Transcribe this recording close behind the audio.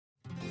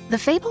The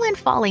Fable and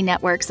Folly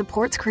Network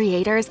supports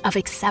creators of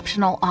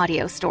exceptional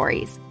audio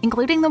stories,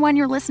 including the one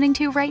you're listening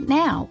to right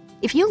now.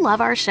 If you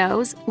love our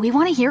shows, we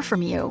want to hear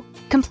from you.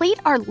 Complete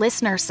our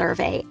listener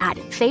survey at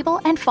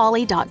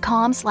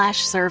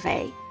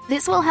fableandfolly.com/survey.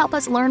 This will help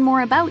us learn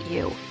more about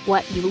you,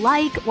 what you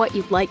like, what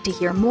you'd like to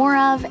hear more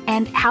of,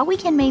 and how we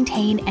can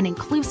maintain an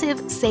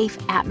inclusive, safe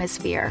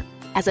atmosphere.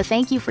 As a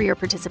thank you for your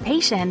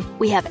participation,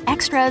 we have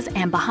extras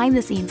and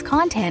behind-the-scenes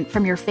content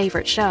from your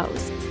favorite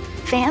shows.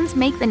 Fans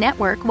make the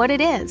network what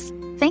it is.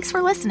 Thanks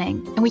for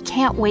listening, and we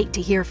can't wait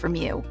to hear from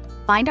you.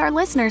 Find our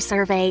listener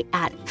survey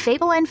at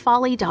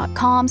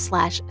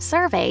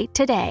fableandfolly.com/survey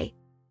today.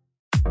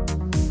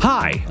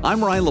 Hi,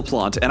 I'm Ryan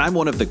LaPlante, and I'm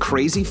one of the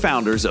crazy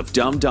founders of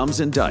Dumb Dumbs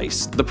and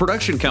Dice, the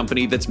production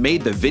company that's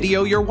made the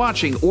video you're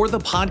watching or the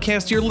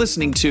podcast you're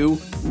listening to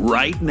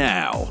right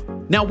now.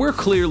 Now, we're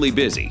clearly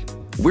busy.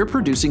 We're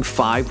producing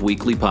 5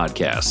 weekly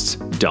podcasts: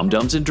 Dumb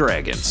Dumbs and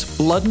Dragons,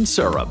 Blood and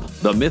Syrup,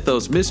 The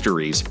Mythos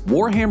Mysteries,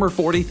 Warhammer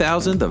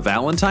 40,000, The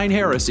Valentine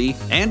Heresy,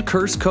 and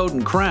Curse, Code,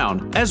 and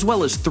Crown, as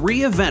well as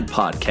 3 event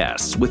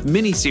podcasts with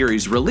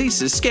miniseries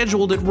releases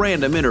scheduled at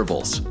random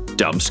intervals: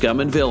 Dumb Scum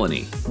and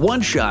Villainy,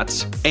 One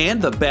Shots,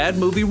 and the bad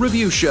movie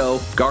review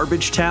show,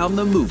 Garbage Town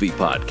the Movie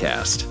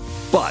Podcast.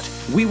 But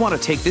we want to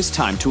take this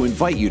time to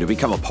invite you to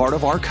become a part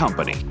of our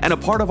company and a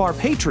part of our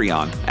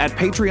Patreon at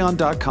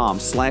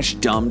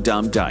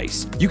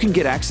patreon.com/dumbdumbdice. You can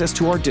get access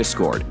to our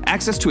Discord,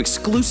 access to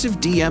exclusive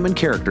DM and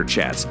character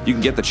chats. You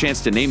can get the chance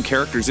to name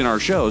characters in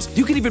our shows.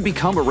 You can even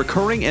become a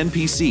recurring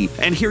NPC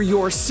and hear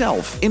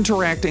yourself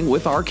interacting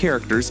with our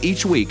characters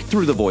each week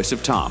through the voice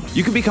of Tom.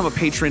 You can become a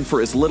patron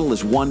for as little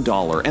as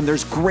 $1, and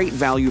there's great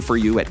value for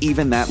you at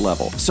even that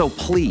level. So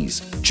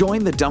please,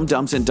 join the Dumb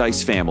Dumbs and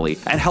Dice family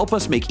and help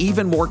us make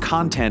even more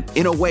content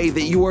in a way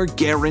that you are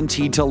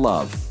guaranteed to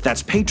love.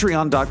 That's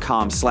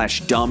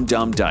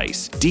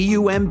patreon.com/dumbdumbdice.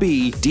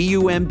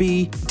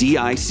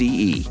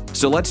 DUMBDICE.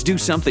 So let's do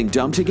something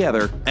dumb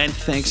together, and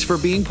thanks for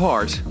being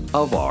part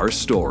of our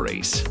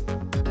stories.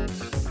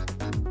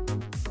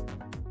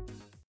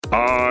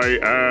 I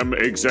am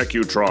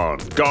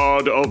Executron,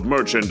 god of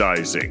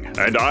merchandising,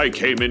 and I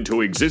came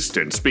into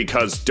existence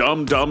because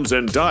Dumb Dumbs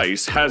and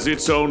Dice has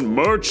its own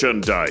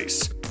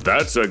merchandise.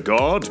 That's a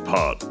god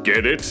pod,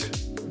 get it?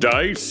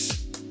 Dice?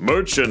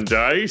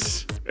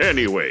 Merchandise?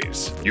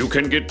 Anyways, you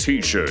can get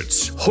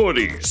t-shirts,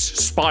 hoodies,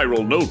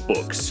 spiral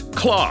notebooks,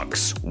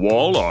 clocks,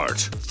 wall art,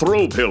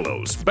 throw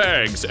pillows,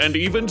 bags, and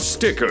even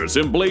stickers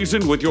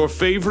emblazoned with your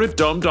favorite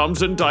Dumb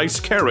Dumbs and Dice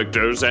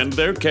characters and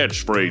their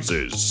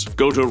catchphrases.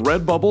 Go to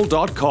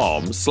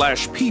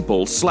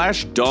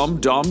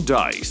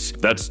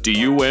redbubble.com/people/dumbdumbdice. That's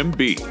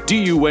DUMBDICE.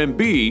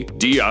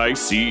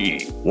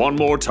 One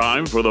more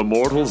time for the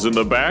mortals in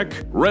the back.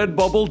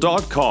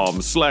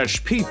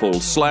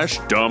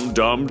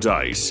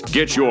 redbubble.com/people/dumbdumbdice.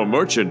 Get your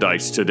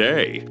merchandise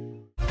today.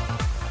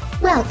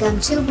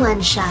 Welcome to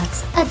One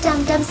Shots, a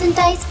Dumb Dumbs and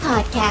Dice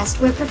podcast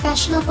where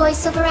professional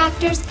voiceover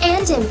actors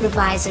and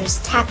improvisers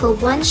tackle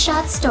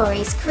one-shot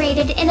stories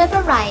created in a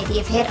variety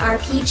of hit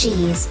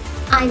RPGs.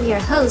 I'm your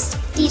host,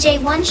 DJ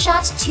One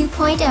Shot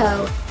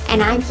 2.0,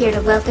 and I'm here to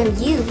welcome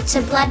you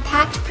to Blood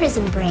Pact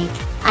Prison Break,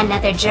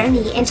 another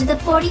journey into the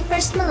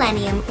 41st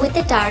millennium with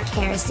the Dark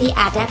Heresy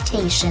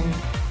adaptation.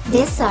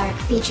 This arc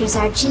features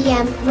our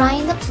GM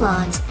Ryan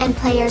LaPlante and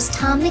players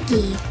Tom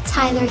McGee,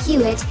 Tyler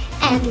Hewitt,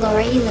 and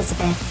Laura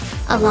Elizabeth,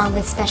 along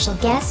with special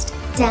guest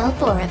Del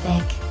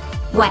Borovic.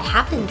 What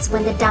happens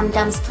when the Dum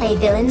Dums play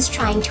villains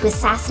trying to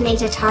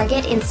assassinate a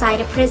target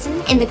inside a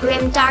prison in the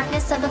grim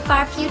darkness of the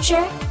far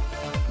future?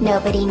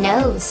 Nobody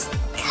knows,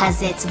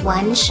 'cause it's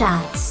One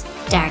Shots,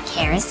 Dark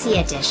Heresy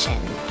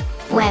Edition.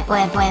 Wow.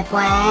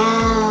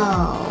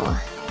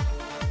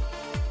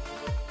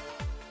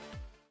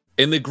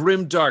 In the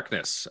grim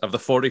darkness of the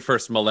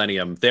 41st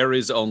millennium, there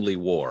is only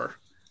war.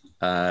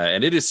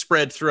 And it is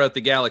spread throughout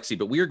the galaxy,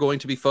 but we are going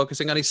to be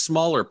focusing on a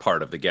smaller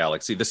part of the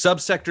galaxy, the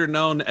subsector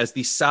known as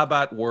the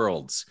Sabbat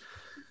Worlds.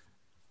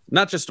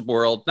 Not just a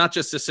world, not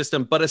just a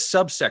system, but a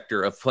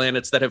subsector of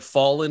planets that have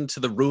fallen to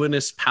the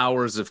ruinous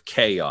powers of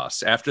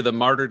chaos after the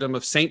martyrdom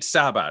of Saint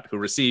Sabbat, who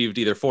received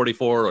either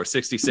 44 or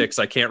 66,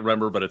 I can't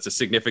remember, but it's a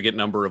significant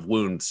number of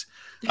wounds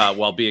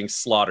while being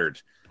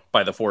slaughtered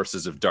by the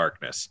forces of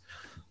darkness.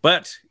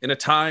 But in a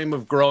time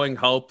of growing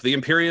hope, the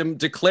Imperium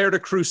declared a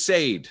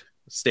crusade,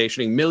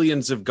 stationing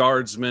millions of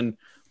guardsmen,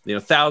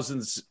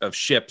 thousands of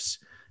ships,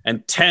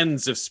 and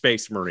tens of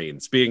space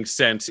marines being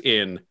sent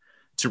in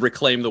to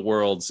reclaim the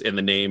worlds in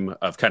the name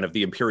of kind of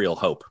the Imperial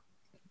hope.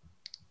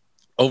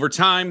 Over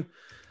time,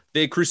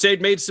 the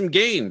crusade made some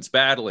gains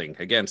battling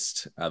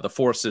against the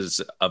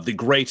forces of the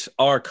great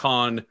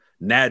Archon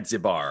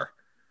Nadzibar,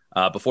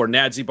 before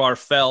Nadzibar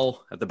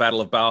fell at the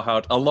Battle of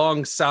Bauhaut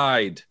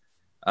alongside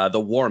the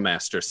War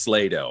Master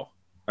Slato.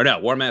 Or no,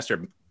 War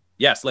Master,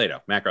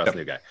 Slato, Macross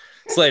new guy.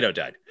 Slato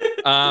died.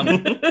 But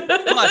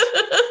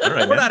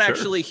we're not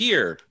actually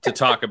here to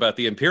talk about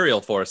the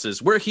Imperial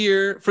forces. We're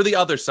here for the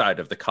other side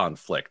of the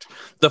conflict.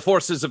 The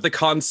forces of the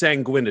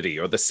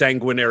consanguinity, or the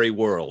sanguinary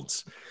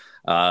worlds.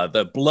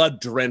 The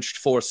blood-drenched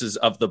forces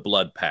of the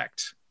Blood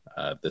Pact.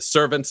 The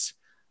servants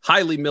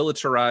highly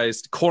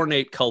militarized,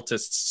 cornate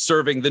cultists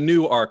serving the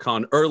new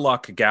Archon,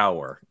 Urlok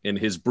Gower, in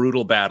his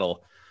brutal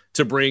battle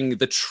to bring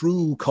the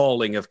true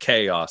calling of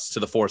chaos to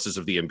the forces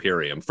of the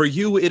Imperium. For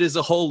you, it is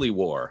a holy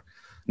war,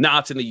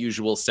 not in the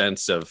usual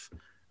sense of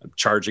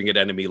charging at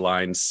enemy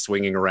lines,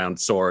 swinging around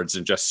swords,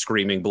 and just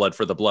screaming blood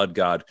for the blood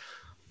god,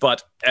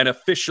 but an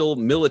official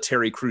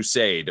military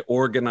crusade,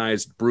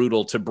 organized,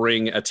 brutal, to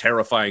bring a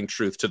terrifying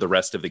truth to the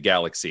rest of the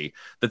galaxy,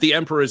 that the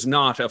Emperor is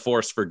not a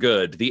force for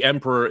good. The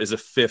Emperor is a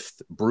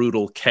fifth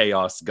brutal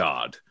chaos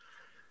god.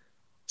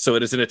 So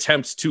it is an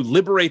attempt to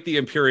liberate the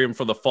Imperium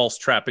from the false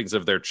trappings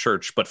of their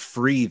church, but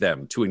free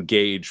them to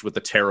engage with the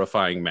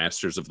terrifying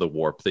masters of the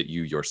warp that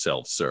you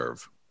yourselves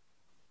serve.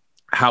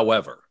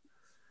 However,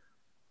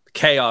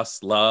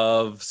 chaos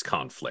loves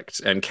conflict,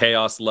 and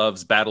chaos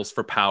loves battles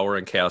for power,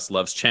 and chaos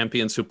loves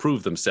champions who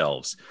prove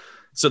themselves.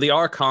 So the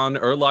Archon,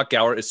 Urlok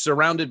Gower, is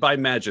surrounded by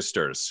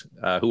magisters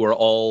who are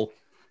all,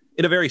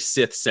 in a very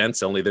Sith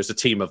sense, only there's a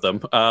team of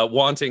them,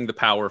 wanting the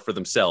power for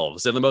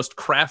themselves. And the most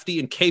crafty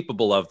and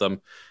capable of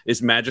them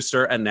is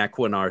Magister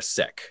Anaquinar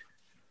Sek.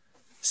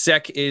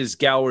 Sek is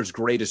Gower's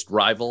greatest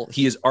rival.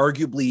 He is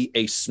arguably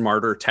a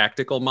smarter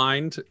tactical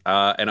mind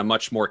and a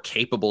much more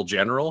capable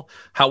general.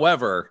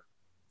 However,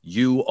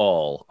 you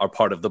all are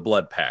part of the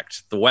Blood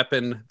Pact, the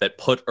weapon that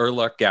put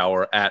Urlok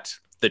Gower at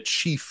the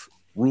chief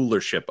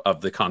rulership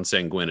of the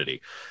consanguinity.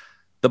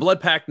 The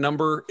Blood Pact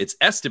number, it's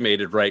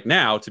estimated right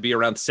now to be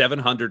around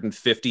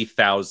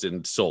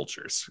 750,000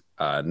 soldiers.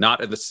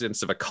 Not in the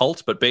sense of a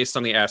cult, but based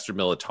on the Astra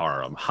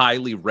Militarum.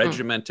 Highly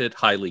regimented,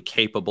 highly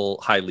capable,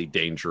 highly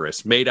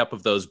dangerous, made up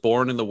of those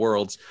born in the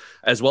worlds,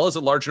 as well as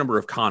a large number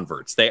of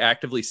converts. They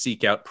actively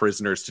seek out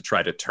prisoners to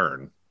try to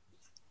turn.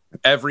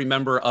 Every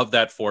member of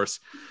that force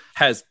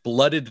has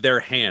blooded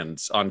their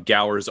hands on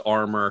Gower's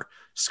armor,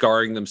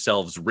 scarring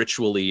themselves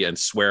ritually and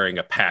swearing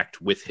a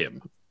pact with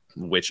him,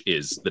 which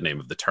is the name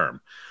of the term.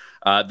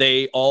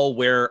 They all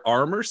wear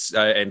armor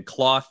and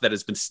cloth that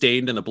has been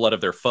stained in the blood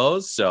of their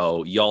foes,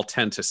 so y'all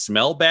tend to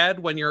smell bad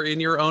when you're in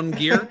your own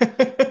gear.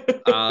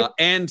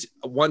 And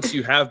once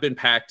you have been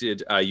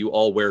pacted, you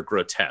all wear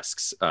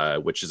grotesques,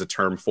 which is a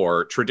term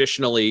for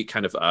traditionally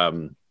kind of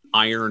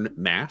iron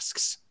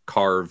masks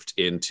carved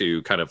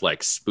into kind of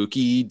like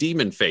spooky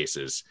demon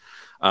faces,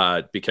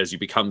 because you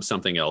become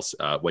something else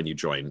when you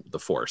join the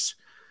Force.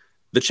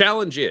 The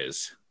challenge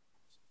is,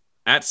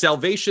 at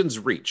Salvation's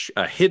Reach,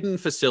 a hidden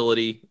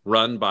facility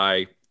run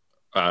by,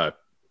 I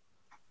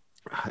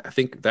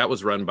think that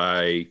was run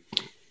by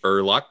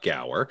Urlok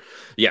Gower.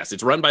 Yes,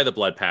 it's run by the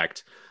Blood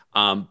Pact.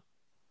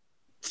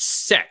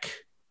 Sek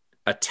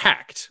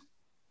attacked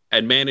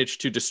and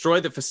managed to destroy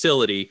the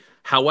facility.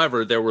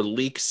 However, there were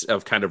leaks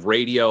of kind of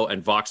radio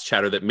and Vox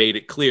chatter that made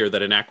it clear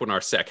that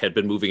Anaquinar Sek had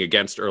been moving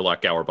against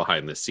Urlok Gower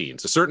behind the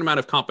scenes. A certain amount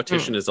of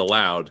competition is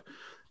allowed,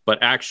 but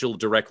actual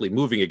directly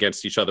moving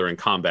against each other in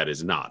combat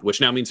is not, which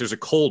now means there's a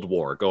Cold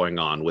War going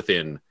on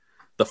within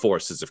the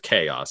forces of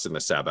chaos in the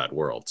Sabbat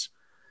worlds.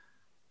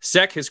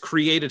 Sek has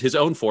created his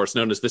own force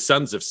known as the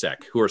Sons of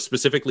Sek, who are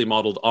specifically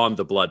modeled on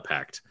the Blood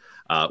Pact,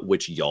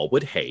 which y'all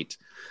would hate,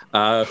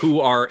 who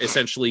are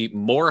essentially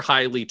more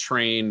highly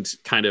trained,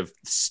 kind of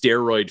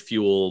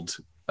steroid-fueled,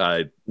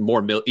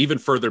 even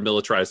further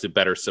militarized and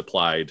better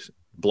supplied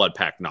Blood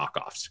Pact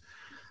knockoffs.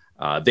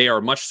 They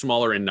are much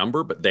smaller in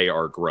number, but they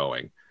are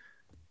growing.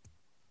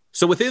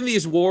 So within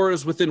these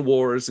wars within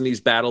wars and these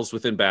battles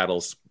within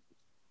battles,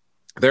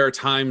 there are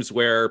times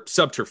where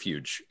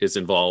subterfuge is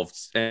involved.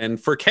 And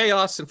for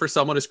chaos and for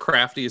someone as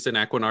crafty as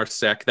Anaquinar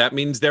Sek, that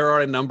means there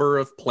are a number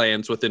of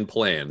plans within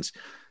plans.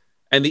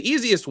 And the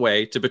easiest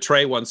way to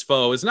betray one's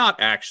foe is not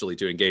actually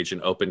to engage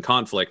in open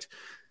conflict.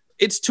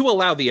 It's to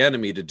allow the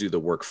enemy to do the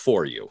work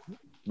for you,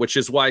 which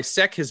is why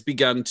Sek has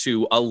begun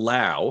to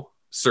allow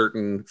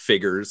certain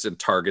figures and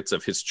targets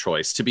of his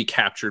choice to be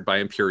captured by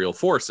Imperial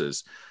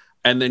forces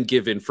and then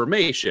give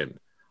information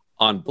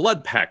on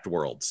Blood Pact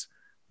worlds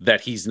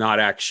that he's not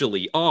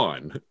actually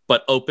on,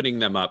 but opening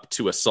them up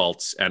to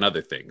assaults and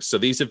other things. So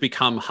these have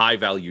become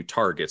high-value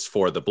targets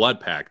for the Blood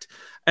Pact.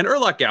 And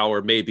Urlok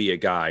Gower may be a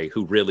guy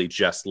who really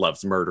just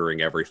loves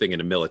murdering everything in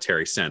a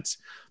military sense,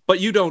 but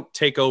you don't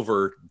take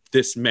over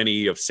this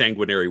many of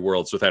sanguinary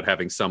worlds without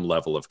having some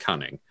level of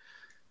cunning,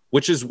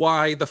 which is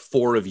why the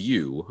four of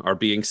you are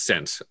being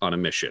sent on a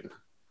mission.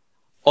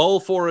 All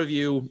four of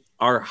you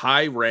are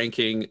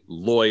high-ranking,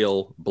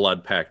 loyal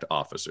Blood Pact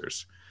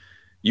officers.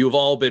 You have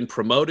all been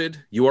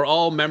promoted. You are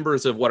all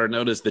members of what are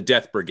known as the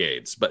Death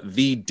Brigades, but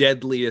the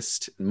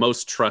deadliest,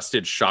 most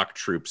trusted shock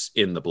troops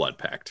in the Blood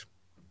Pact.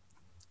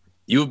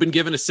 You have been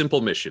given a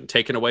simple mission,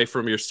 taken away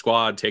from your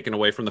squad, taken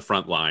away from the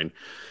front line.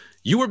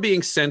 You are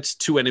being sent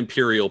to an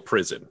Imperial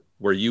prison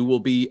where you will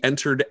be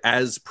entered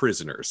as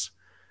prisoners.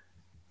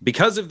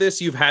 Because of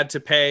this, you've had to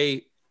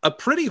pay a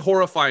pretty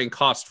horrifying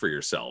cost for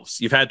yourselves.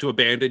 You've had to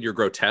abandon your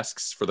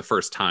grotesques for the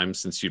first time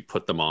since you'd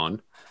put them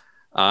on.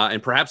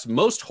 And perhaps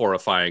most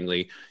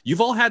horrifyingly,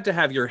 you've all had to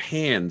have your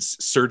hands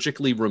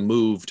surgically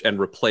removed and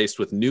replaced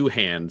with new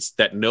hands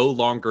that no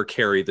longer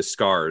carry the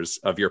scars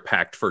of your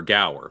pact for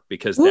Gower,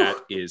 because that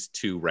is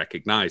too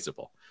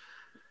recognizable.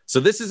 So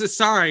this is a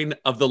sign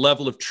of the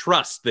level of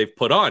trust they've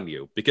put on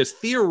you, because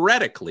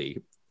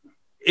theoretically,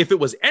 if it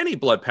was any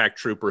Blood Pact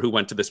trooper who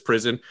went to this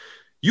prison,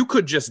 you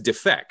could just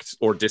defect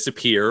or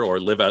disappear or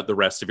live out the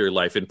rest of your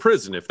life in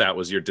prison if that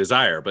was your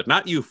desire, but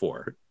not you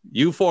four.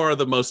 You four are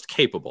the most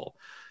capable.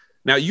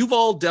 Now, you've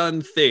all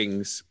done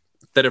things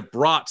that have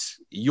brought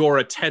your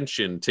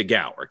attention to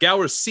Gower.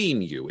 Gower's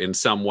seen you in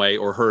some way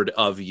or heard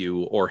of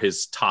you or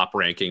his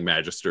top-ranking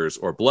magisters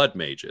or blood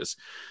mages.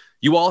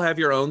 You all have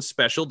your own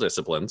special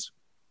disciplines.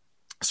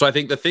 So I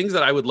think the things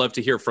that I would love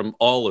to hear from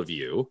all of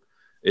you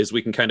is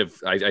we can kind of,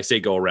 I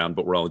say go around,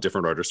 but we're all in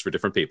different orders for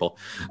different people.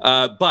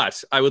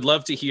 But I would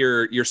love to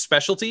hear your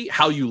specialty,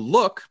 how you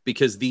look,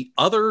 because the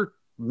other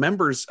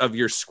members of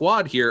your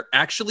squad here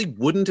actually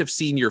wouldn't have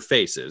seen your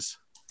faces.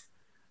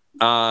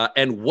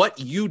 And what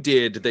you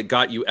did that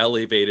got you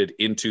elevated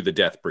into the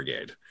Death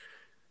Brigade.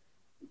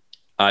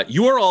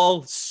 You are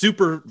all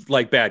super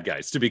like bad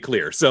guys, to be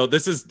clear. So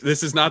this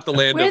is not the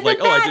land of like,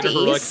 oh, I did a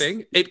heroic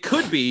thing. It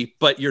could be,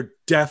 but you're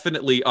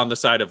definitely on the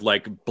side of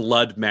like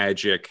blood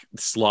magic,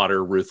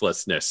 slaughter,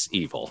 ruthlessness,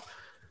 evil.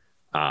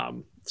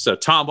 So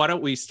Tom, why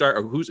don't we start?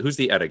 Or who's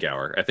the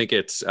Edagower? I think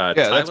it's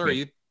Tyler. Are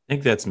you? I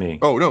think that's me.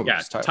 Oh, no.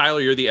 Yeah, Tyler,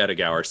 you're the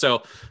Edagower.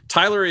 So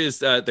Tyler is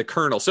the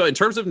colonel. So in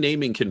terms of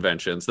naming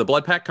conventions, the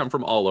Blood Pact come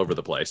from all over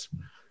the place.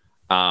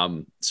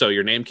 So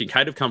your name can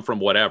kind of come from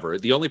whatever.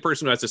 The only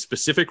person who has a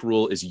specific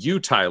rule is you,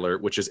 Tyler,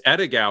 which is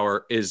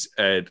Edagower is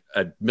a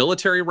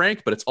military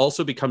rank, but it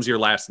also becomes your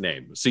last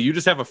name. So you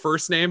just have a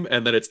first name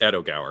and then it's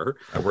Edagower.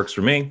 That works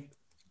for me.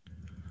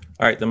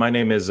 All right, then my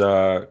name is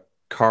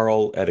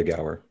Carl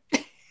Edagower.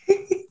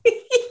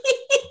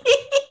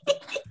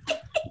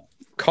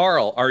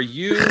 Carl, are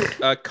you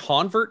a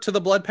convert to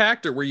the Blood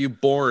Pact, or were you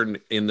born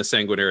in the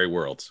Sanguinary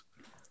world?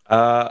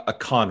 A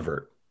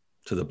convert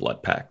to the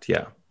Blood Pact,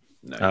 yeah.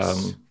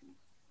 Nice.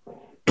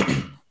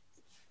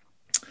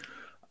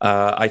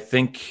 I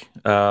think,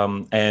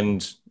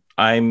 and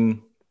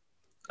I'm,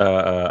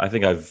 I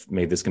think I've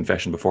made this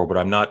confession before, but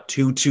I'm not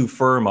too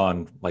firm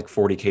on like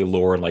 40K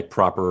lore and like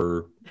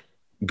proper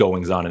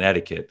goings on and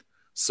etiquette.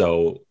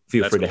 So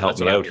feel free to help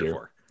me out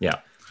here. Yeah.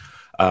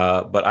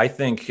 But I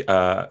think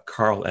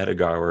Carl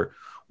Edagower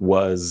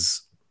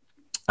was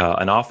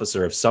an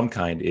officer of some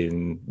kind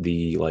in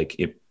the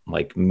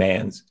like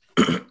man's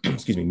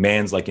excuse me,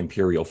 man's like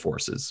imperial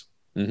forces.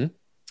 Mm-hmm.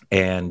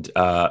 And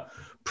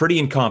pretty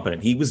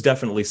incompetent. He was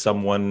definitely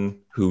someone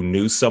who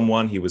knew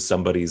someone. He was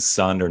somebody's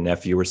son or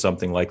nephew or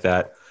something like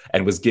that,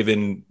 and was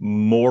given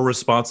more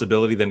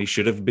responsibility than he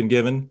should have been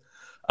given,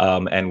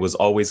 and was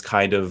always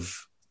kind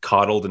of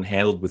coddled and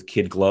handled with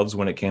kid gloves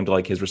when it came to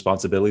like his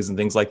responsibilities and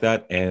things like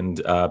that.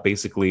 And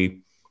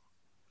basically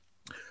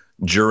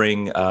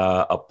during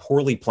a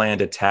poorly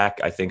planned attack,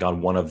 I think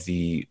on one of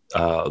the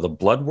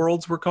blood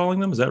worlds, we're calling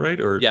them, is that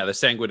right? Or yeah, the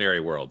Sanguinary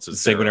worlds.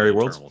 Sanguinary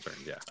worlds. Term,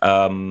 yeah.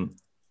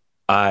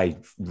 I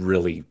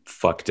really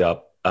fucked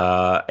up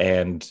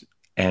and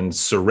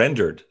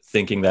surrendered,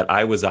 thinking that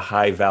I was a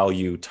high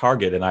value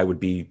target and I would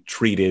be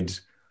treated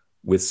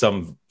with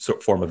some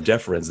form of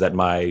deference, that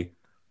my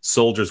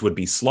soldiers would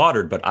be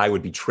slaughtered, but I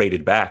would be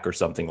traded back or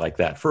something like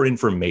that for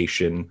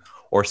information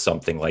or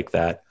something like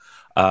that.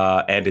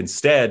 And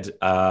instead,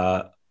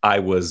 I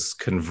was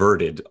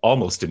converted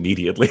almost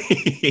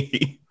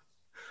immediately.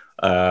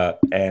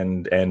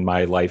 And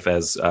my life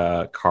as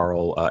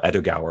Carl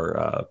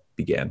Edagower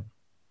began.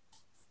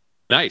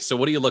 Nice. So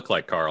what do you look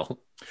like, Carl?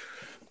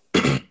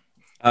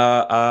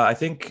 I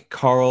think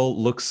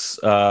Carl looks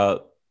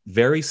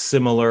very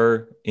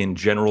similar in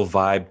general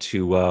vibe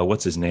to,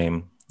 what's his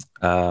name?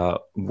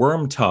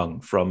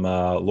 Wormtongue from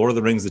Lord of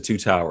the Rings, The Two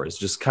Towers.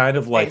 Just kind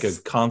of like a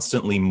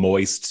constantly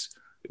moist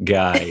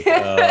guy.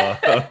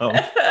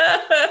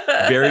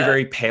 Very,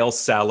 very pale,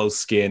 sallow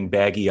skin,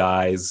 baggy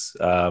eyes,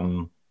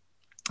 and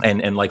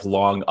like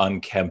long,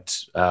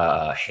 unkempt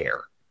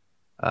hair.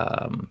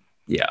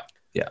 Yeah.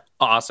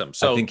 Awesome.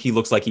 So I think he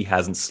looks like he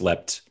hasn't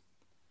slept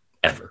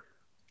ever.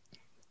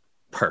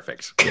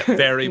 Perfect. Yeah,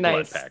 very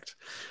Nice. Blood Pact.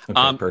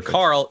 Okay, perfect.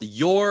 Carl,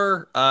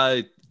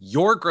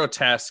 your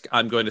grotesque,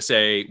 I'm going to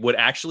say, would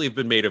actually have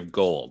been made of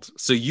gold.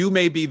 So you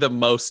may be the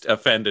most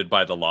offended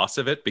by the loss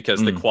of it,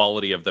 because the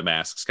quality of the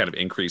masks kind of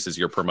increases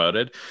you're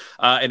promoted.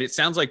 And it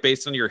sounds like,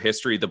 based on your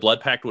history, the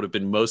Blood Pact would have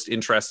been most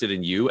interested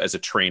in you as a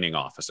training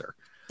officer.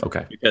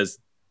 Okay. Because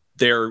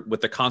they're,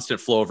 with the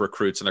constant flow of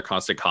recruits and their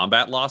constant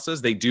combat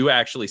losses, they do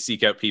actually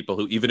seek out people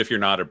who, even if you're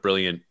not a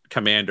brilliant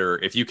commander,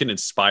 if you can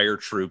inspire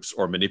troops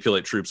or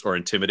manipulate troops or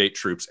intimidate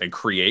troops and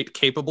create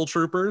capable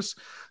troopers,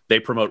 they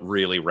promote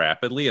really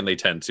rapidly, and they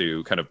tend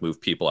to kind of move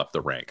people up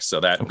the ranks. So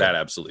that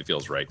absolutely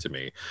feels right to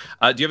me.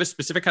 Do you have a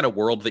specific kind of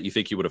world that you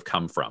think you would have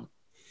come from?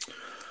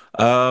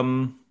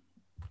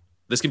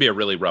 This can be a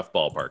really rough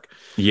ballpark.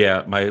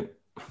 Yeah,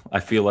 I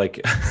feel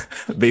like,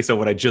 based on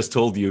what I just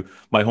told you,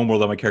 my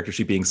homeworld on my character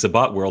sheet being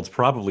Sabbat worlds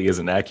probably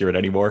isn't accurate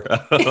anymore.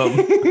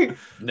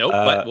 Nope,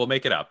 but we'll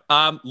make it up.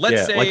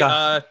 Let's say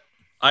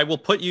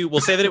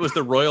we'll say that it was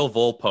the Royal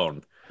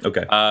Volpone.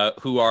 Okay.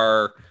 Who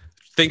are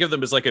think of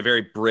them as like a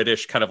very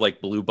British kind of like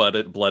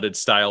blue-blooded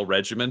style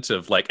regiment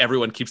of like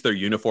everyone keeps their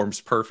uniforms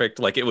perfect.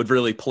 Like it would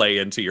really play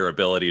into your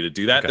ability to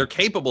do that. Okay. They're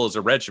capable as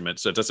a regiment,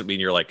 so it doesn't mean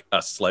you're like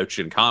a slouch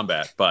in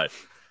combat, but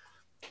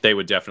they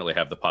would definitely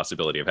have the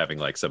possibility of having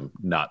like some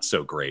not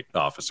so great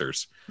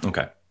officers.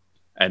 Okay.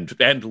 And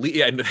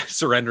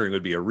surrendering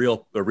would be a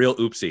real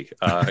oopsie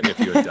if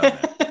you had done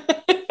that.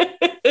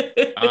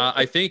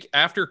 I think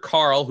after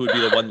Carl, who would be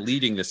the one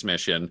leading this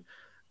mission,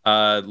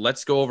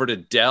 let's go over to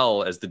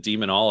Dell as the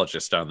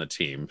demonologist on the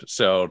team.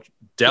 So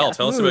Dell,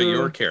 tell us about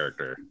your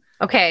character.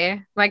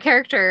 Okay, my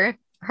character,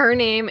 her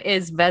name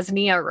is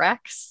Vesnia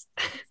Rex.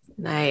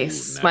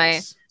 Nice. Ooh, nice.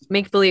 My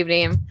make-believe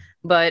name.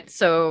 But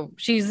so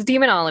she's a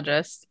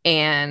demonologist,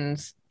 and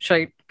should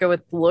I go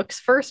with looks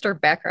first or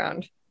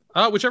background?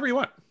 Whichever you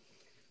want.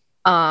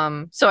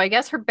 So I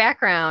guess her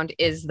background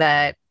is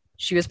that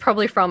she was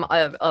probably from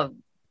a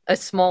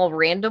small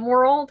random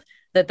world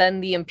that then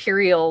the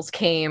Imperials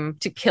came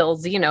to kill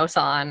Xenos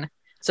on.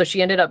 So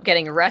she ended up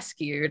getting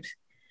rescued,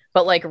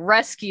 but like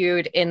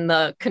rescued in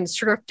the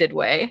conscripted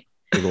way.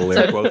 Little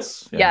air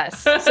quotes. Yeah.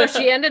 Yes. So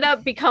she ended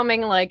up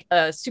becoming like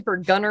a super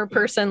gunner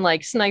person,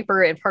 like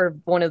sniper and part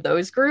of one of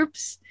those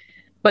groups,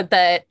 but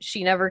that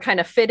she never kind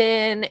of fit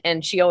in.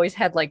 And she always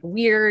had like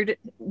weird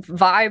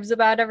vibes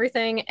about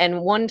everything.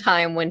 And one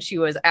time when she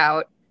was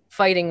out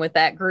fighting with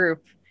that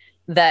group,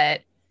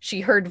 that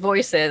she heard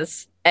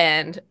voices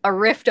and a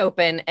rift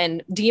opened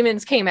and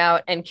demons came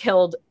out and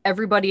killed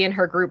everybody in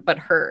her group but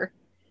her.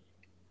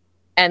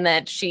 And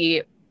that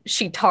she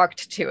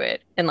talked to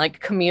it and like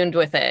communed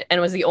with it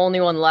and was the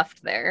only one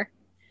left there.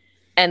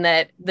 And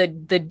that the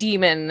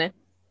demon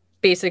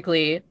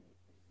basically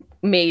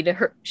made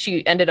her,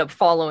 she ended up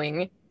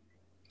following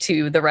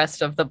to the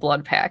rest of the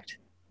Blood Pact.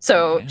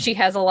 So she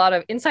has a lot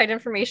of inside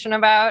information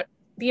about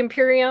the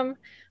Imperium,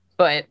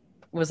 but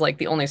was like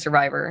the only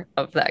survivor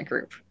of that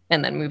group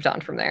and then moved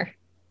on from there.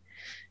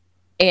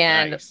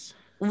 And nice.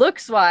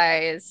 Looks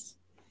wise,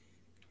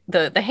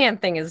 the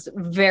hand thing is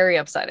very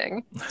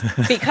upsetting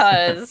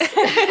because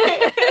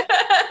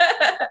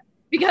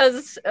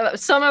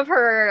some of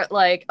her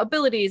like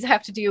abilities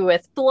have to do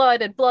with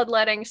blood and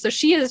bloodletting. So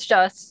she is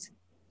just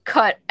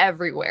cut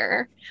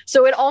everywhere.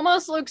 So it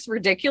almost looks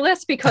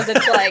ridiculous because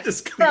it's like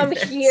from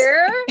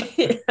here,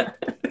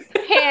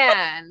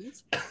 hand,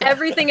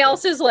 everything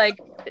else is like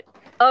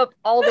up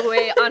all the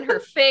way on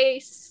her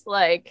face.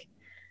 Like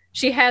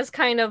she has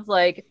kind of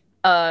like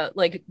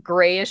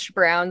grayish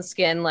brown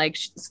skin, like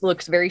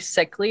looks very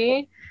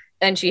sickly,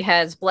 and she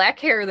has black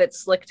hair that's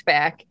slicked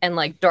back and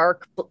like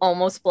dark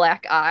almost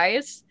black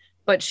eyes,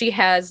 but she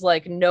has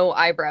like no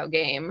eyebrow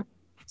game,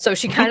 so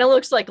she kind of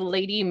looks like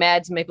Lady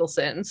Mads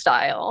Mikkelsen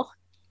style.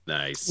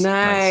 Nice. She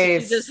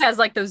just has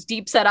like those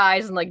deep set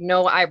eyes and like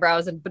no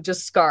eyebrows but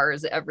just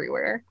scars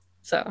everywhere.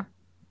 So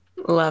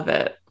love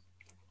it.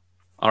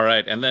 All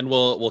right, and then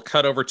we'll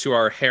cut over to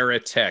our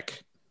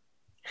heretic,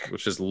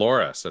 which is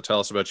Laura. So tell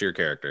us about your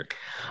character.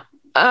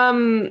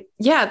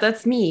 Yeah,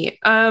 that's me.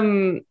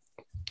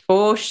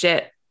 Oh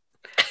shit.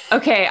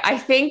 Okay, I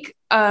think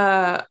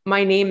my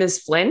name is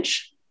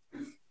Flinch.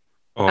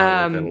 Oh,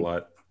 I like that a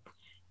lot.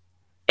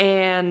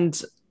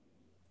 And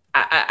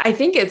I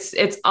think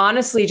it's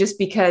honestly just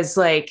because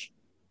like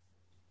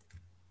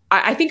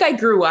I think I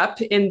grew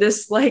up in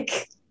this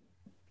like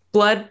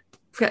blood.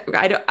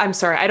 I'm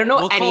sorry, I don't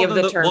know any of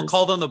the terms. We'll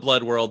call them the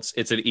Blood Worlds.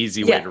 It's an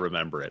easy way to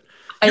remember it.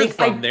 You're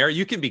from there.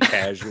 You can be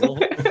casual.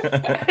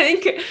 I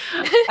think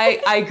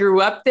I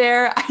grew up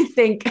there.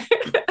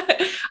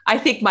 I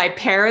think my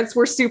parents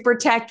were super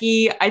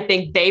techie. I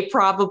think they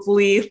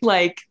probably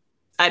like,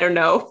 I don't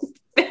know.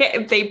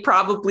 They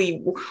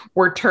probably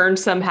were turned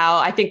somehow.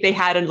 I think they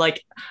had an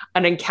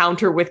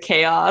encounter with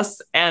chaos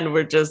and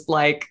were just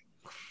like,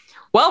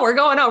 well, we're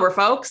going over,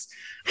 folks.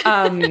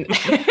 And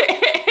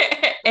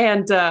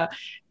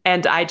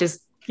I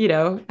just,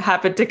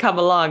 happened to come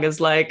along as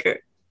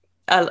like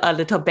a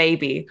little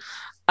baby.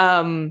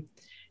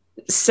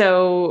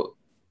 So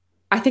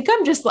I think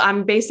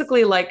I'm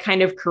basically like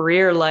kind of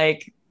career,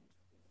 like,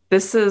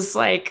 this is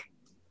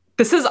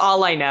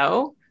all I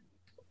know.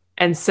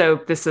 And so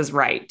this is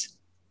right.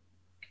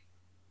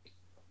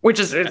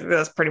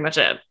 That's pretty much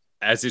it.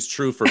 As is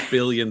true for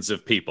billions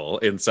of people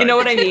inside. You know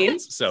what I mean?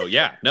 So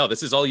yeah, no,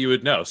 this is all you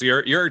would know. So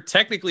you're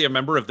technically a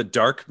member of the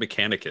Dark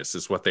Mechanicus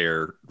is what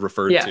they're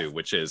referred to,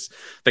 which is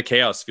the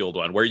chaos fueled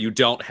one, where you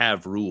don't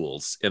have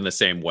rules in the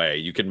same way.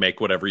 You can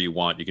make whatever you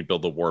want. You can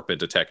build the warp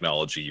into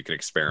technology. You can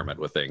experiment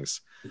with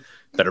things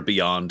that are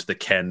beyond the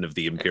ken of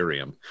the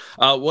Imperium.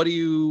 What do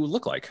you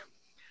look like?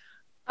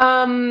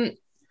 I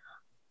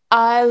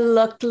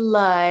look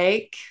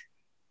like,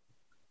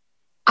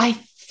 I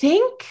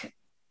think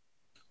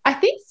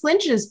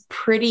Flinch is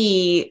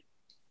pretty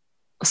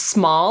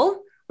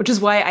small, which is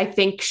why I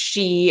think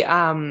she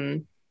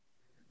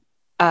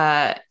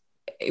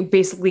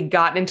basically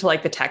got into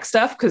like the tech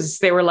stuff, because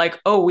they were like,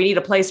 oh, we need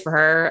a place for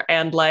her,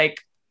 and like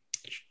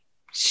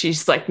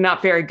she's like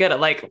not very good at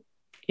like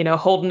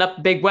holding up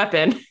a big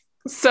weapon,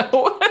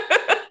 so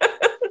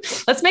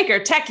let's make her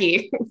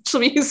techie.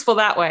 She'll be useful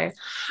that way.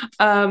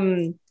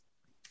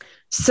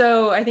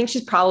 So I think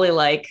she's probably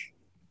like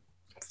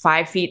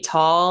 5 feet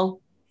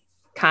tall,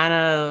 kind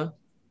of,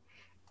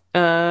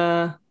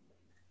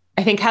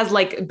 I think has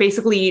like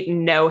basically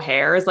no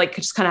hair. Is like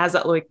just kind of has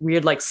that like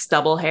weird like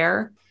stubble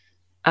hair,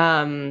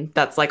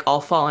 that's like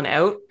all fallen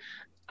out,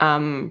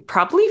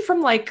 probably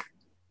from like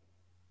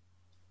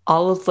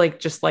all of like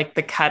just like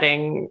the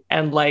cutting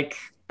and like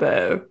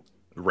the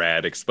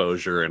rad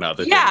exposure and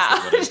other yeah,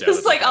 things.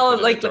 just like all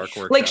of like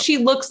workshop. she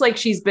looks like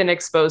she's been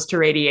exposed to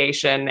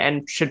radiation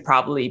and should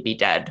probably be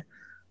dead.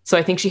 So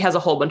I think she has a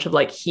whole bunch of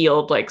like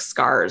healed like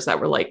scars that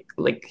were like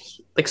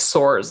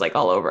sores like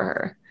all over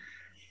her.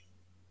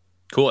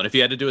 Cool. And if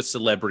you had to do a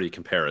celebrity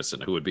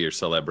comparison, who would be your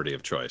celebrity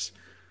of choice?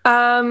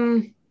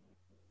 Oh,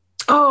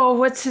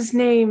 what's his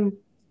name?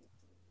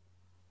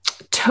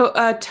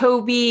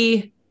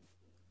 Toby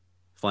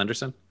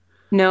Flenderson?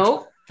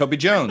 No. Toby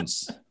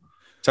Jones.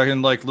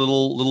 Talking like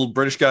little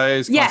British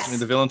guys constantly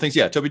the villain things.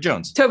 Yeah, Toby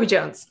Jones. Toby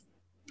Jones.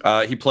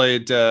 He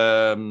played he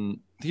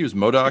was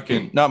MODOK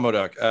and not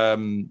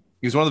MODOK.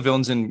 He was one of the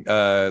villains in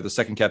the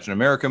second Captain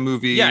America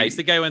movie. Yeah, he's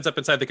the guy who ends up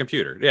inside the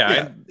computer.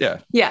 Yeah.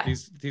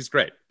 He's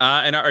great.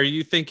 And are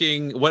you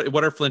thinking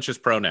what are Flinch's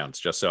pronouns?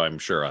 Just so I'm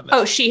sure on this.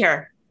 Oh, she,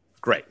 her.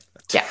 Great.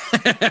 Yeah.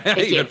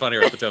 Even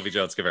funnier with the Toby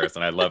Jones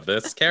comparison. I love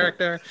this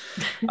character.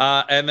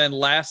 And then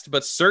last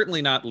but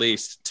certainly not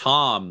least,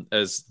 Tom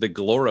as the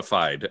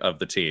glorified of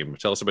the team.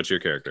 Tell us about your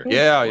character.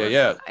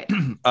 Yeah.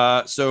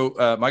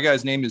 So my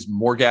guy's name is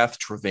Morgath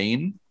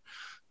Trevane,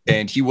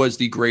 and he was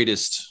the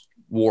greatest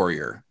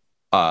warrior.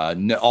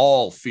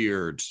 All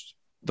feared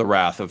the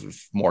wrath of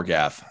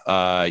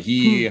Morgath.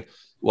 He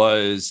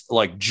was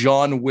like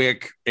John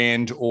Wick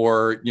and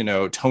or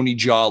Tony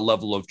Jaa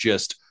level of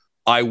just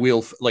I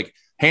will like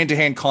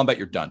hand-to-hand combat.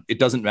 You're done. It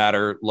doesn't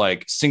matter.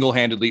 Like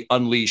single-handedly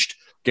unleashed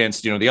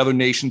against the other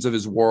nations of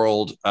his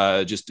world.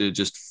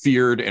 Just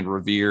feared and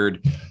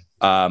revered.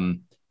 And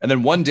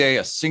then one day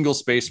a single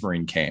Space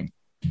Marine came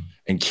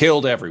and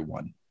killed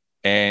everyone.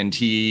 And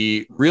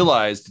he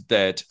realized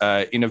that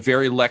in a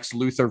very Lex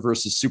Luthor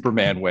versus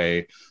Superman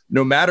way,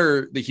 no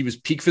matter that he was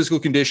peak physical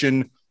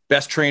condition,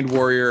 best trained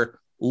warrior,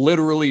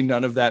 literally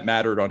none of that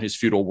mattered on his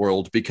feudal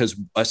world because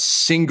a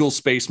single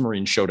Space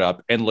Marine showed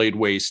up and laid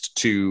waste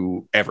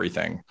to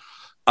everything.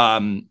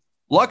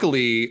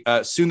 Luckily,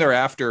 soon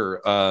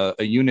thereafter,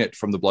 a unit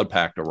from the Blood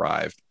Pact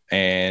arrived,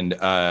 and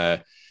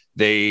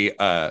they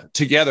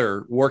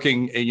together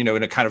working in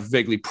a kind of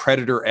vaguely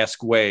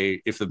Predator-esque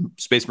way, if the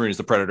Space Marine is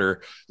the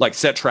Predator, like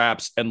set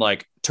traps and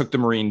like took the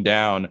Marine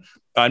down.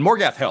 And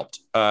Morgath helped.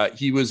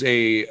 He was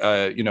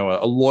a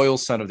loyal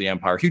son of the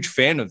Empire, huge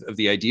fan of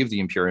the idea of the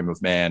Imperium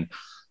of Man.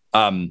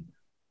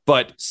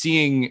 But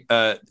seeing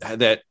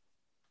that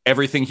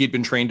everything he'd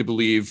been trained to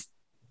believe,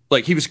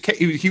 like he was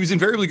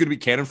invariably going to be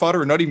cannon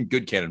fodder, or not even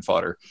good cannon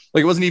fodder.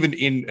 Like it wasn't even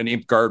in an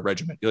Imp Guard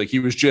regiment. Like he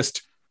was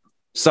just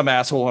some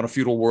asshole on a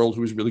feudal world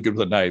who was really good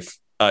with a knife.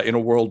 In a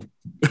world,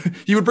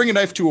 he would bring a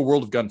knife to a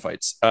world of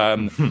gunfights.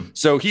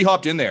 So he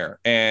hopped in there,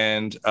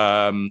 and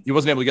he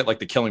wasn't able to get like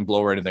the killing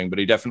blow or anything, but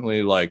he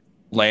definitely like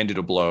landed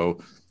a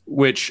blow,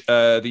 which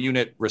the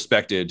unit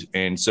respected.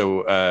 And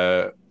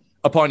so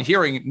upon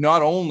hearing,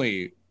 not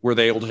only were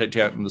they able to take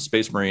out the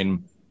Space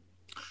Marine,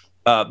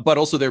 but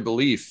also their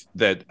belief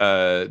that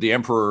the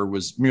Emperor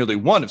was merely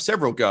one of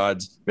several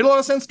gods made a lot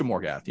of sense to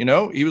Morgath.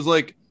 He was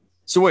like,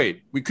 so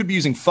wait, we could be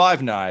using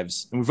 5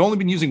 knives and we've only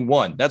been using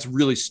 1. That's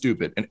really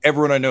stupid. And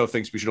everyone I know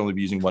thinks we should only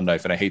be using 1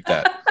 knife. And I hate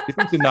that. He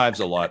thinks in knives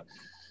a lot.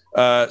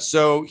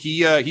 So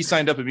he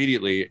signed up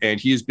immediately, and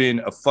he has been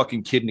a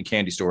fucking kid in a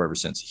candy store ever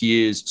since.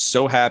 He is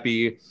so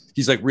happy.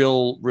 He's like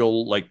real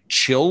like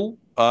chill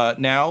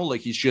now.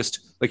 Like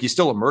he's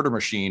still a murder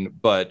machine,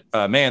 but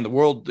man, the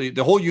world,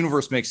 the whole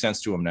universe makes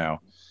sense to him now.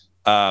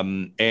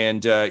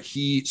 And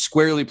he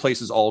squarely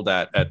places all of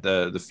that at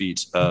the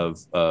feet of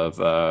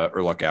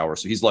Erlock Gower.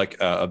 So he's like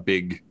a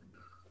big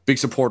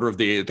supporter of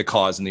the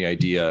cause and the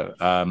idea.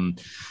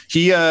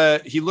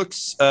 He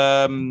looks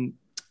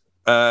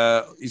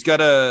he's got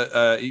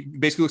he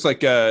basically looks like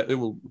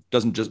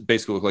doesn't just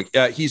basically look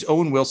like he's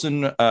Owen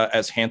Wilson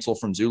as Hansel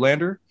from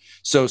Zoolander.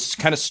 So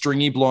kind of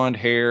stringy blonde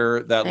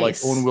hair that Nice. like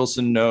Owen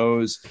Wilson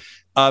knows.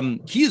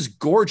 He is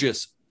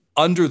gorgeous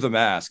under the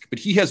mask, but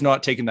he has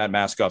not taken that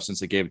mask off since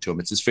they gave it to him.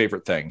 It's his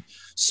favorite thing.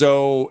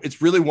 So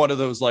it's really one of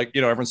those, like,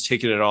 everyone's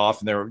taking it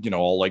off and they're,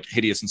 all like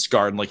hideous and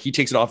scarred. And like, he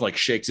takes it off and like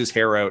shakes his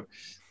hair out.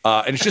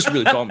 And it's just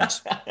really bummed.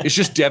 It's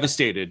just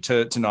devastated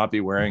to not be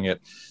wearing it.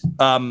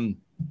 But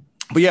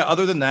yeah,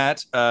 other than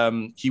that,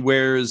 he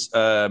wears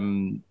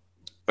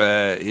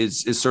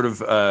his sort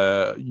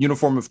of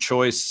uniform of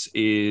choice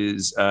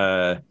is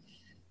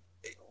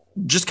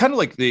just kind of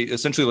like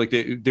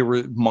they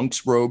were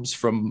monks' robes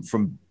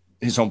from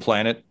his home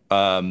planet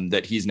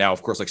that he's now,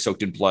 of course, like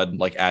soaked in blood and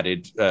like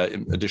added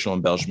additional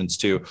embellishments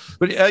to.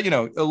 But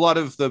a lot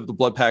of the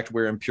Blood Pact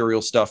wear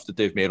Imperial stuff that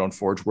they've made on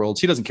Forge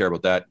Worlds. He doesn't care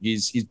about that.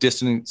 He's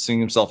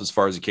distancing himself as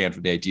far as he can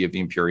from the idea of the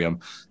Imperium.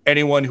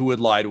 Anyone who would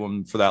lie to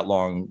him for that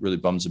long really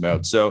bums him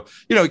out. So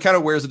he kind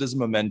of wears it as a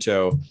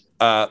memento.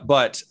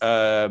 But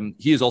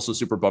he is also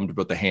super bummed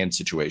about the hand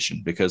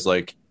situation because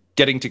like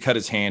getting to cut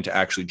his hand to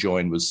actually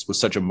join was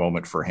such a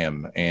moment for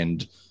him,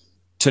 and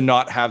to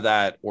not have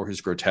that or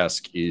his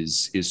grotesque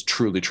is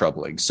truly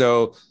troubling.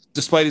 So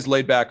despite his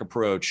laid back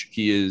approach,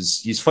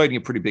 he's fighting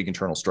a pretty big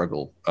internal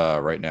struggle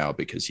right now,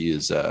 because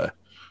he's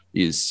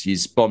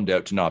bummed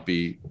out to not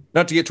to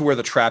get to wear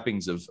the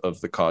trappings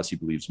of the cause he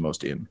believes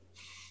most in.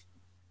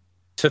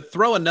 To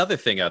throw another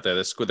thing out there,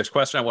 this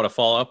question I want to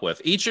follow up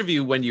with. Each of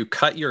you, when you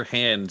cut your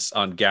hands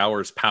on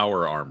Gower's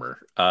power armor,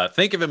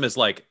 think of him as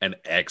like an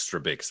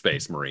extra big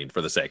space marine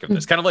for the sake of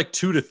this. Kind of like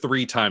 2 to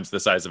 3 times the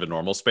size of a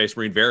normal space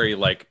marine. Very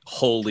like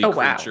holy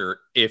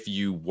creature if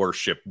you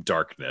worship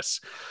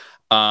darkness.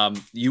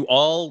 You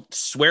all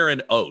swear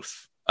an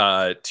oath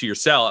to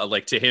yourself,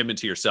 like to him and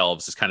to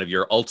yourselves, is kind of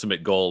your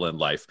ultimate goal in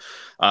life.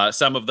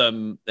 Some of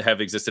them have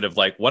existed of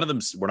like, one of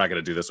them, we're not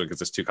going to do this one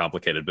because it's too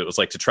complicated, but it was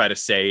like to try to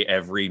say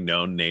every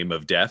known name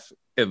of death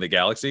in the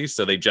galaxy.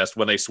 So they just,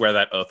 when they swear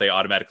that oath, they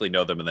automatically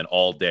know them. And then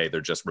all day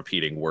they're just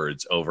repeating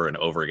words over and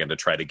over again to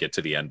try to get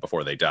to the end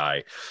before they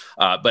die.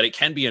 But it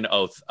can be an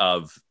oath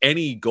of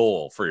any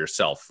goal for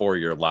yourself, for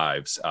your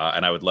lives.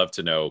 And I would love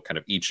to know kind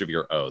of each of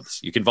your oaths.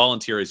 You can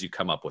volunteer as you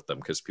come up with them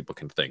because people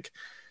can think.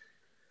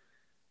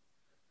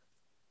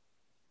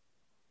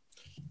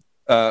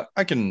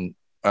 I can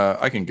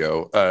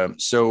go.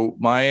 So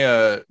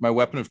my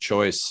weapon of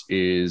choice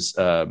is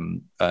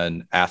an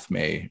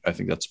athame. I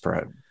think that's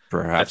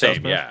perhaps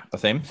a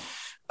thame,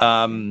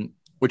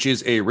 which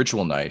is a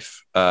ritual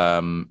knife.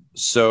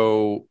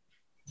 So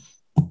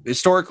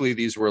historically,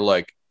 these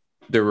were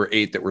there were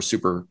 8 that were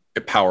super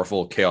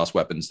powerful chaos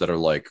weapons that are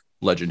like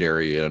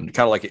legendary, and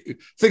kind of like,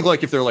 think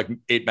like if they're like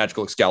 8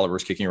 magical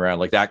Excaliburs kicking around,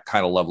 like that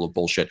kind of level of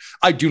bullshit.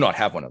 I do not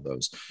have one of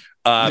those.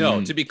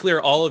 No, to be clear,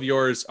 all of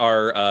yours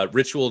are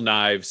ritual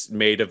knives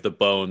made of the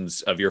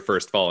bones of your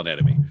first fallen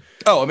enemy.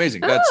 Oh, amazing.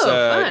 That's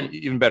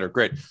even better.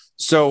 Great.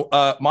 So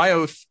my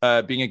oath,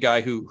 being a guy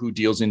who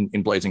deals in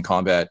blazing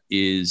combat,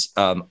 is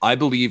I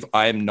believe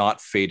I am not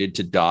fated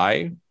to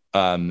die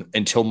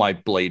until my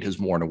blade has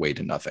worn away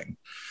to nothing.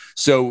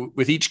 So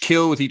with each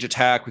kill, with each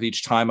attack, with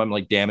each time I'm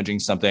like damaging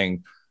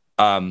something,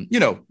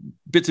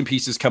 bits and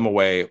pieces come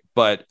away.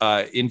 But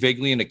in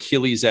vaguely an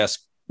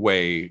Achilles-esque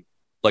way,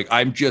 like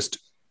I'm just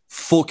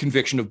full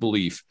conviction of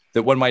belief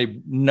that when my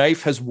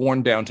knife has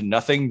worn down to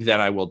nothing, then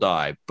I will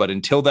die. But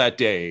until that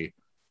day,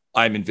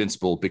 I'm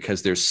invincible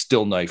because there's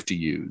still knife to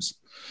use.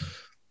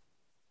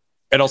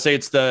 And I'll say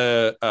it's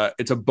a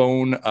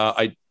bone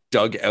I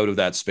dug out of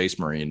that Space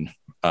Marine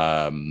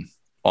on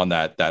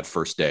that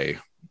first day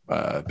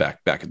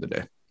back in the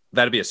day.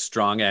 That'd be a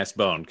strong ass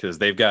bone because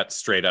they've got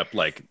straight up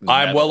like.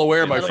 I'm well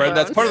aware, my friend.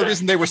 That's part of the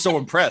reason they were so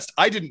impressed.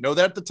 I didn't know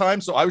that at the time,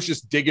 so I was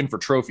just digging for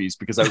trophies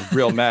because I was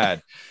real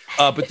mad.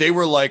 But they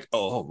were like,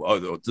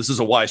 "Oh, this is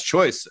a wise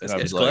choice," and I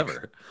was like,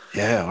 "Clever,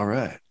 yeah, all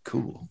right,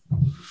 cool."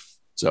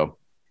 So,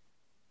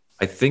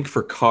 I think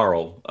for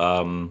Carl,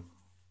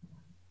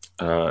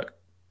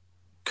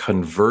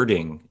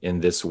 converting in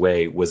this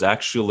way was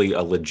actually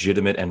a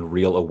legitimate and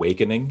real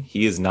awakening.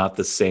 He is not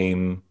the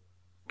same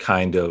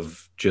kind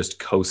of just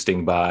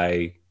coasting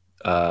by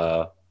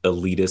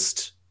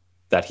elitist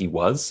that he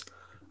was.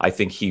 I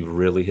think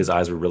his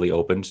eyes were really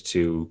opened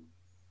to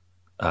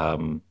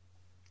the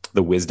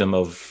wisdom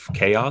of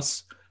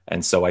chaos.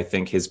 And so I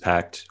think his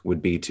pact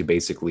would be to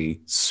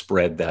basically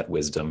spread that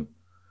wisdom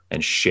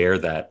and share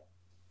that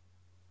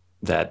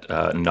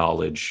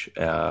knowledge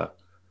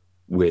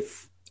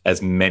with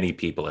as many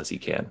people as he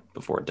can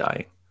before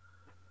dying.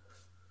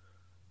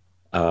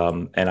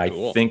 And I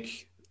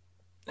think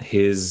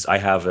I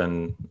have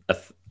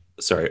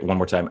sorry, one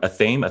more time.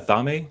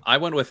 Athame? I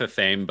went with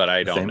Athame, but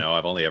I don't know.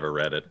 I've only ever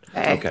read it.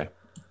 Okay.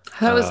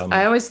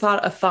 I always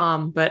thought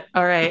Atham, but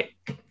all right.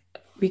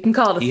 We can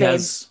call it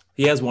Athame.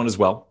 He has one as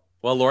well.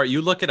 Well, Laura,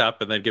 you look it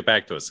up and then get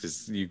back to us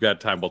because you've got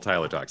time while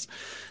Tyler talks.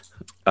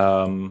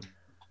 And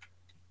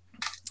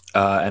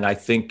I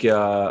think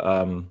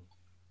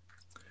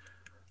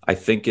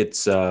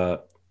it's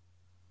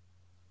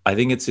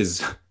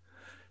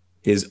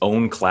his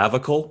own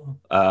clavicle,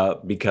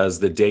 because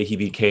the day he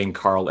became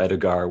Carl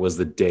Edgar was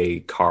the day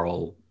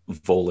Carl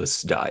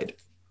Volus died.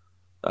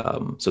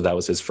 So that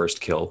was his first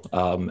kill.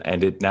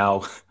 And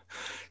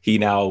he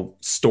now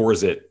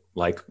stores it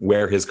like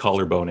where his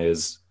collarbone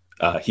is.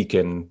 He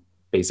can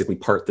basically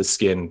part the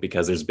skin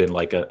because there's been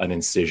like an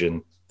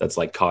incision that's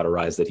like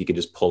cauterized that he can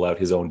just pull out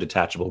his own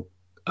detachable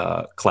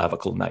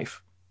clavicle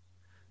knife.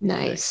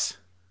 Nice.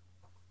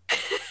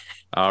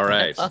 All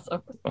right. That's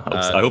awesome.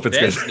 I hope it's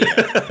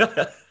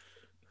good.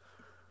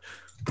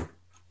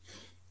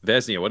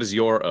 Vesnia, what is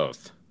your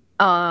oath?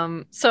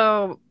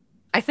 So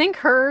I think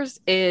hers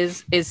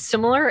is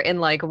similar in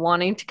like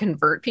wanting to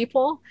convert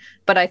people,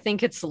 but I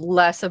think it's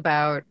less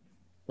about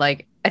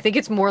like, I think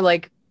it's more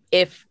like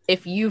if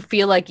you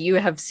feel like you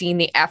have seen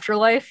the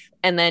afterlife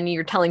and then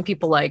you're telling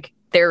people like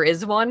there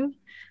is one,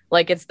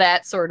 like it's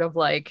that sort of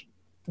like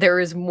there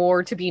is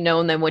more to be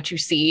known than what you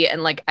see.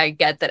 And like I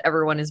get that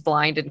everyone is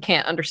blind and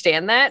can't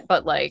understand that,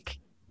 but like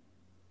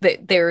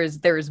there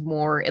is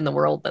more in the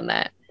world than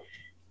that.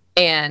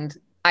 And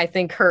I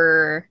think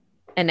her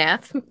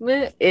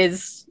anathema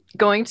is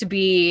going to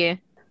be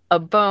a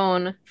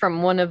bone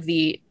from one of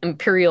the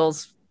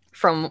Imperials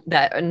from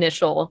that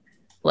initial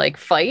like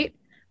fight,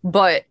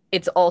 but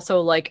it's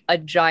also like a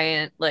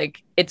giant,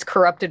 like it's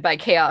corrupted by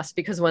chaos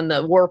because when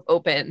the warp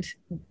opened,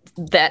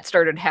 that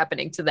started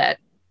happening to that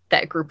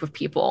group of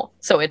people.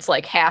 So it's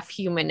like half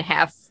human,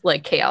 half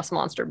like chaos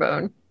monster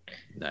bone.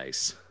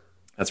 Nice.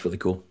 That's really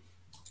cool.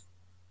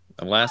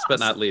 And last but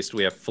not least,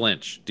 we have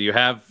Flinch. Do you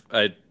have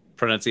a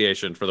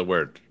pronunciation for the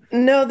word?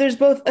 No, there's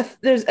both.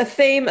 There's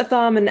Athame,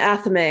 Atham, and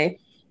Athame.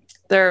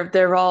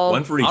 They're all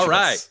one for each. All of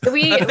right. us.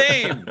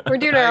 We're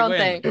doing our own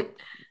thing.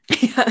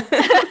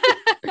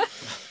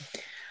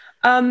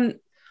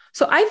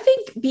 So I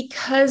think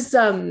because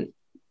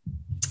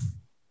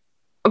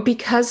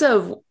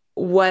of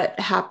what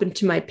happened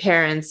to my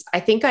parents, I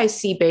think I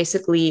see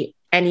basically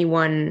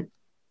anyone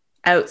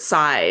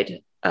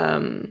outside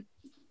of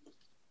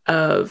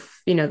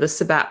the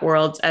Sabbat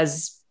worlds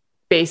as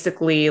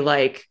basically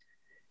like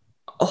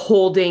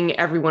holding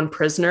everyone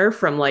prisoner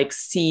from like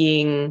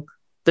seeing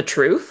the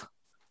truth.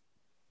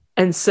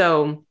 And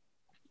so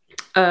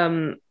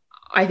I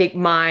think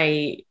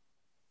my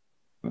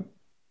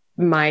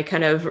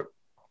kind of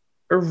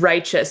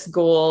righteous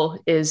goal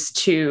is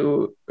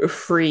to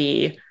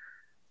free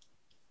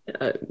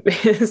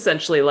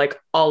essentially like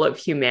all of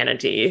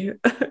humanity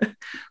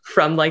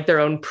from like their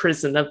own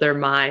prison of their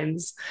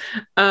minds.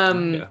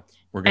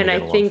 We're gonna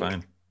get along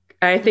fine.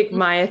 I think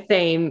my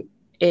theme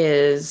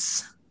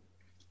is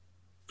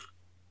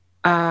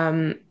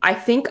I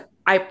think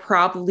I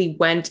probably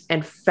went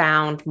and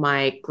found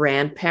my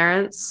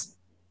grandparents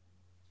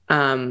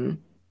because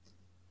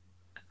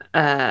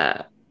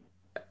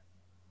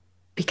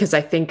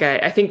I think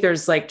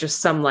there's like just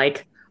some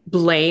like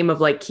blame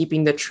of like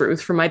keeping the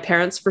truth from my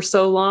parents for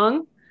so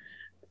long.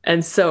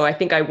 And so I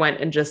think I went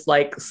and just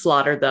like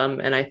slaughtered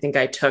them. And I think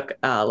I took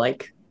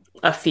like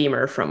a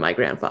femur from my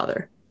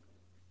grandfather.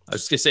 I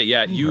was just gonna say,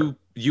 yeah,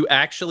 you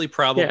actually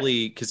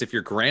probably, because if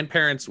your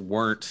grandparents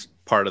weren't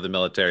part of the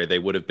military, they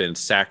would have been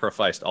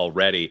sacrificed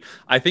already.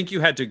 I think you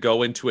had to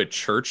go into a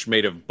church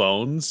made of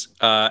bones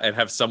and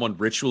have someone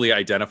ritually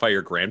identify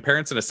your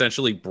grandparents and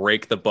essentially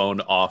break the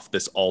bone off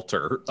this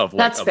altar of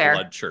like a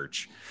blood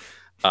church.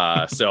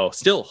 So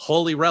still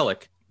holy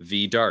relic,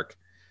 the dark.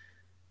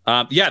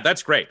 Yeah,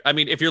 that's great. I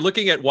mean, if you're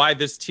looking at why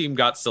this team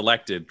got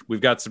selected,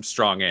 we've got some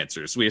strong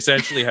answers. We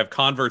essentially have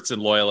converts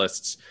and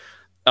loyalists.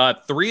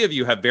 Three of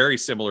you have very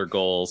similar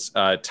goals.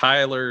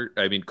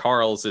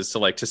 Carl's is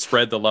to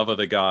spread the love of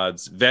the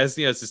gods.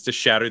 Vesnia's is to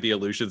shatter the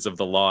illusions of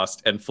the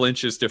lost, and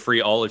Flinch is to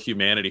free all of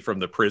humanity from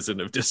the prison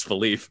of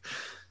disbelief.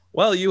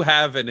 Well, you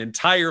have an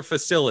entire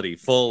facility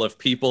full of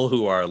people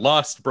who are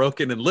lost,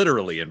 broken, and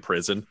literally in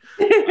prison,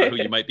 who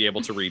you might be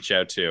able to reach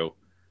out to.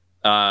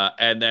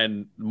 And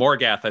then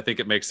Morgath, I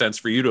think it makes sense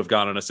for you to have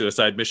gone on a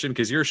suicide mission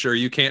because you're sure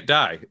you can't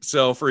die.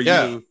 So for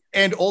you,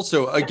 and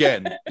also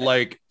again,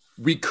 like,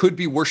 we could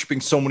be worshiping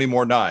so many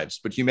more knives,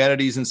 but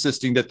humanity is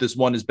insisting that this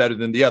one is better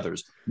than the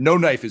others. No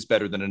knife is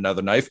better than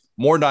another knife.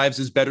 More knives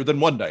is better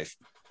than one knife.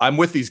 I'm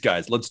with these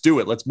guys. Let's do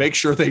it. Let's make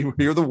sure they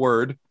hear the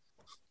word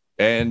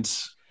and,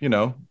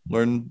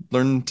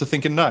 learn to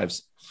think in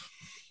knives.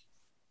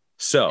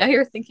 So now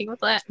you're thinking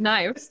with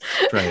knives.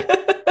 Right.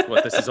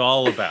 What this is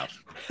all about.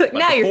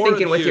 Now you're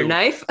thinking with your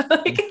knife.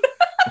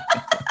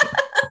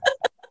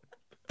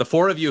 The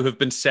four of you have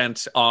been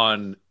sent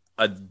on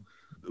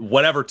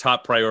whatever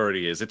top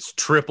priority is. It's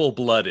triple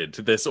blooded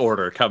to this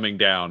order coming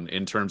down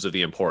in terms of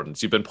the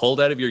importance. You've been pulled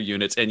out of your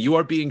units and you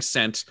are being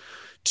sent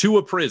to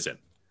a prison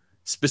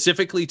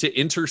specifically to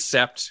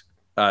intercept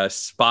a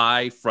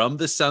spy from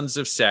the Sons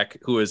of Sek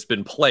who has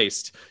been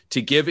placed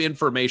to give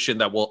information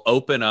that will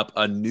open up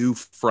a new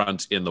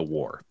front in the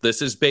war.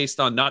 This is based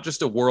on not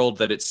just a world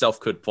that itself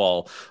could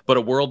fall, but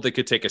a world that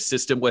could take a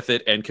system with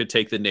it and could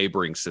take the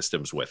neighboring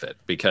systems with it,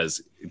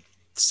 because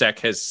Sek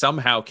has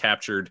somehow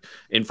captured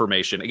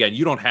information. Again,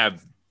 you don't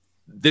have,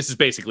 this is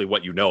basically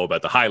what you know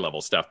about the high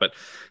level stuff, but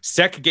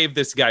Sek gave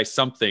this guy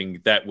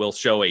something that will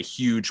show a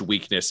huge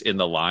weakness in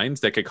the lines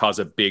that could cause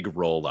a big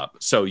roll up.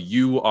 So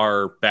you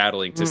are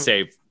battling to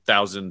save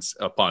thousands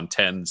upon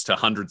tens to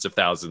hundreds of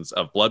thousands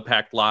of Blood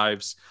Pact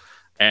lives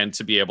and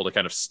to be able to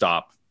kind of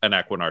stop an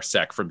Equinar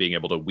Sek from being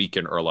able to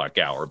weaken Urlak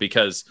Gower.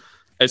 Because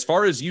as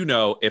far as you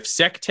know, if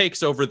Sek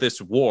takes over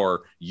this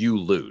war, you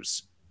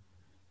lose.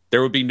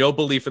 There would be no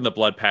belief in the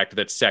Blood Pact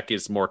that Sek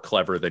is more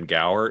clever than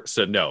Gower.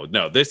 So no,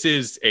 this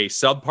is a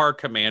subpar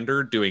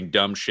commander doing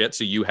dumb shit,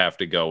 so you have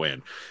to go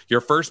in.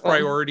 Your first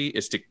priority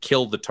is to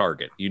kill the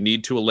target. You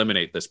need to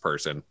eliminate this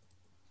person.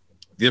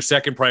 Your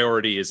second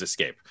priority is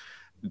escape.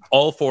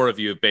 All four of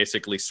you have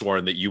basically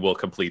sworn that you will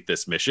complete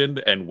this mission,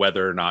 and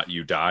whether or not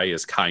you die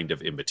is kind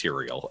of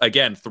immaterial.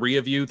 Again, three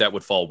of you, that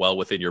would fall well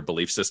within your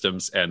belief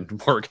systems, and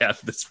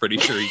Morgath is pretty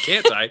sure he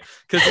can't die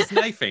because his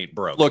knife ain't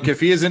broke. Look, if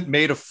he isn't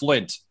made of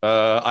flint,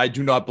 I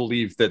do not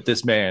believe that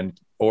this man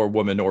or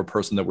woman or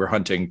person that we're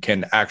hunting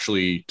can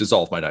actually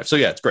dissolve my knife. So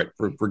yeah, it's great.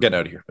 We're getting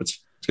out of here. It's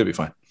gonna be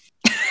fine.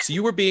 So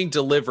you were being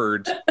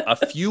delivered a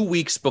few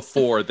weeks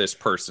before this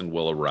person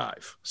will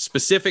arrive,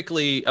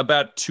 specifically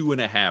about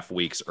 2.5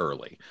 weeks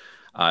early.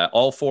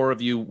 All 4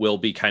 of you will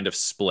be kind of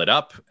split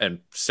up and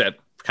set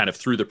kind of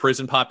through the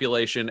prison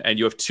population, and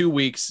you have 2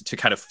 weeks to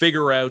kind of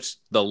figure out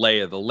the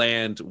lay of the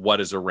land, what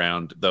is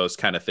around, those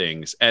kind of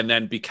things. And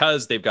then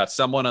because they've got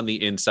someone on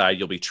the inside,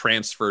 you'll be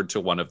transferred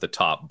to one of the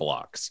top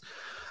blocks.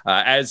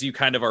 As you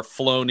kind of are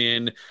flown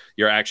in,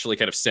 you're actually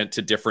kind of sent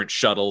to different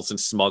shuttles and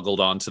smuggled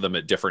onto them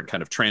at different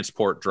kind of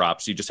transport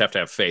drops. You just have to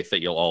have faith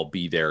that you'll all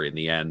be there in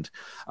the end.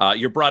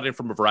 You're brought in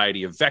from a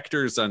variety of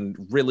vectors on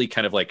really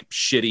kind of like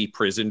shitty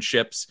prison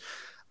ships.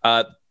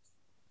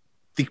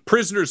 The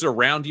prisoners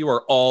around you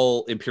are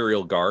all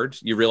Imperial Guard.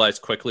 You realize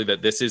quickly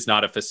that this is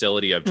not a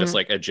facility of just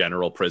like a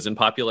general prison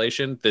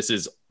population. This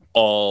is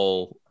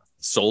all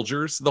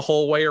soldiers the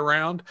whole way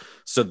around.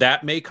 So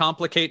that may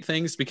complicate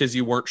things because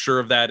you weren't sure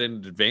of that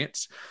in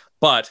advance.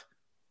 But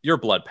you're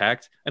blood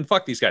packed, and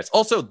fuck these guys.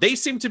 Also, they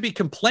seem to be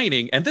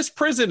complaining, and this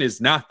prison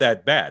is not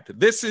that bad.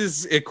 This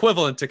is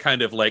equivalent to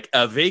kind of like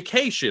a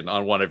vacation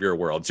on one of your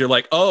worlds. You're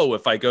like, oh,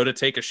 if I go to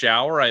take a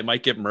shower, I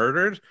might get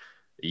murdered.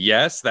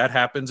 Yes, that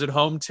happens at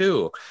home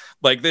too.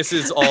 Like, this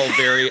is all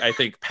very, I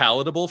think,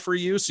 palatable for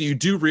you. So you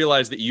do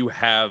realize that you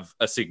have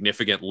a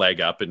significant leg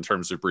up in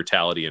terms of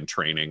brutality and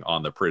training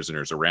on the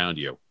prisoners around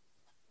you.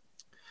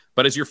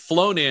 But as you're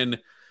flown in,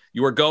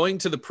 you are going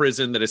to the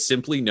prison that is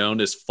simply known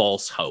as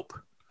False Hope.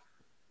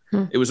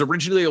 It was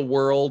originally a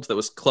world that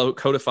was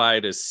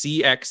codified as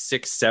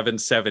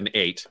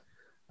CX6778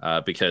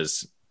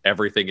 because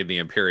everything in the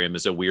Imperium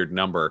is a weird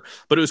number,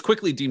 but it was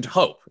quickly deemed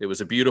Hope. It was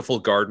a beautiful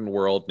garden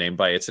world named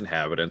by its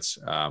inhabitants.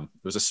 It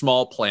was a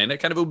small planet,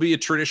 kind of would be a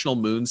traditional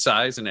moon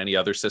size in any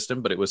other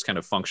system, but it was kind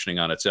of functioning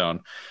on its own.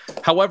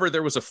 However,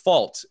 there was a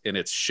fault in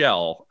its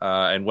shell,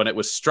 and when it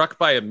was struck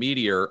by a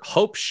meteor,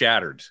 Hope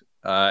shattered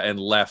and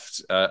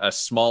left a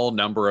small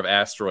number of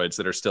asteroids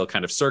that are still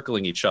kind of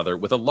circling each other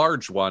with a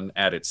large one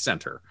at its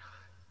center.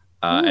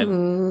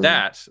 And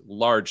that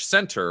large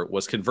center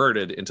was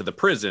converted into the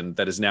prison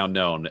that is now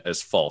known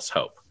as False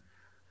Hope.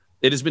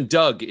 It has been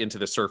dug into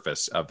the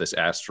surface of this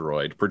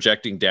asteroid,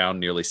 projecting down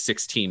nearly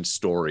 16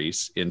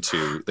 stories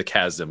into the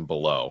chasm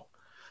below.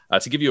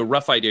 To give you a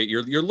rough idea,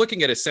 you're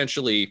looking at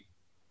essentially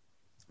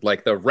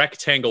like the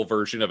rectangle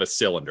version of a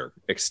cylinder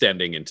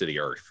extending into the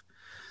earth.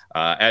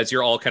 As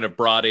you're all kind of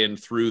brought in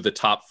through the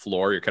top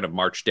floor, you're kind of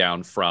marched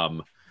down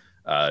from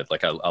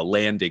like a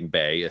landing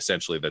bay,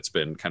 essentially, that's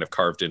been kind of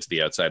carved into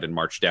the outside and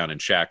marched down in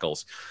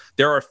shackles.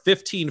 There are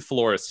 15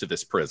 floors to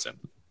this prison.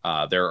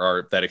 There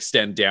are that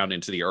extend down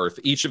into the earth,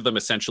 each of them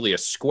essentially a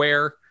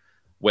square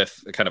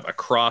with kind of a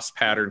cross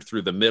pattern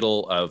through the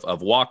middle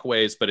of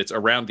walkways, but it's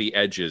around the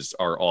edges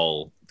are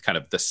all kind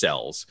of the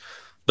cells.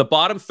 The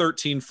bottom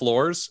 13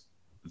 floors,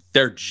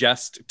 they're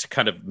just to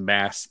kind of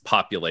mass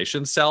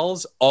population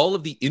cells. All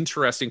of the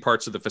interesting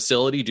parts of the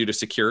facility, due to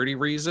security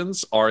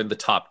reasons, are in the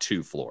top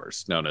 2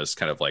 floors, known as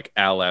kind of like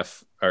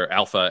Aleph or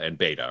Alpha and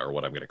Beta, or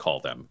what I'm going to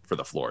call them for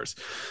the floors.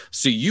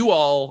 So you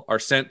all are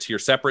sent to your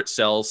separate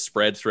cells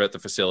spread throughout the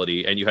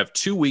facility, and you have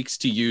 2 weeks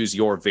to use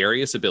your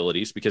various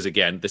abilities, because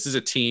again, this is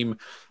a team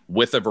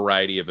with a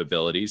variety of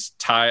abilities.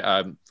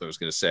 I was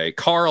going to say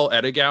Carl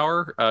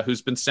Edegauer,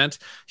 who's been sent,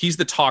 he's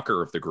the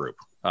talker of the group.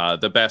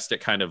 The best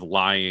at kind of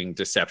lying,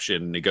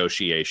 deception,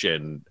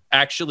 negotiation,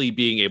 actually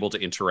being able to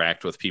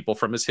interact with people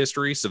from his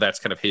history. So that's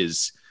kind of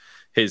his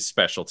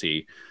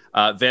specialty.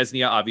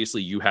 Vesnia,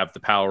 obviously, you have the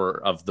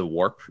power of the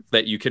warp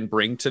that you can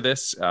bring to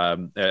this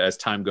as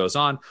time goes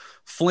on.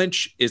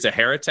 Flinch is a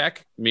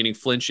heretic, meaning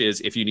Flinch is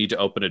if you need to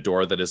open a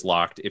door that is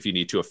locked, if you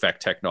need to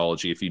affect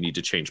technology, if you need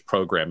to change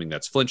programming,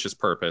 that's Flinch's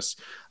purpose.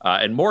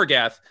 And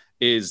Morgath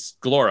is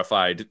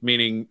glorified,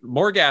 meaning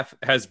Morgath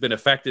has been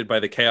affected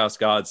by the Chaos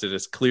Gods and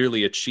has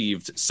clearly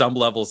achieved some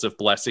levels of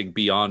blessing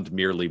beyond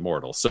merely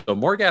mortal. So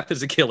Morgath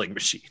is a killing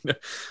machine.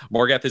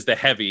 Morgath is the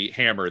heavy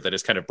hammer that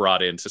is kind of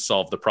brought in to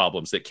solve the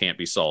problems that can't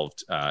be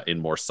solved in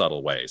more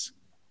subtle ways.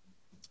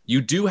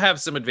 You do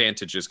have some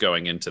advantages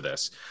going into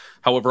this.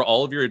 However,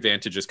 all of your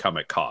advantages come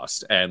at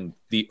cost. And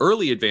the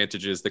early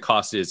advantages, the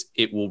cost is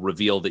it will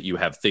reveal that you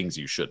have things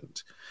you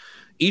shouldn't.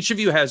 Each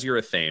of you has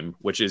your athame,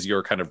 which is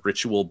your kind of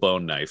ritual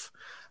bone knife,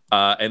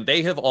 and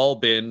they have all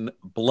been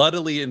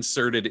bloodily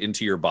inserted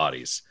into your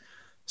bodies.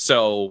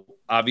 So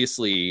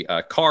obviously,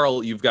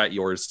 Carl, you've got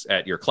yours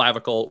at your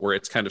clavicle where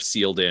it's kind of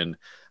sealed in.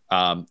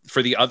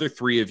 For the other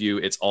 3 of you,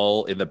 it's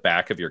all in the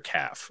back of your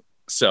calf.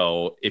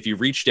 So if you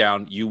reach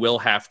down, you will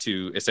have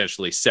to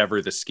essentially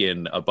sever the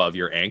skin above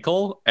your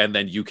ankle, and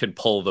then you can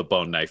pull the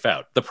bone knife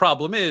out. The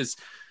problem is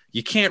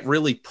you can't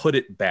really put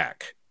it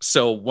back.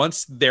 So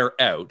once they're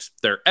out,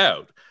 they're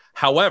out.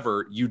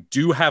 However, you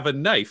do have a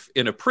knife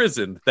in a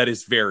prison that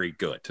is very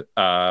good.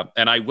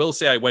 And I will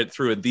say I went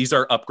through, and these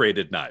are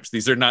upgraded knives.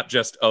 These are not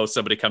just, oh,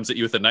 somebody comes at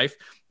you with a knife.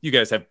 You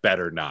guys have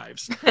better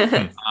knives.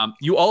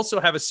 You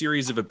also have a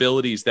series of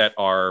abilities that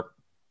are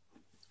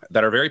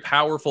very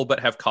powerful,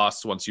 but have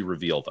costs once you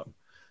reveal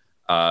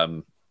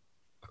them.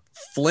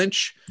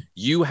 Flinch,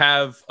 you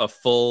have a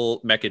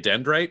full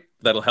mechadendrite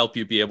that'll help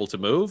you be able to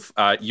move.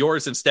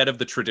 Yours, instead of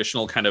the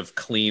traditional kind of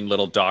clean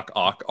little Doc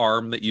Ock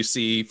arm that you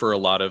see for a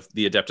lot of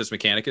the Adeptus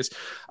Mechanicus,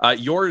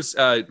 yours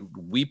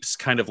weeps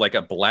kind of like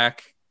a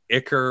black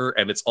ichor,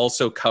 and it's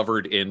also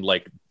covered in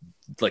like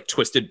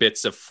twisted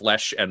bits of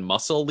flesh and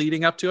muscle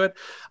leading up to it.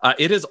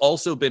 It has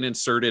also been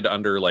inserted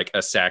under like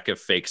a sack of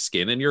fake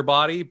skin in your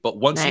body, but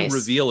once you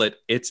reveal it,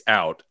 it's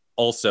out.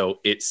 Also,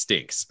 it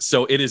stinks.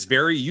 So it is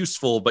very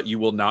useful, but you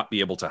will not be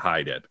able to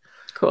hide it.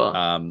 Cool.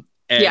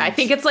 Yeah, I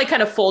think it's like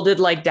kind of folded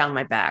like down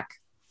my back.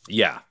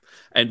 Yeah.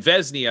 And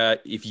Vesnia,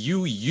 if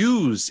you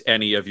use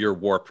any of your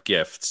warp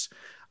gifts,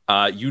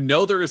 you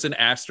know there is an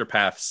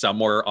astropath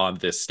somewhere on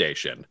this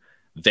station.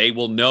 They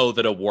will know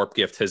that a warp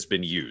gift has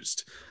been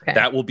used. Okay.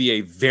 That will be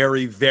a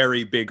very,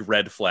 very big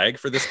red flag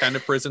for this kind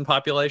of prison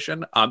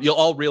population. You'll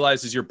all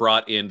realize as you're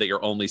brought in that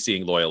you're only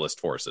seeing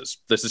loyalist forces.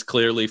 This is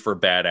clearly for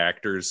bad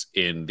actors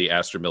in the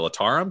Astra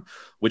Militarum,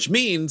 which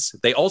means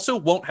they also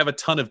won't have a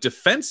ton of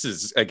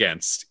defenses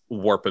against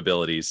warp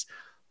abilities.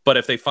 But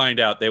if they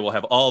find out, they will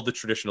have all the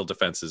traditional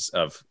defenses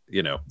of,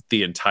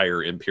 the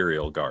entire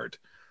Imperial Guard.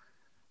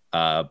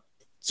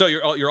 So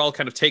you're all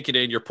kind of taken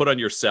in, you're put on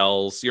your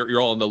cells,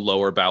 you're all in the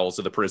lower bowels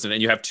of the prison,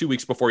 and you have 2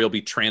 weeks before you'll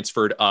be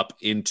transferred up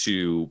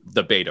into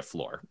the beta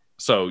floor.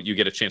 So you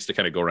get a chance to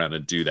kind of go around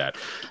and do that.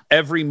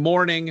 Every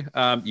morning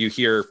you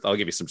hear, I'll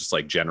give you some just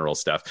like general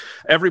stuff.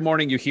 Every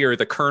morning you hear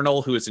the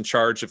colonel who is in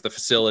charge of the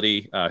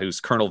facility, who's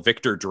Colonel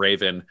Victor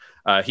Draven.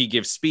 He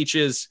gives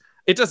speeches.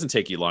 It doesn't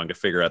take you long to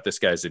figure out this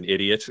guy's an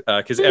idiot,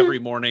 because every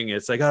morning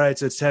it's like, all right,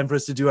 so it's time for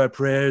us to do our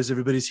prayers.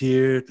 Everybody's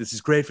here. This is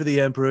great for the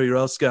Emperor. You're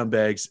all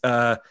scumbags.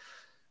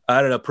 I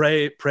don't know,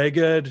 pray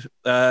good.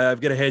 I'm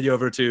going to hand you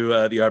over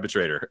to the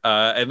arbitrator.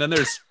 And then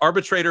there's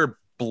Arbitrator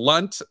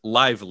Blunt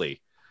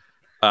Lively,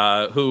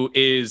 who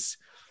is,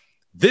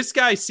 this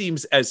guy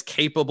seems as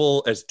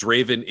capable as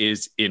Draven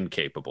is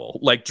incapable.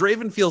 Like,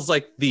 Draven feels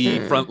like the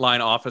frontline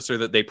officer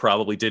that they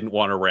probably didn't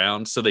want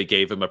around, so they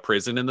gave him a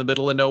prison in the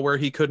middle of nowhere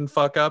he couldn't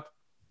fuck up.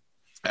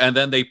 And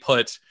then they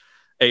put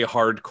a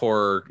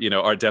hardcore,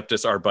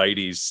 Adeptus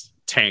Arbites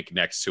tank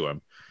next to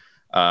him.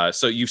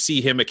 So you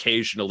see him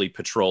occasionally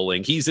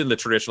patrolling. He's in the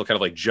traditional kind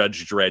of like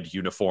Judge Dredd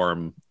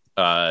uniform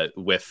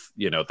with,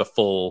 the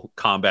full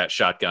combat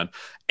shotgun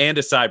and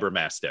a Cyber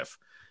Mastiff.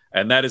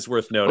 And that is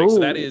worth noting. Ooh. So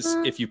that is,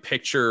 if you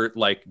picture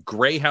like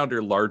Greyhound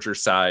or larger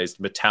sized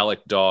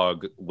metallic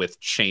dog with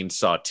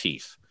chainsaw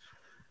teeth,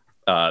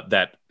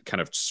 that kind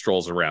of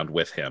strolls around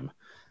with him.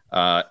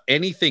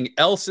 Anything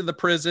else in the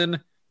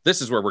prison?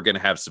 This is where we're going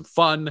to have some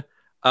fun.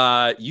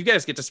 You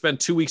guys get to spend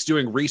 2 weeks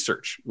doing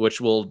research, which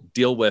will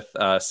deal with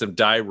some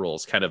die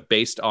rolls kind of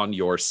based on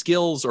your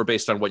skills or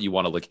based on what you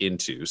want to look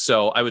into.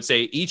 So I would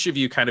say each of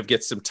you kind of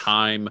get some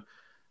time.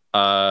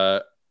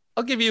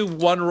 I'll give you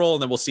one roll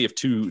and then we'll see if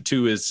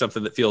two is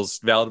something that feels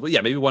valid. But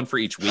yeah, maybe one for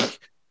each week.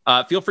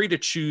 Feel free to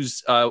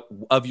choose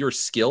of your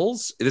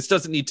skills. This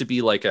doesn't need to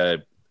be like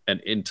an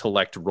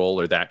intellect roll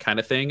or that kind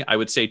of thing. I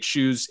would say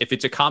choose, if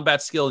it's a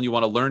combat skill and you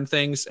want to learn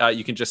things,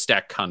 you can just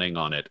stack cunning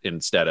on it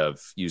instead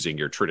of using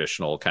your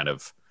traditional kind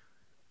of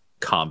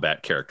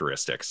combat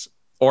characteristics,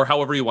 or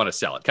however you want to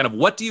sell it. Kind of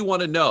what do you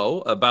want to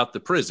know about the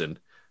prison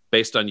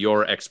based on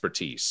your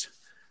expertise?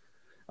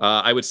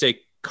 I would say,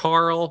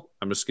 Carl,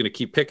 I'm just going to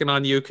keep picking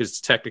on you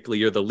because technically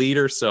you're the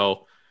leader.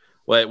 So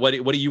what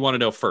do you want to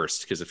know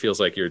first? Because it feels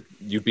like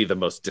you'd be the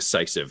most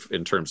decisive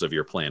in terms of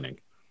your planning.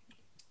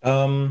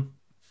 I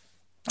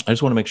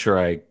just want to make sure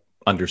I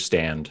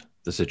understand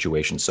the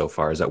situation so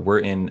far. Is that we're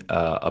in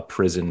a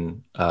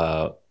prison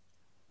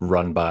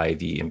run by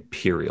the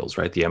Imperials,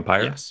 right? The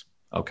Empire? Yes.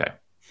 Okay.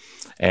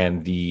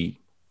 And the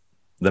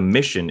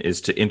mission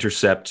is to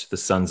intercept the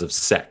Sons of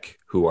Sek,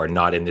 who are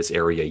not in this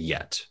area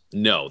yet.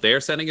 No, they are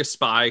sending a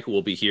spy who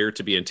will be here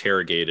to be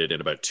interrogated in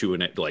about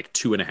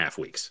 2.5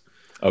 weeks.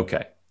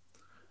 Okay.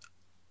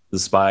 The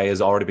spy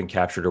has already been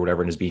captured or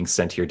whatever and is being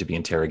sent here to be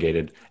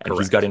interrogated. And Correct.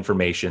 He's got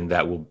information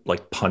that will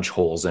like punch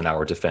holes in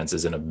our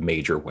defenses in a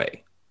major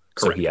way.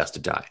 Correct. So he has to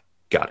die.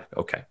 Got it.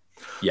 Okay.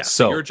 Yeah.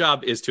 So your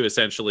job is to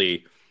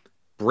essentially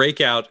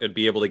break out and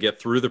be able to get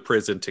through the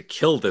prison to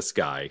kill this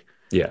guy.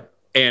 Yeah.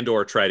 And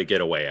or try to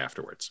get away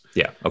afterwards.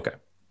 Yeah. Okay.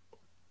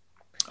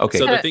 Okay.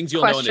 So the things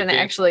you'll know in question,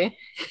 advance. Actually.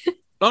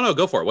 Oh, no,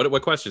 go for it.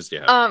 What questions do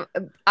you have?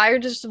 I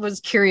just was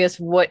curious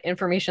what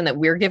information that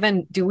we're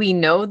given. Do we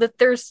know that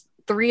there's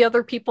 3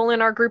 other people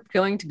in our group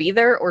going to be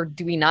there, or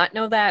do we not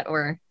know that?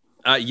 Or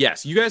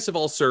yes, you guys have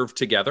all served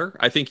together.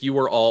 I think you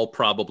were all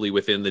probably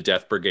within the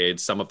Death Brigade,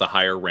 some of the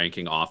higher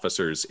ranking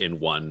officers in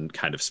one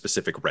kind of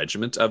specific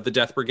regiment of the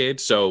Death Brigade.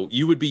 So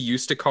you would be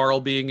used to Carl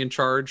being in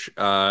charge,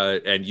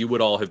 and you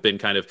would all have been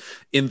kind of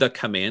in the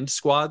command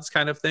squads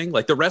kind of thing.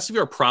 Like the rest of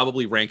you are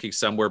probably ranking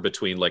somewhere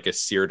between like a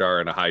Sirdar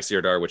and a High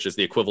Sirdar, which is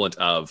the equivalent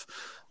of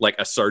like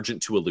a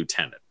sergeant to a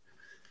lieutenant.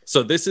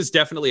 So this is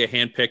definitely a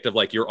handpicked of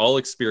like, you're all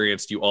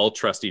experienced, you all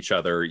trust each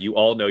other, you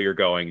all know you're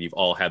going, you've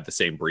all had the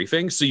same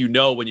briefing. So you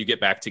know when you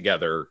get back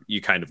together, you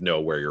kind of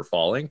know where you're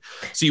falling.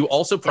 So you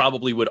also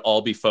probably would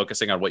all be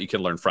focusing on what you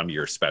can learn from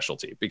your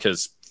specialty.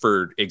 Because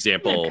for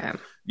example,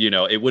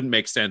 it wouldn't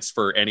make sense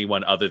for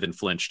anyone other than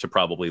Flinch to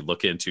probably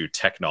look into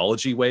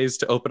technology ways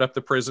to open up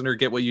the prison or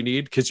get what you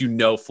need, because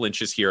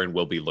Flinch is here and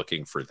will be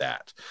looking for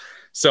that.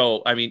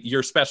 So, I mean,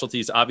 your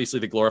specialties, obviously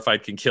the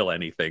glorified can kill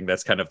anything.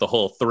 That's kind of the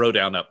whole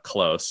throwdown up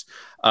close.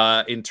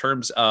 In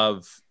terms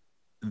of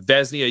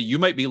Vesnia, you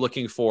might be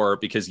looking for,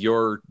 because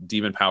your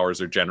demon powers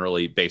are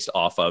generally based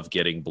off of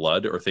getting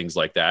blood or things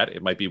like that,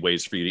 it might be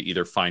ways for you to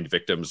either find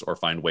victims or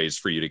find ways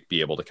for you to be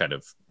able to kind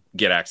of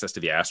get access to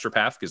the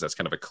astropath, because that's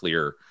kind of a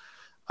clear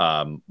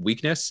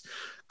weakness.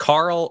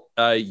 Carl,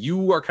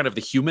 you are kind of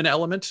the human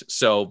element,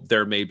 so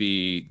there may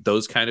be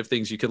those kind of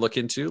things you can look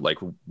into, like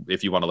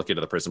if you want to look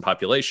into the prison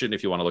population,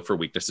 if you want to look for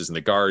weaknesses in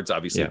the guards,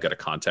 obviously you've got a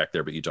contact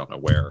there, but you don't know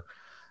where.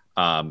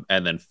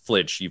 And then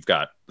Flinch, you've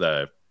got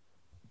the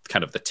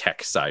kind of the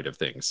tech side of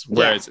things,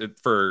 whereas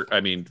for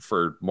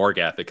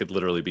Morgath, it could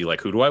literally be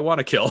like, who do I want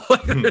to kill?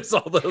 Like, there's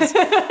all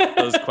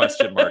those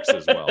question marks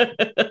as well.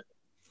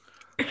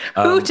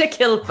 Who to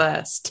kill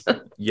first?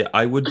 Yeah,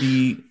 I would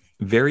be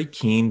very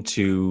keen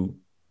to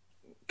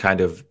kind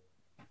of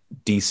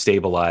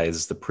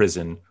destabilize the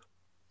prison,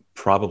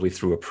 probably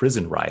through a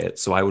prison riot.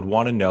 So I would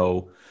want to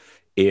know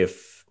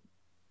if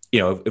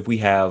we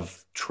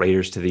have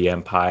traitors to the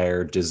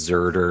Empire,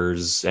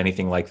 deserters,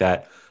 anything like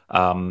that.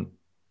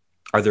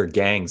 Are there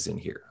gangs in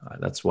here?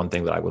 That's one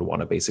thing that I would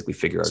want to basically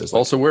figure out.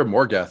 Also where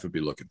Morgath would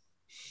be looking.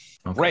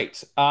 Okay.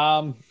 Great.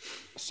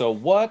 So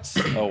what?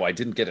 Oh, I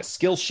didn't get a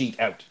skill sheet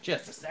out.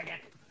 Just a second.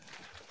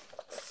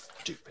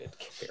 Stupid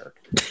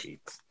character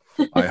sheets.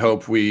 I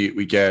hope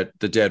we get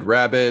the Dead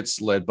Rabbits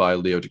led by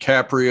Leo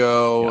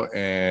DiCaprio,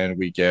 and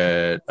we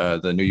get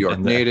the New York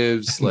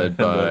Natives led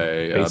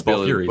by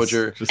Billy the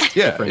Butcher.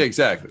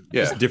 Exactly.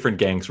 Yeah, just different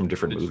gangs from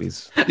different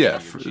movies. Yeah,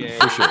 for sure.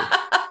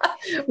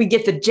 We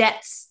get the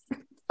Jets.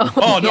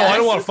 Oh no, I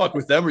don't want to fuck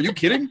with them. Are you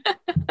kidding?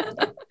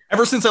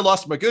 Ever since I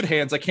lost my good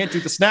hands, I can't do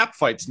the snap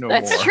fights no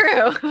more. That's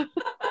true.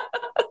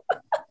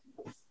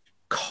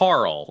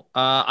 Carl,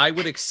 I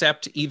would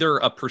accept either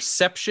a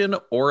perception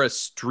or a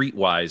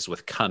streetwise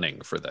with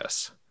cunning for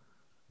this.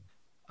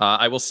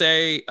 I will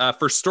say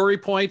for story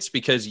points,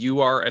 because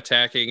you are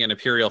attacking an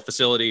Imperial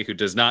facility who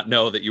does not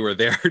know that you are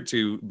there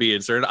to be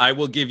inserted, I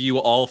will give you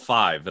all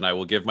 5, and I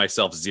will give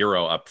myself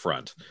 0 up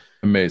front.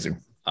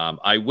 Amazing.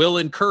 I will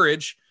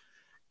encourage,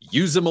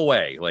 use them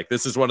away. Like,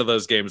 this is one of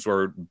those games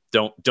where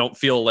don't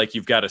feel like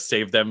you've got to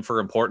save them for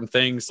important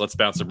things. Let's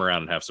bounce them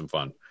around and have some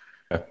fun.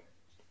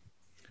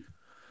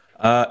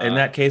 In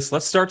that case,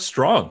 let's start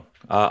strong.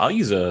 I'll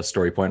use a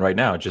story point right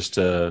now just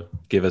to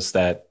give us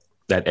that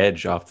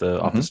edge off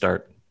the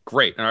start.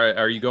 Great. All right.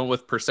 Are you going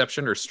with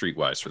perception or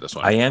streetwise for this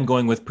one? I am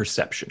going with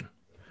perception.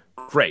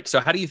 Great. So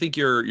how do you think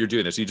you're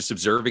doing this? Are you just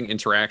observing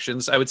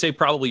interactions? I would say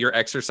probably your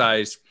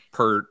exercise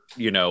for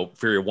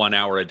your 1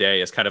 hour a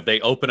day is kind of, they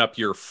open up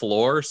your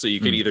floor so you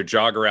can either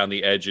jog around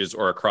the edges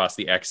or across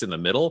the X in the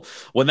middle.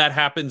 When that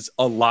happens,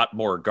 a lot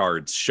more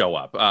guards show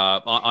up.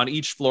 On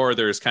each floor,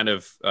 there's kind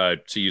of,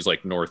 to use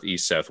like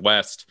northeast,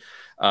 southwest.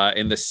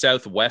 In the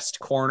southwest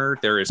corner,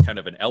 there is kind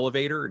of an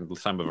elevator in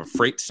some of a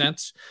freight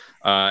sense.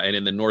 And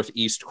in the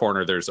northeast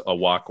corner, there's a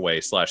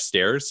walkway /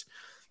 stairs.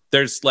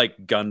 There's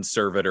like gun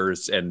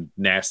servitors and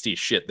nasty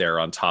shit there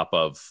on top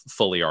of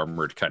fully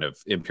armored kind of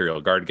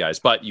Imperial Guard guys.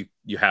 But you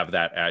have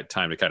that at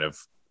time to kind of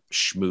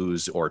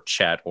schmooze or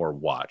chat or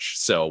watch.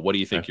 So what do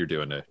you think you're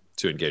doing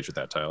to engage with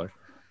that, Tyler?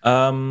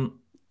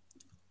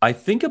 I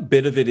think a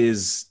bit of it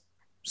is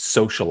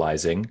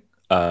socializing,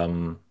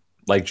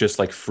 like just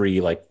like free,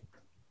 like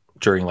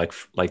during like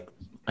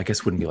I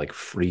guess wouldn't be like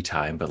free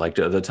time, but like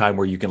the time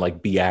where you can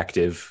like be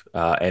active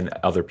and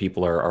other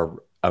people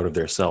are out of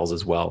their cells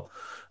as well.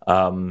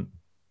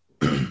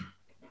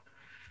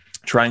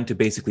 Trying to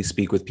basically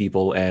speak with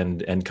people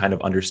and kind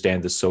of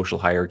understand the social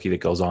hierarchy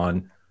that goes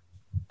on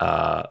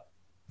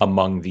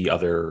among the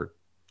other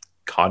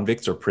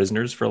convicts or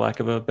prisoners, for lack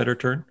of a better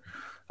term.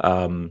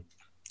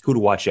 Who to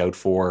watch out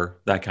for,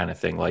 that kind of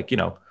thing. Like,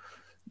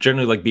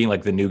 generally like being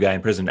like the new guy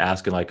in prison,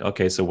 asking like,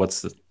 okay, so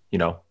what's the,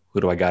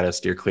 who do I got to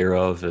steer clear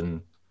of,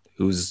 and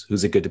who's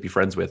it good to be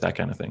friends with, that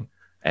kind of thing.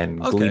 And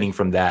gleaning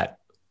from that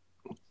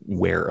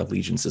where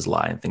allegiances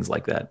lie and things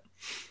like that.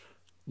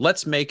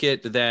 Let's make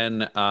it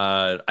then.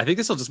 I think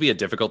this will just be a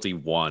difficulty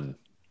 1.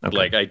 Okay.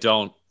 Like, I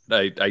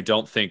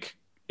don't think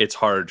it's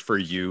hard for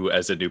you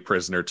as a new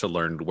prisoner to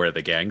learn where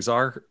the gangs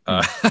are.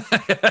 I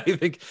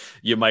think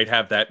you might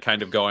have that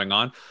kind of going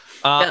on.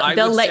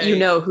 They'll let you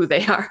know who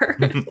they are.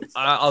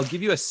 I'll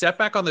give you a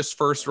setback on this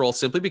first roll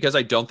simply because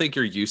I don't think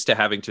you're used to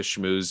having to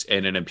schmooze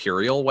in an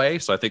Imperial way.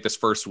 So I think this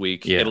first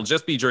week, it'll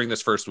just be during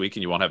this first week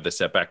and you won't have the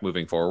setback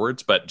moving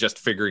forwards, but just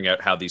figuring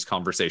out how these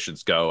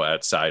conversations go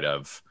outside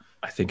of...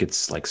 I think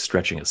it's like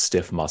stretching a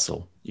stiff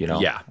muscle,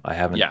 Yeah. I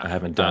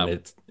haven't done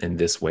it in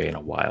this way in a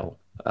while.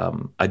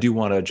 I do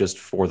want to just,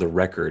 for the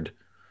record,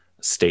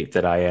 state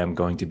that I am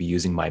going to be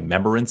using my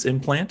Memorance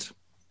implant.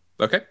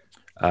 Okay.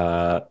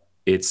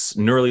 It's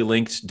neurally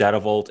linked data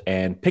vault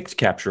and pict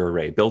capture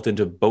array built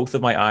into both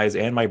of my eyes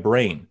and my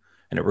brain,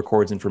 and it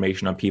records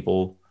information on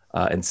people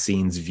and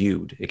scenes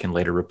viewed. It can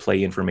later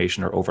replay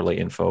information or overlay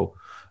info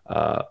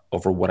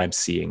over what I'm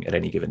seeing at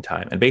any given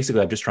time. And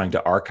basically, I'm just trying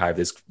to archive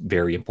this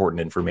very important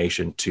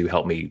information to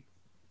help me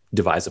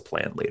devise a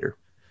plan later.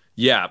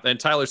 Yeah, and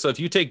Tyler, so if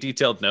you take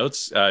detailed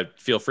notes,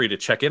 feel free to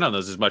check in on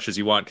those as much as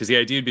you want, because the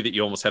idea would be that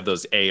you almost have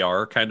those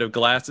AR kind of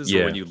glasses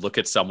where when you look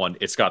at someone,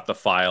 it's got the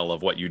file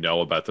of what you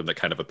know about them that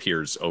kind of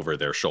appears over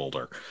their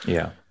shoulder.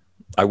 Yeah.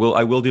 I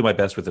will do my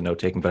best with the note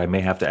taking, but I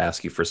may have to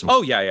ask you for some.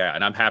 Oh yeah,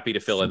 and I'm happy to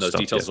fill in those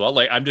details as well.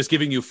 Like I'm just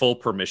giving you full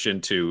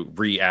permission to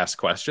re-ask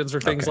questions or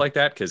things like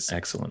that, because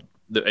excellent.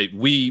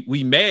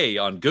 We may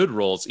on good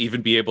rolls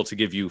even be able to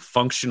give you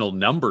functional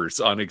numbers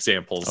on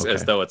examples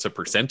as though it's a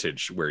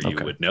percentage where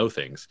you would know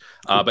things.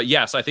 Cool. But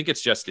yeah, so I think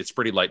it's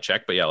pretty light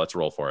check. But yeah, let's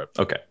roll for it.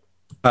 Okay.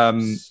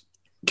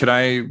 Can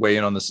I weigh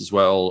in on this as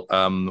well?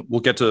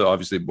 We'll get to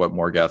obviously what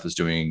Morgath is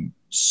doing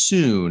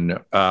soon,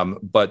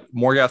 but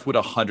Morgath would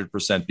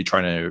 100% be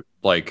trying to,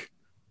 like,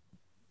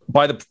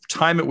 by the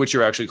time at which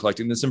you're actually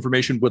collecting this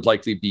information, would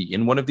likely be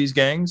in one of these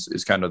gangs,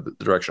 is kind of the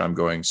direction I'm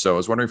going. So I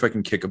was wondering if I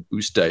can kick a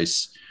boost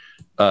dice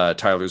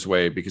Tyler's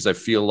way, because I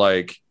feel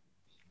like,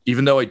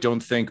 even though I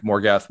don't think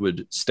Morgath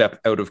would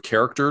step out of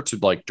character to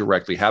like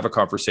directly have a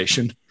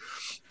conversation,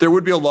 there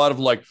would be a lot of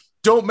like,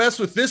 don't mess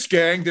with this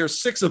gang,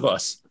 there's 6 of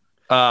us.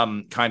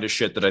 Kind of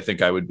shit that I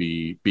think I would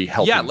be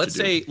helping. Yeah, let's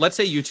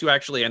say you two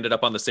actually ended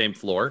up on the same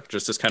floor,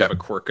 just as kind of a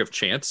quirk of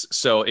chance.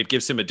 So it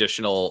gives him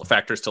additional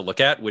factors to look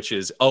at, which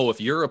is,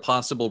 if you're a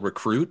possible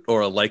recruit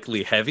or a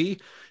likely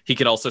heavy, he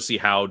can also see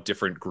how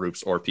different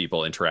groups or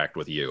people interact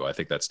with you. I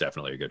think that's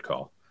definitely a good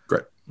call.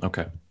 Great.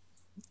 Okay.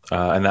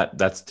 And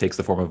that takes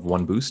the form of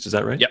 1 boost. Is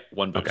that right? Yep,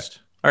 1 boost. Okay.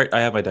 All right,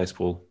 I have my dice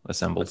pool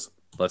assembled.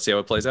 Let's see how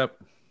it plays out.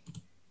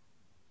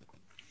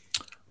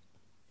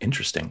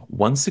 Interesting.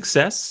 1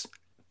 success.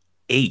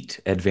 8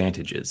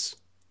 advantages.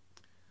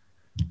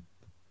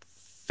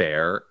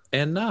 Fair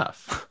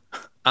enough.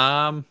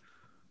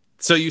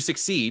 So you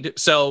succeed.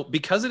 So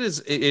because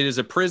it is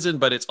a prison,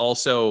 but it's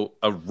also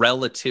a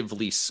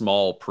relatively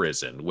small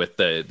prison with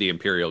the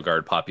Imperial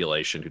Guard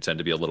population, who tend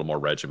to be a little more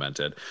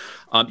regimented.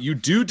 You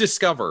do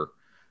discover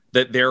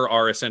that there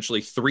are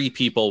essentially 3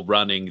 people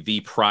running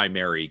the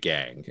primary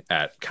gang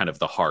at kind of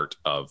the heart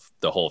of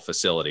the whole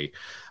facility,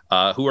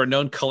 who are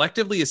known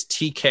collectively as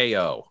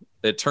TKO.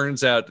 It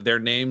turns out their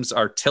names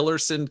are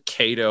Tillerson,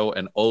 Cato,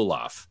 and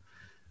Olaf.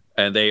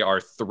 And they are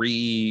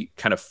 3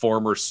 kind of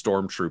former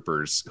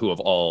stormtroopers who have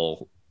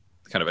all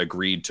kind of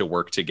agreed to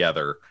work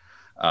together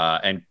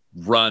and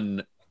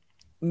run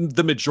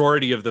the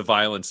majority of the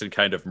violence and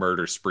kind of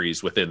murder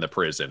sprees within the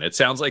prison. It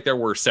sounds like there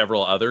were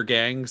several other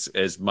gangs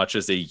as much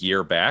as a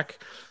year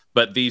back,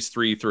 but these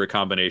 3, through a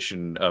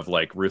combination of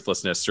like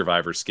ruthlessness,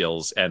 survivor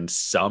skills, and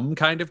some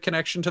kind of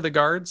connection to the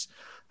guards,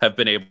 have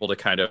been able to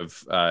kind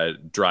of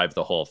drive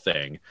the whole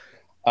thing.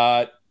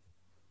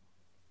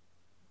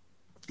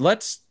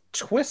 Let's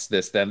twist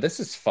this then. This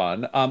is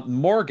fun.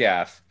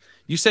 Morgath,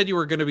 you said you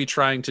were going to be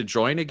trying to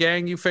join a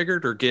gang, you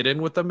figured, or get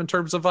in with them in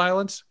terms of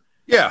violence?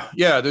 Yeah.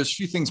 There's a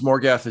few things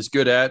Morgath is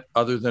good at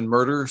other than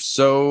murder,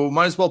 so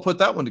might as well put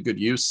that one to good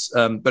use.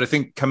 But I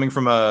think coming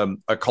from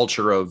a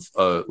culture of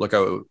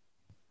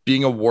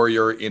being a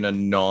warrior in a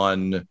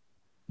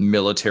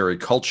non-military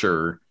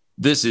culture,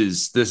 this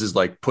is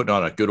like putting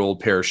on a good old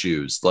pair of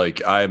shoes.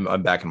 Like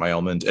I'm back in my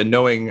element, and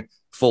knowing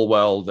full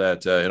well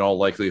that in all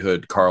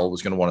likelihood Carl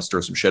was going to want to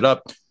stir some shit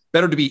up.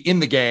 Better to be in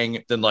the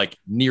gang than like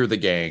near the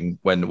gang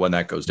when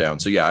that goes down.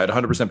 So yeah, I'd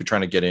 100% be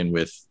trying to get in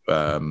with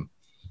them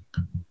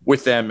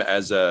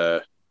as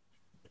a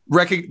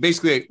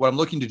basically what I'm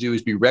looking to do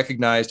is be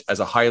recognized as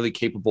a highly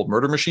capable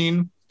murder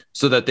machine,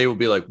 so that they will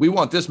be like, we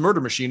want this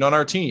murder machine on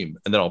our team,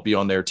 and then I'll be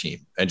on their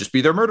team and just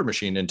be their murder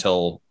machine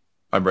until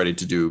I'm ready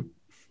to do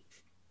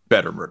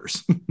better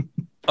murders.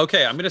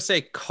 Okay, I'm going to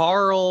say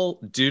Carl,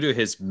 due to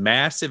his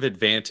massive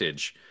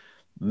advantage,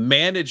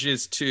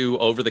 manages to,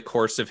 over the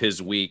course of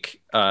his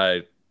week,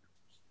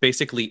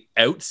 basically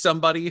out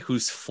somebody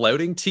who's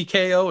flouting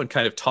TKO and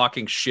kind of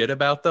talking shit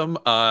about them.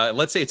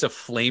 Let's say it's a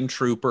flame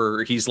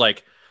trooper. He's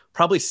like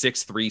probably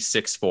 6'3",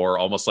 6'4",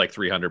 almost like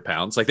 300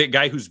 pounds. Like that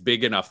guy who's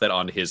big enough that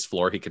on his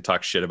floor he could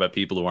talk shit about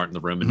people who aren't in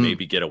the room and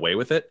maybe get away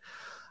with it.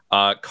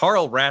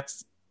 Carl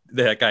rats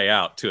that guy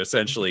out to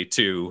essentially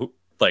to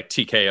like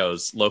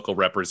TKO's local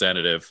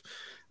representative.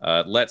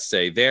 Let's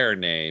say their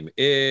name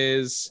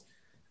is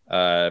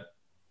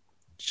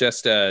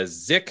just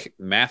Zick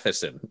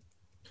Matheson.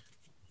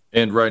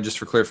 And Ryan, just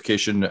for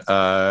clarification,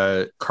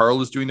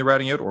 Carl is doing the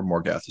ratting out, or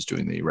Morgath is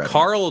doing the ratting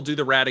Carl will do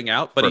the ratting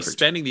out, but Perfect. He's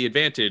spending the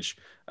advantage.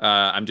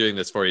 I'm doing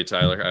this for you,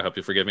 Tyler. I hope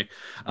you forgive me.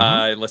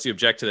 Unless you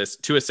object to this,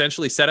 to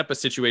essentially set up a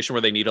situation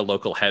where they need a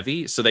local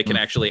heavy so they can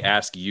actually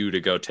ask you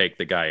to go take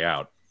the guy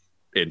out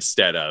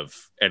instead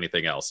of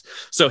anything else.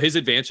 So his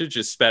advantage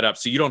is sped up,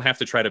 so you don't have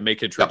to try to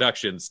make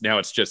introductions. Now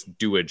it's just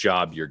do a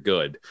job, you're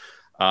good.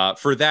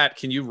 For that,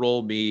 can you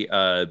roll me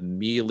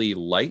melee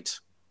light,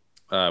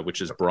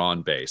 which is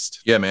brawn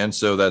based? Yeah, man.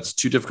 So that's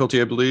 2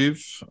 difficulty, I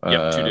believe.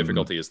 Yep, 2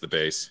 difficulty is the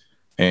base.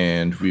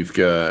 And we've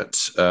got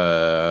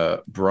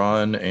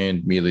brawn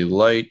and melee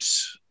light.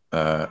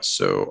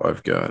 So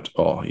I've got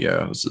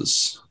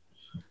this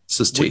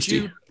is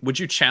tasty. Would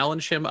you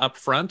challenge him up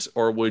front,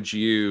 or would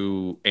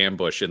you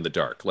ambush in the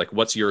dark? Like,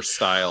 what's your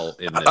style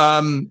in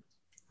this?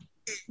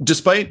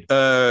 Despite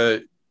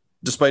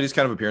despite his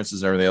kind of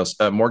appearances and everything else,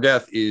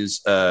 Morgath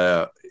is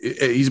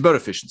he's about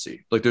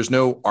efficiency. Like there's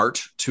no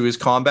art to his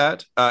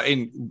combat.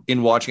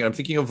 In watching it, I'm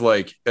thinking of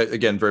like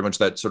again very much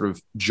that sort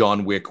of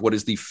John Wick. What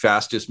is the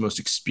fastest, most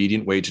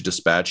expedient way to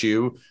dispatch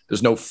you?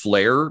 There's no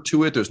flair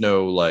to it. There's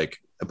no like,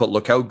 but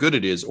look how good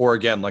it is. Or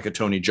again, like a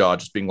Tony Jaa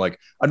just being like,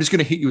 I'm just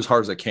going to hit you as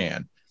hard as I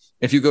can.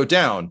 If you go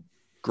down,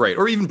 great.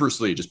 Or even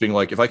Bruce Lee just being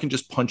like, if I can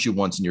just punch you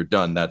once and you're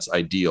done, that's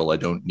ideal. I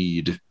don't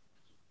need,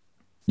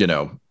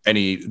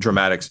 any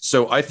dramatics.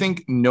 So I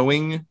think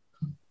knowing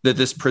that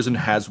this prison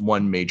has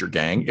one major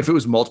gang, if it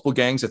was multiple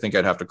gangs, I think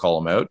I'd have to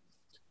call them out.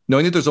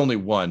 Knowing that there's only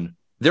one,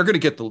 they're going to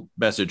get the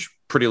message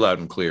pretty loud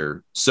and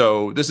clear.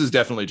 So this is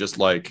definitely just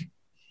like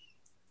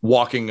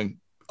walking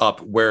up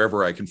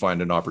wherever I can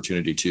find an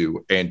opportunity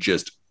to and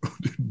just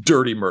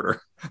dirty murder.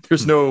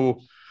 There's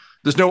no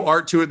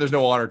art to it. There's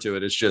no honor to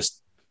it. It's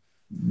just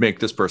make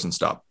this person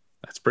stop.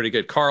 That's pretty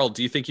good. Carl,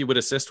 do you think you would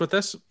assist with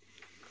this?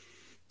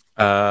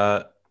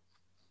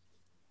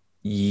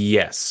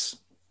 Yes.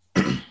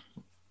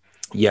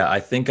 Yeah, I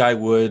think I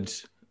would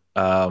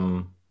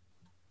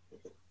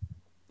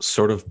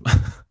sort of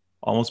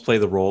almost play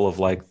the role of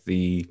like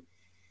the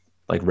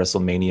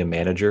WrestleMania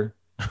manager.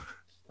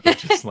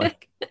 Just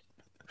like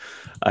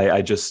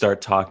I just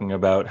start talking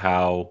about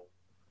how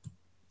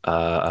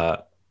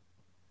how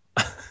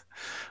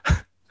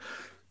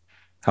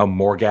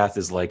Morgath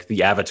is like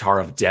the avatar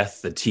of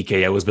death that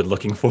TKO has been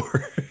looking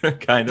for.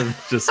 Kind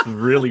of just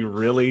really,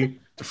 really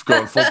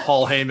going full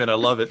Paul Heyman. I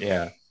love it.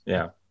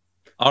 Yeah.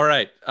 All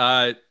right.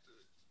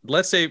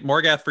 Let's say,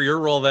 Morgath, for your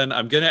role, then,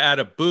 I'm going to add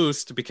a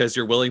boost because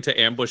you're willing to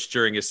ambush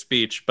during his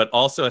speech, but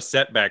also a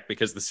setback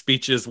because the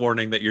speech is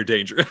warning that you're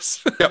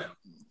dangerous. Yep.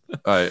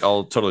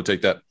 I'll totally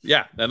take that.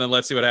 Yeah. And then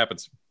let's see what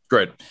happens.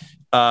 Great.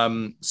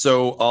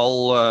 So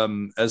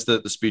I'll, as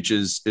the speech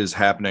is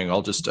happening,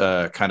 I'll just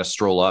kind of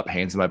stroll up,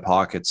 hands in my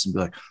pockets, and be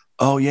like,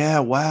 oh, yeah,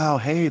 wow,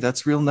 hey,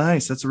 that's real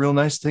nice. That's a real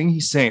nice thing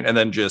he's saying. And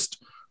then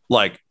just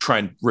like try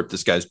and rip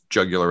this guy's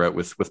jugular out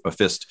with my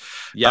fist.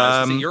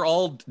 Yeah, you're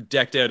all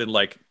decked out in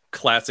like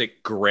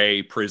classic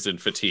gray prison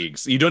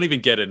fatigues. You don't even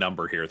get a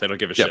number here. They don't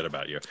give a shit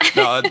about you.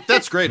 No,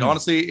 that's great.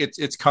 Honestly,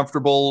 it's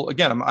comfortable.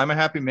 Again, I'm a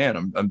happy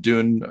man. I'm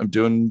doing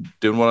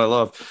what I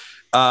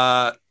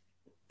love.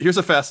 Here's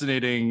a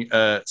fascinating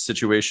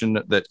situation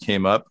that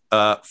came up.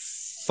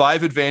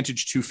 5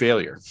 advantage, 2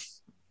 failure.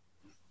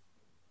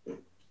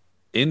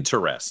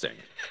 Interesting.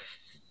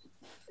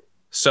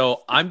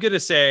 So I'm going to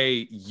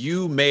say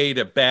you made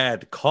a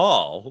bad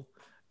call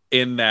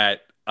in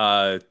that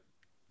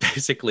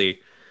basically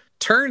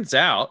turns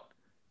out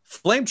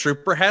Flame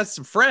Trooper has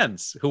some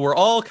friends who were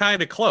all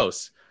kind of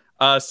close.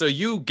 So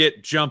you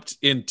get jumped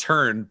in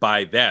turn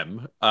by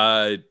them.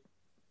 I'd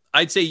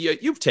say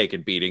you've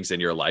taken beatings in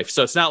your life.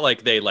 So it's not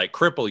like they like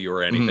cripple you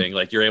or anything. Mm-hmm.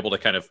 Like you're able to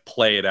kind of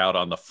play it out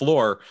on the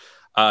floor,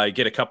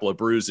 get a couple of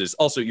bruises.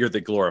 Also, you're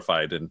the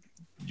glorified and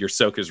your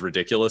soak is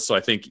ridiculous. So I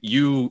think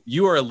you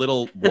are a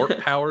little warp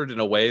powered in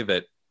a way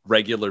that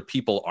regular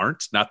people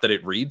aren't. Not that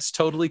it reads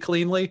totally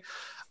cleanly.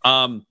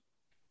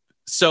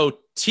 So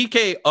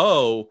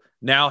TKO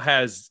now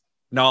has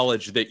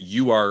knowledge that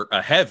you are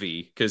a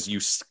heavy because you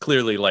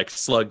clearly like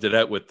slugged it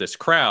out with this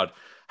crowd.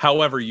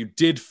 However, you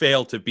did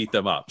fail to beat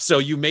them up. So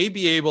you may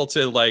be able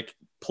to like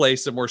play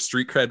some more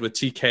street cred with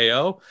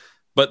TKO,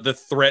 but the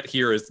threat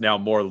here is now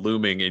more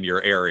looming in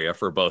your area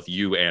for both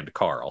you and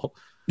Carl.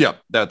 Yeah,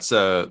 that's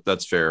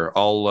fair.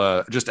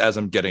 I'll just as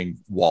I'm getting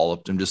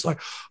walloped, I'm just like,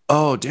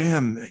 oh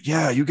damn,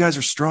 yeah, you guys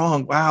are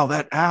strong. Wow,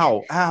 that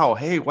ow,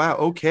 hey, wow,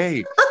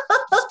 okay.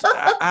 Just,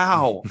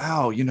 ow,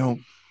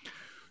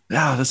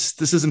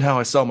 this isn't how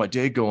I saw my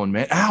day going,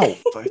 man. Ow,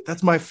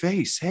 that's my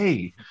face.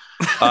 Hey.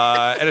 And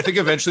I think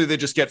eventually they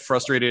just get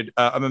frustrated.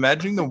 I'm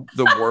imagining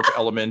the warp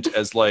element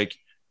as like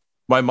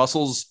my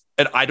muscles,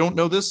 and I don't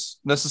know this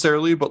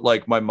necessarily, but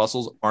like my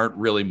muscles aren't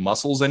really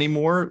muscles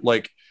anymore.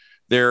 Like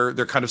they're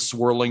kind of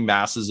swirling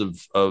masses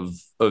of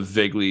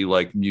vaguely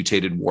like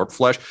mutated warp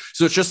flesh.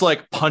 So it's just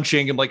like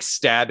punching and like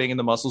stabbing, and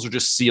the muscles are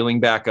just sealing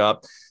back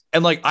up.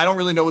 And like, I don't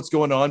really know what's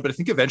going on, but I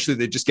think eventually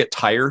they just get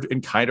tired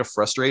and kind of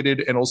frustrated.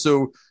 And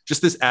also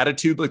just this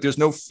attitude, like there's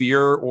no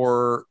fear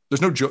or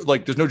there's no joy,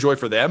 like there's no joy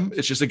for them.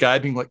 It's just a guy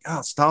being like,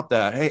 oh, stop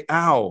that. Hey,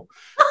 ow.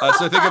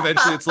 So I think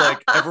eventually it's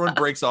like everyone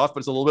breaks off, but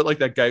it's a little bit like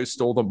that guy who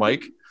stole the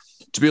mic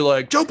to be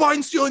like, Joe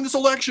Biden's stealing this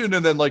election.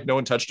 And then like no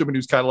one touched him and he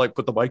was kind of like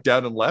put the mic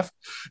down and left.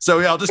 So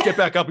yeah, I'll just get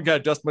back up and kind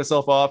of dust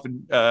myself off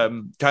and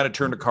kind of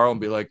turn to Carl and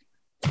be like,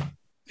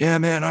 yeah,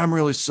 man, I'm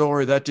really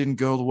sorry. That didn't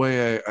go the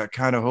way I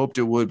kind of hoped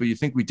it would. But you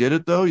think we did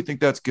it, though? You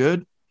think that's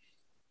good?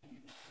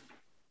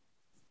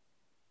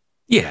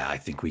 Yeah, I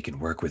think we can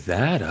work with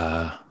that.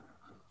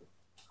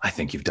 I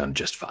think you've done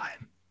just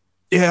fine.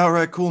 Yeah, all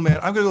right, cool, man.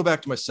 I'm going to go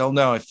back to my cell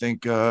now. I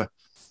think I'm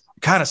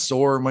kind of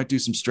sore. Might do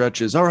some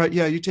stretches. All right,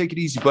 yeah, you take it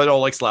easy. But I'll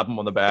like slap him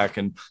on the back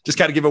and just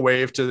kind of give a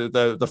wave to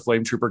the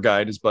Flame Trooper guy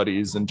and his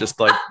buddies and just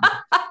like...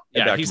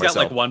 Yeah, he's got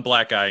like one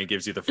black eye and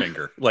gives you the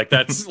finger. Like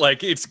that's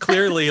like it's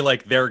clearly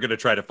like they're gonna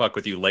try to fuck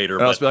with you later.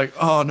 But I'll be like,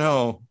 oh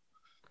no,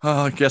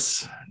 I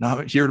guess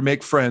not here to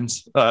make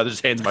friends.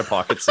 Just hands in my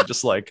pockets and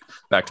just like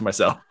back to my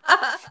cell.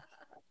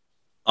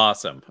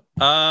 Awesome.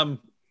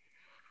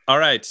 All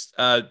right,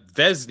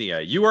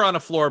 Vesnia, you are on a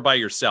floor by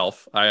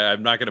yourself.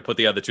 I'm not going to put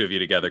the other two of you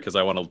together because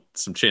I want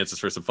some chances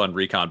for some fun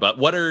recon. But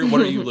what are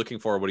you looking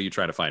for? What are you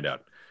trying to find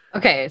out?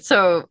 Okay,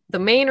 so the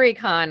main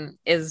recon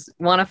is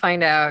want to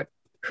find out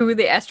who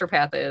the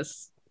astropath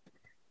is,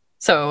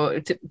 so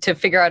to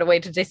figure out a way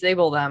to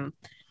disable them.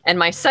 And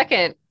my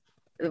second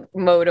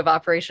mode of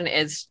operation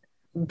is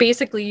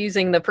basically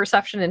using the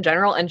perception in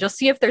general and just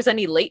see if there's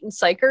any latent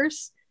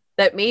psychers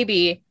that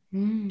maybe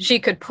she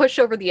could push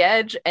over the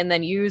edge and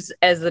then use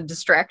as a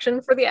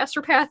distraction for the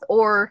astropath,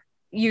 or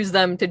use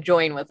them to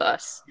join with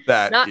us.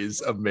 That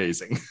is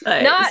amazing.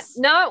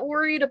 Not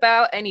worried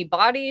about any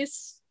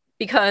bodies,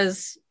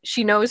 because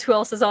she knows who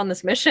else is on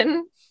this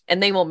mission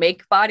and they will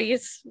make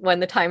bodies when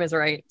the time is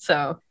right.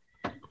 So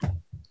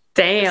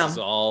damn, this is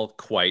all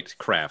quite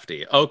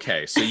crafty.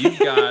 Okay, so you've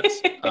got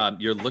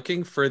you're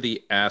looking for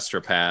the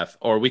astropath,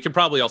 or we can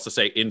probably also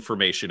say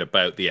information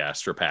about the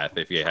astropath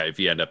if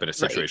you end up in a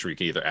situation where you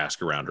can either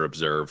ask around or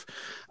observe,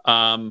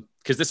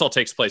 because this all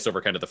takes place over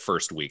kind of the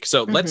first week.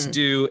 So let's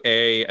do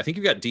I think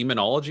you've got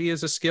demonology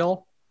as a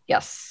skill.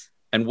 Yes.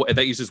 And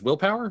that uses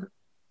willpower.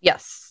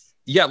 Yes.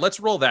 Yeah, let's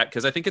roll that,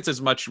 because I think it's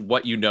as much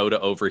what you know to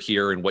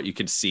overhear and what you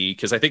can see,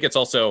 because I think it's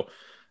also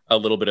a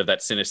little bit of that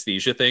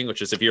synesthesia thing,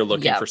 which is if you're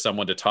looking for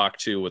someone to talk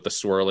to with the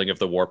swirling of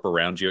the warp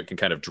around you, it can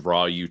kind of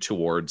draw you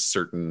towards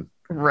certain...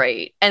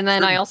 Right. And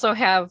then I also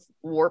have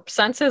warp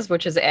senses,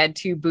 which is add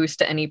 2 boost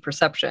to any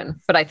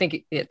perception. But I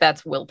think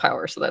that's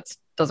willpower, so that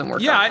doesn't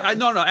work. Yeah, I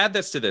no, add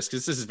this to this,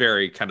 because this is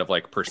very kind of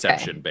like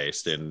perception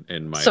based in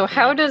my So opinion.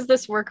 How does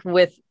this work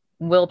with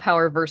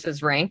willpower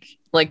versus rank?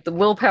 Like the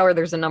willpower,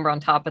 there's a number on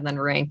top, and then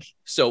rank.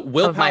 So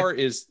willpower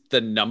is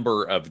the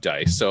number of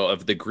dice. So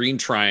of the green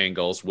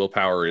triangles,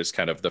 willpower is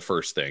kind of the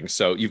first thing.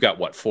 So you've got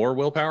what, 4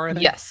 willpower, I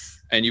think?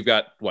 Yes. And you've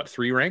got what,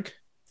 3 rank?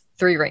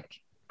 3 rank.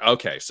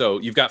 Okay,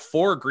 so you've got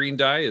 4 green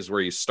die is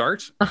where you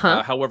start.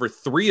 However,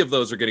 3 of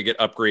those are going to get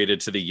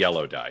upgraded to the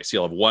yellow die. So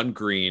you'll have 1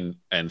 green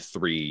and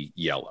 3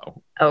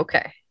 yellow.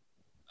 Okay.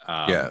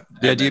 The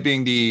idea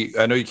being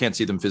I know you can't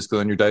see them physically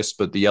on your dice,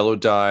 but the yellow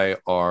die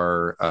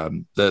are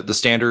the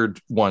standard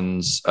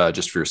ones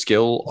just for your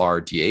skill are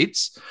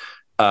D8s.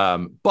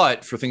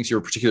 But for things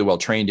you're particularly well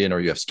trained in or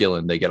you have skill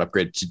in, they get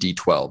upgraded to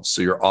D12.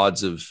 So your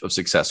odds of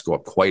success go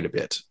up quite a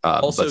bit.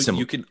 Also,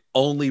 you can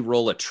only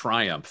roll a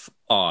triumph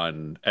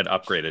on an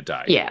upgraded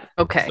die. Yeah.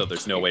 Okay. So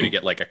there's no way to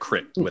get like a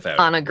crit without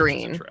on a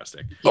green.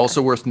 Interesting.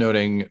 Also worth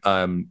noting,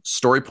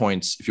 story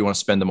points, if you want to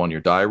spend them on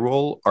your die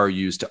roll, are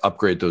used to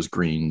upgrade those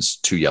greens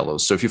to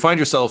yellows. So if you find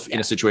yourself in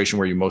a situation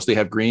where you mostly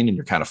have green and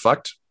you're kind of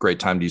fucked, great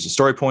time to use a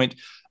story point.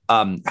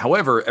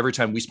 However, every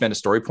time we spend a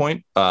story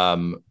point,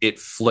 it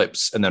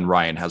flips, and then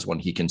Ryan has one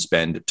he can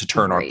spend to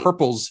turn our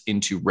purples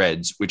into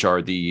reds, which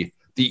are the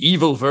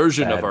evil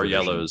version of our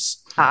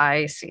yellows.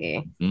 I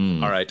see. All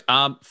right.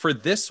 For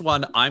this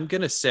one, I'm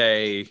gonna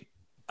say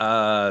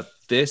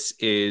this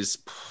is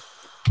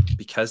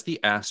because the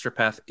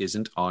astropath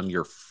isn't on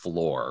your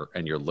floor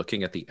and you're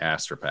looking at the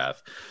astropath.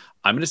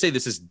 I'm gonna say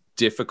this is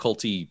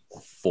difficulty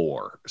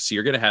 4. So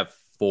you're gonna have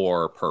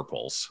 4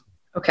 purples.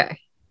 Okay.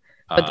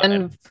 But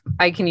then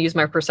I can use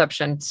my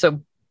perception.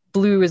 So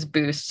blue is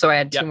boost. So I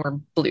add 2 more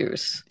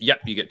blues.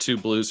 Yep. You get 2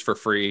 blues for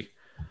free.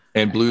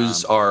 And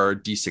blues are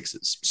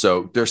D6s.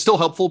 So they're still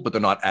helpful, but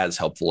they're not as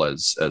helpful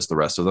as the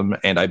rest of them.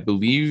 And I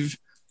believe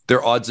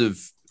their odds of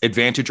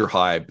advantage are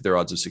high, but their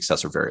odds of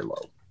success are very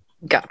low.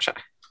 Gotcha.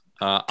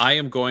 I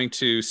am going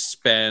to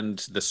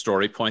spend the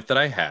story point that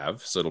I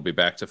have. So it'll be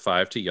back to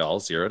 5 to y'all,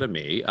 0 to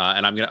me.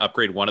 And I'm going to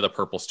upgrade one of the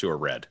purples to a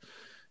red.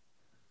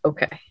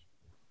 Okay.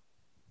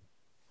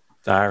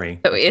 Sorry.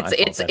 So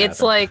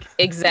it's like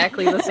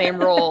exactly the same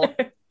roll,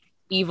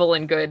 evil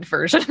and good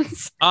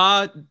versions.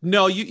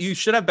 No, you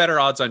should have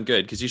better odds on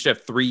good, because you should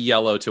have 3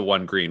 yellow to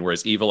 1 green,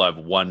 whereas evil have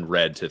 1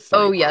 red to 3.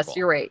 Oh purple. yes,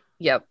 you're right.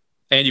 Yep.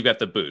 And you've got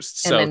the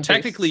boost. So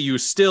technically you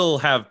still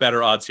have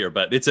better odds here,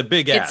 but it's a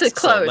big ask. It's a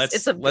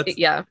close. So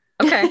yeah.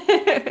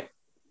 Okay.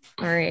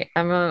 All right.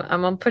 I'm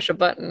gonna push a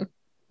button.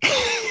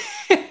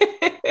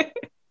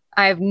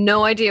 I have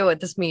no idea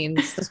what this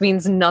means. This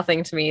means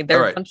nothing to me.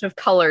 There are a bunch of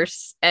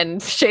colors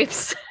and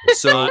shapes.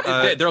 So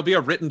there'll be a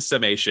written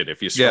summation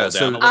if you scroll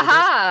down a little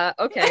bit.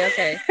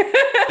 Okay.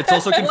 It's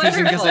also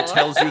confusing because it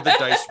tells you the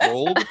dice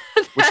rolled,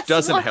 which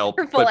doesn't help.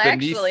 But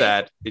beneath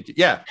that, exactly.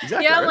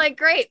 Yeah, I'm like,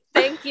 great.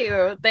 Thank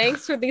you.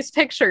 Thanks for these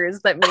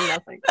pictures that mean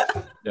nothing.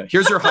 Yeah,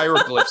 here's your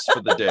hieroglyphs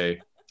for the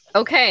day.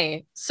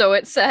 Okay, so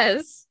it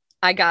says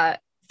I got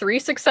 3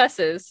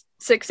 successes,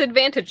 6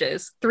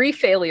 advantages, 3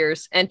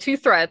 failures, and 2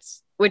 threats,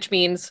 which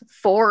means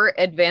 4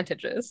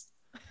 advantages.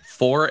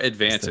 4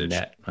 advantage.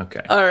 Net.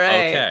 Okay. All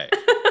right.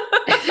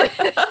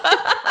 Okay.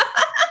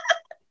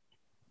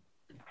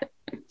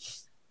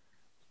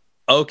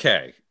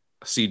 Okay.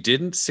 So you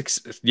didn't this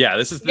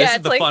is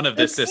the like, fun of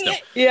this system.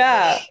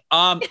 Yeah.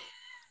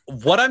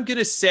 What I'm going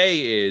to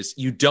say is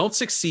you don't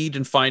succeed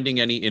in finding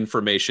any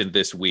information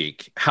this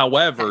week.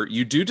 However,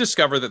 you do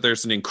discover that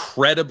there's an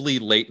incredibly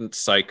latent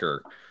psyker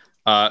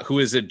who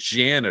is a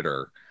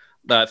janitor.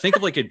 Think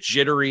of like a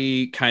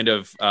jittery kind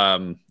of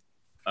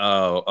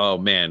Oh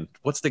man,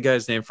 what's the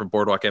guy's name from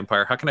Boardwalk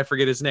Empire? How can I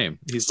forget his name?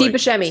 He's Steve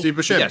Buscemi. Steve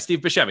Buscemi. Yeah, Steve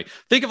Buscemi.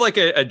 Think of like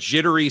a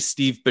jittery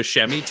Steve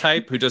Buscemi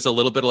type who does a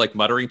little bit of like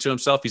muttering to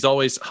himself. He's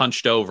always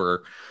hunched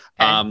over.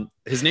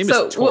 His name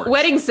is Torch.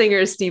 Wedding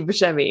Singer Steve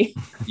Buscemi.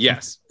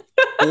 Yes.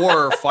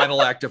 Or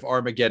Final Act of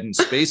Armageddon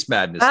Space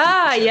Madness.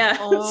 Yeah.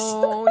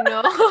 Oh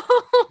no.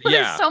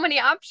 Yeah. There's so many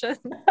options.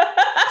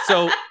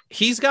 So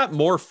he's got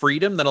more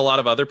freedom than a lot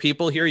of other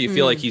people here. You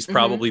feel like he's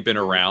probably been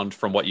around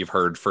from what you've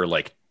heard for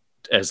like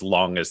as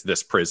long as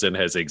this prison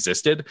has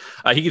existed.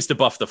 He gets to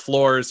buff the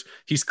floors.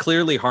 He's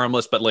clearly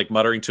harmless, but like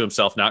muttering to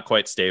himself, not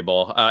quite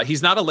stable.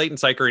 He's not a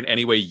latent psyker in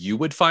any way you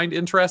would find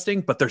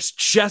interesting, but there's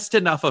just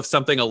enough of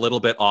something a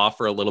little bit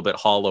off or a little bit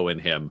hollow in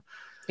him.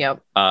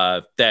 Yep.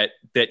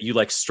 That you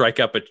like strike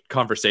up a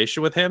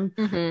conversation with him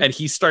and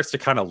he starts to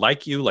kind of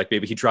like you, like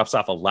maybe he drops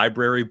off a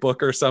library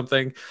book or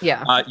something.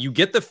 Yeah. You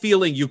get the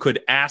feeling you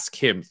could ask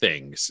him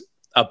things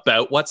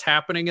about what's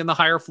happening in the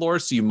higher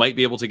floors, so you might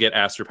be able to get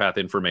astropath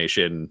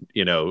information,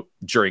 you know,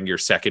 during your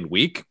second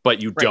week,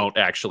 but you don't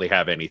actually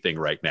have anything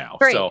right now.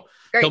 Great. So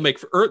Great.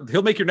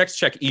 he'll make your next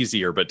check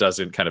easier, but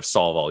doesn't kind of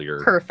solve all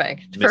your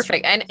Perfect.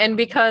 And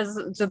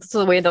because that's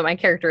the way that my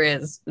character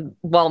is,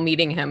 while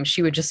meeting him,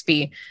 she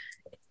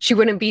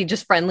wouldn't be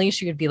just friendly.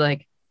 She would be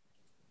like,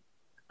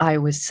 I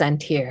was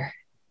sent here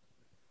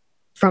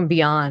from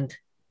beyond.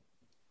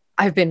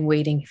 I've been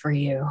waiting for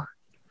you.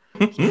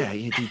 Yeah.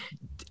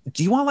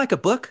 Do you want like a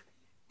book?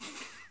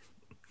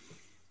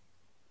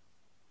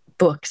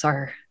 Books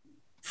are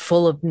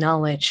full of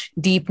knowledge,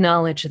 deep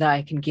knowledge that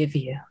I can give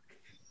you.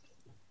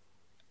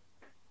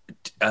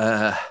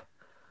 Do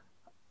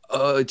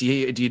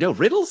you know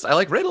riddles? I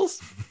like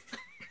riddles.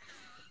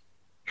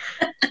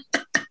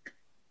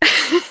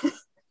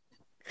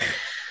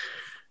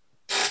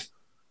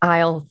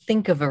 I'll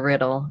think of a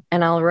riddle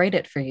and I'll write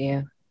it for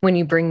you when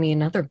you bring me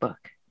another book.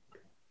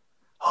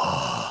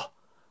 Oh,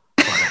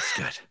 that's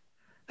good.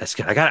 That's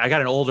good. I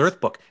got an old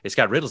Earth book. It's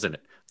got riddles in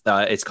it.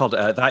 It's called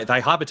Thy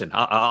Hobbiton.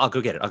 I'll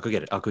go get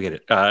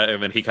it.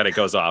 And then he kind of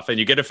goes off, and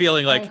you get a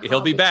feeling like he'll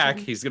be back.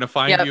 He's gonna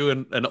find you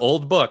an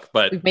old book.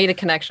 But we've made a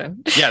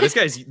connection. Yeah,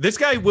 this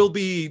guy will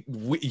be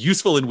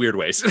useful in weird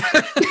ways, as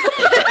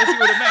you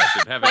would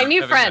imagine. My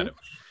new friend.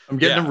 I'm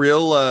getting a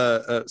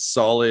real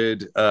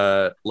solid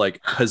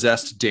like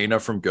possessed Dana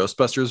from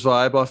Ghostbusters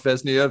vibe off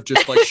Vesnia of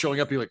just like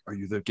showing up, being like, "Are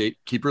you the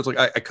gatekeeper?" It's like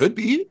I could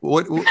be.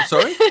 What?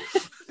 Sorry.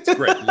 It's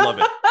great. Love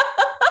it.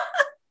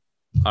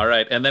 All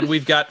right, and then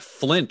we've got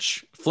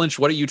Flinch. Flinch,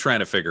 what are you trying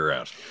to figure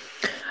out?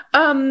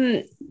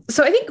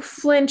 So I think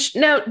Flinch.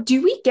 Now,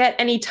 do we get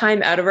any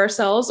time out of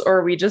ourselves, or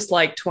are we just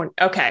like 20?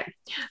 Okay,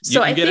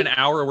 so you get an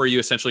hour where you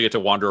essentially get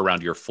to wander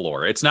around your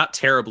floor. It's not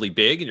terribly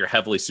big, and you're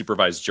heavily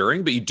supervised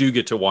during, but you do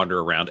get to wander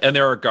around, and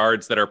there are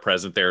guards that are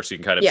present there, so you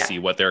can kind of see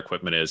what their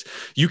equipment is.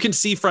 You can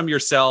see from your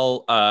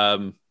cell.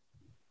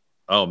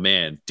 Oh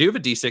man, do you have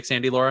a D6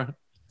 handy, Laura?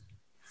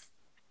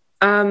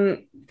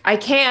 I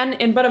can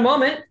in but a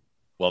moment.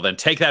 Well, then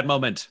take that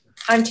moment.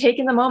 I'm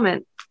taking the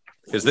moment.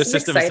 Because this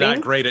system is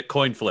not great at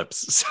coin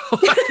flips. So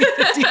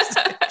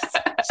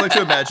it's like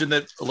to imagine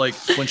that like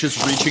Flinch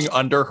is reaching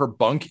under her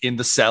bunk in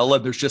the cell,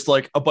 and there's just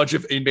like a bunch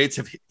of inmates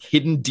have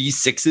hidden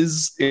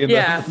D6s in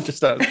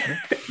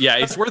Yeah,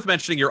 it's worth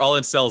mentioning you're all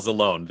in cells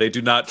alone. They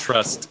do not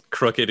trust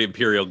crooked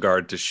Imperial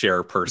Guard to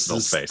share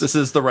personal space. This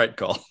is the right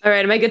call. All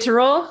right, am I good to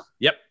roll?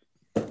 Yep.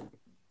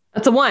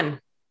 That's a 1.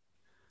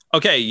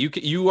 Okay,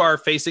 you are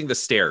facing the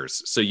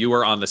stairs, so you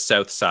are on the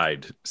south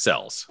side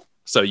cells.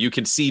 So you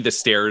can see the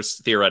stairs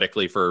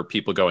theoretically for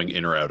people going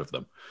in or out of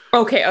them.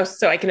 Okay,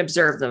 so I can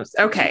observe them.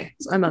 Okay,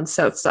 so I'm on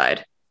south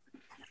side.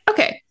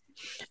 Okay.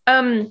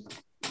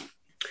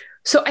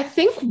 So I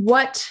think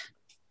what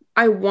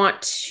I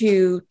want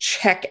to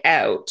check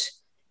out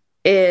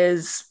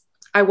is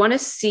I want to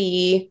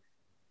see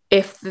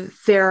if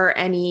there are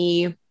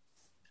any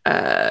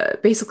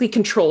basically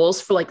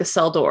controls for like the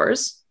cell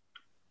doors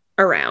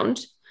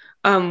around.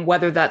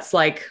 Whether that's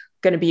like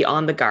going to be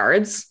on the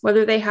guards,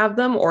 whether they have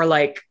them, or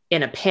like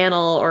in a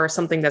panel or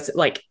something that's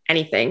like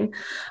anything.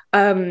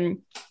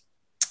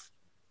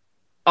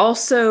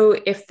 Also,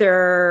 if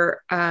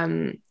there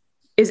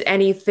is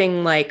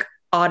anything like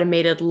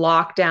automated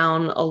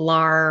lockdown,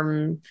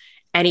 alarm,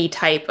 any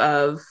type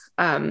of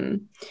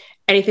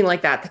anything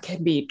like that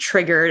can be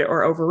triggered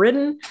or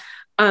overridden.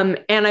 And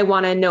I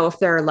want to know if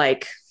there are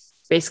like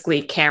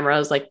basically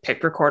cameras, like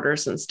pic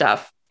recorders and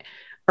stuff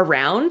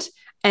around,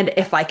 and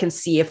if I can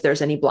see if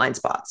there's any blind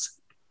spots.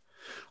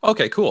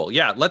 Okay, cool.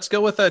 Yeah, let's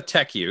go with a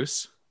tech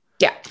use.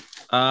 Yeah.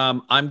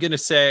 I'm going to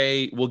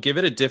say we'll give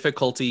it a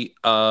difficulty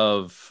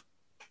of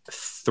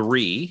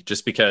 3,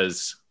 just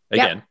because,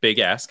 again, big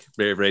ask,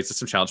 raises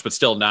some challenge, but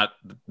still not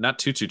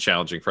too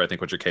challenging for, I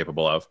think, what you're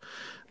capable of.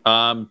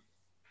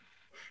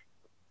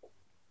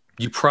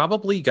 You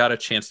probably got a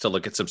chance to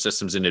look at some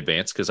systems in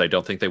advance, because I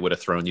don't think they would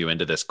have thrown you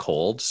into this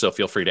cold. So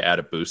feel free to add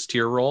a boost to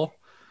your roll.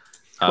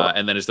 Cool.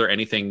 And then is there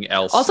anything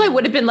else? Also, I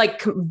would have been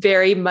like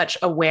very much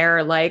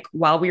aware, like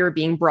while we were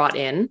being brought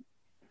in,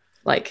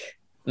 like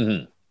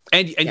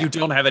And you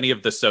don't have any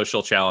of the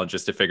social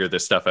challenges to figure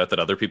this stuff out that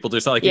other people do.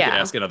 It's not like you can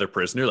ask another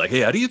prisoner, like,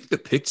 hey, how do you think the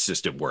pick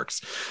system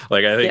works?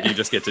 Like, I think you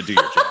just get to do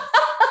your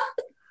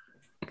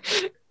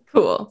job.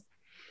 Cool.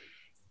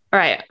 All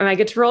right. Am I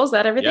good to roll? Is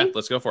that everything? Yeah,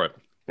 let's go for it.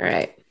 All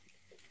right.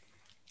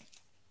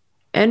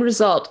 End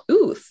result.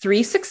 Ooh,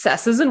 3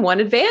 successes and 1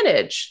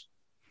 advantage.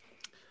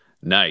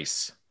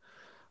 Nice.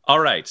 All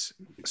right.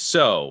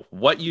 So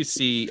what you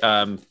see,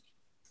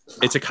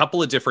 it's a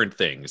couple of different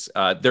things.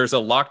 There's a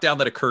lockdown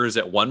that occurs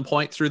at one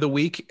point through the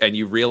week, and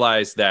you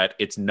realize that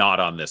it's not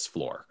on this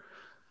floor.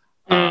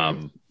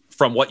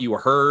 From what you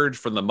heard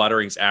from the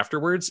mutterings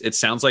afterwards, it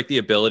sounds like the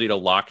ability to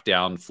lock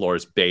down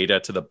floors beta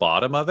to the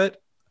bottom of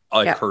it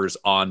occurs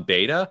on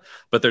beta,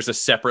 but there's a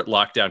separate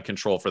lockdown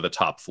control for the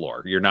top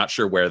floor. You're not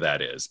sure where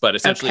that is, but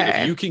essentially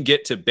if you can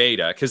get to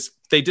beta, because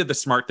they did the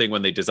smart thing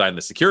when they designed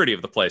the security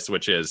of the place,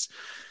 which is,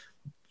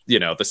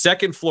 the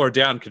second floor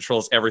down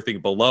controls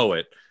everything below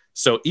it.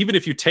 So even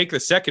if you take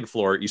the second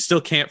floor, you still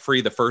can't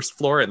free the first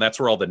floor. And that's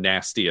where all the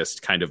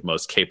nastiest, kind of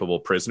most capable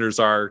prisoners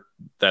are.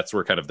 That's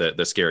where kind of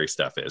the scary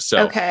stuff is.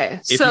 So,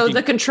 so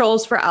the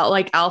controls for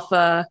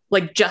alpha,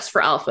 like just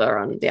for alpha are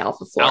on the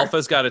alpha floor.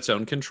 Alpha's got its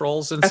own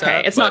controls and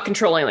stuff. It's not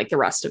controlling like the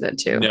rest of it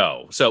too.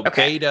 No. So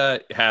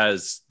beta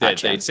has,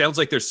 it sounds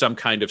like there's some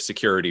kind of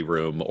security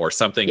room or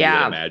something you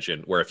would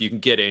imagine where if you can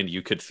get in,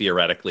 you could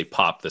theoretically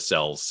pop the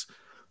cells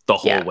the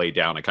whole way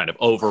down and kind of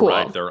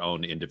override their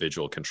own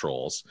individual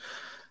controls.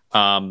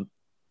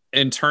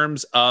 In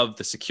terms of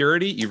the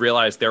security, you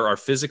realize there are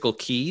physical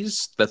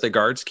keys that the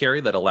guards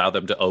carry that allow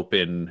them to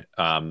open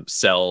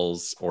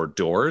cells or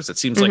doors. It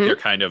seems like they're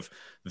kind of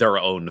their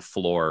own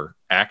floor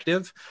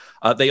active.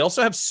 They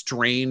also have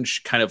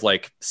strange kind of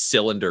like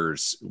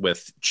cylinders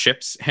with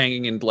chips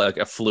hanging in like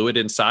a fluid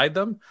inside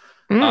them.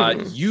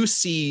 You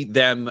see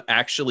them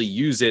actually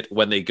use it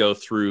when they go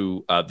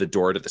through the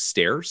door to the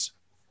stairs.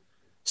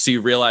 So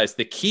you realize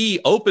the key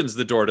opens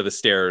the door to the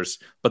stairs,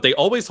 but they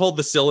always hold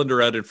the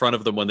cylinder out in front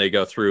of them when they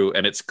go through.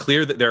 And it's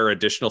clear that there are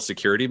additional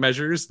security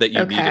measures that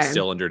you need a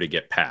cylinder to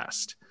get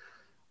past.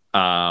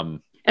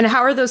 And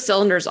how are those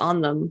cylinders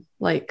on them?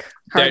 Like,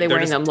 how are they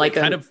wearing them? Like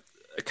kind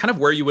of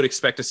where you would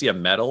expect to see a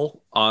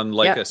medal on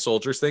like a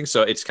soldier's thing.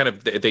 So it's kind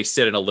of, they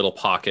sit in a little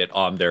pocket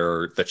on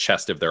the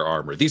chest of their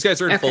armor. These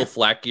guys are in full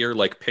flak gear,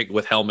 like pig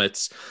with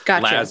helmets,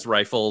 las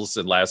rifles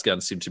and las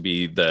guns seem to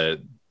be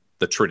the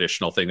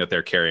traditional thing that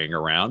they're carrying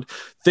around.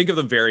 Think of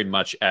them very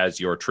much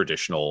as your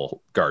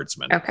traditional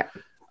guardsmen.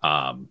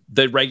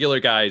 The regular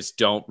guys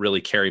don't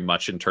really carry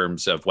much in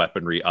terms of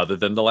weaponry other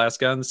than the las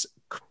guns,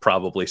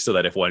 probably so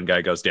that if one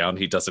guy goes down,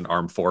 he doesn't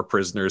arm 4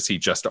 prisoners, he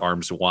just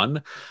arms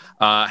 1.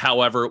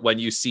 However, when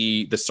you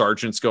see the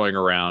sergeants going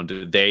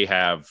around, they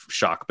have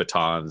shock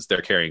batons,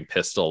 they're carrying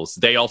pistols,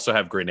 they also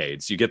have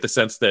grenades. You get the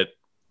sense that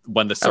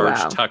when the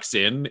sergeant tucks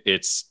in,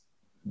 it's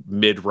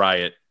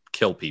mid-riot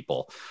kill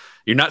people.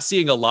 You're not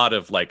seeing a lot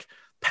of like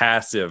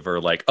passive or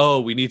like,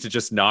 oh, we need to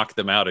just knock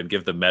them out and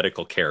give them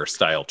medical care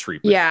style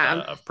treatment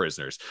of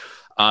prisoners.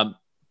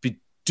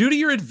 Due to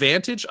your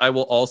advantage, I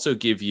will also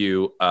give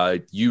you,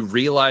 you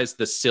realize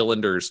the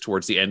cylinders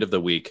towards the end of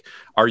the week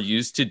are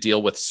used to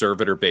deal with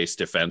servitor-based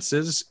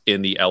defenses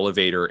in the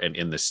elevator and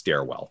in the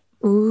stairwell.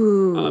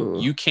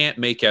 You can't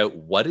make out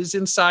what is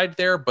inside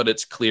there, but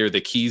it's clear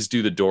the keys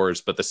do the doors,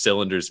 but the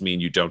cylinders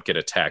mean you don't get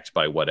attacked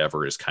by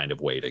whatever is kind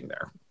of waiting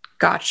there.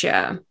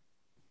 Gotcha.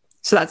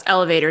 So that's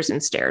elevators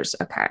and stairs.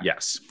 Okay.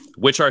 Yes.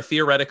 Which are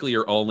theoretically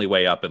your only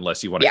way up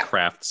unless you want to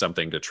craft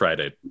something to try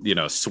to,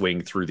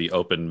 swing through the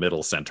open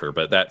middle center.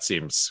 But that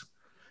seems,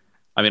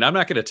 I'm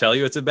not going to tell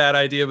you it's a bad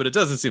idea, but it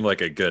doesn't seem like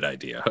a good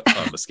idea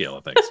on the scale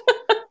of things.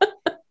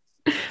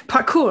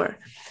 Parkour.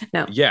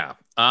 No. Yeah.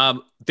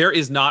 There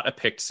is not a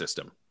picked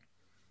system.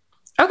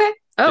 Okay.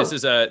 Oh, this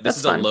is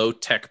a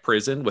low-tech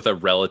prison with a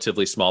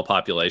relatively small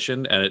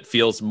population, and it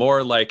feels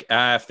more like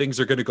if things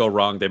are going to go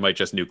wrong, they might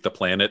just nuke the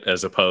planet,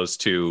 as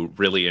opposed to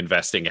really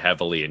investing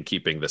heavily in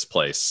keeping this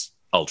place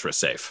ultra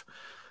safe.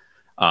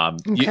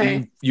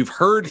 You've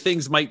heard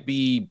things might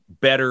be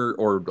better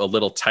or a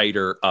little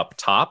tighter up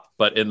top,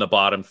 but in the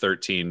bottom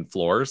 13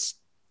 floors,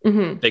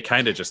 they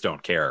kind of just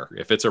don't care.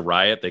 If it's a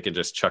riot, they can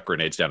just chuck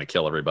grenades down and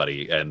kill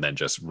everybody, and then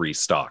just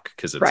restock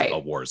because it's a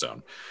war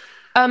zone.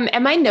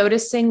 Am I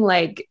noticing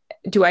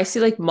do I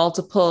see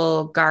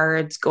multiple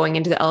guards going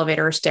into the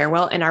elevator or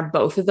stairwell, and are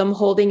both of them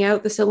holding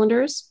out the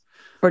cylinders,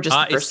 or just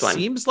the first one? It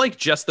seems like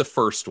just the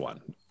first one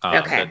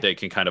that they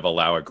can kind of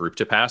allow a group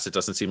to pass. It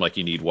doesn't seem like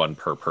you need one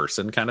per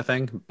person kind of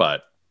thing,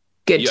 but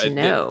good to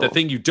know. The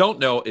thing you don't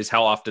know is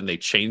how often they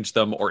change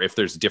them, or if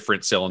there's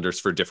different cylinders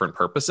for different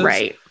purposes.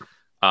 Right.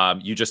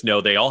 You just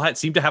know they all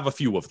seem to have a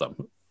few of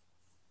them.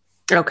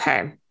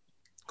 Okay.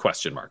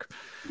 Question mark.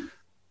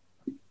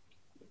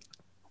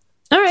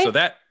 All right. So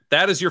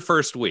that is your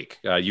first week.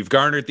 You've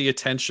garnered the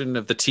attention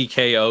of the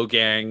TKO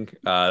gang.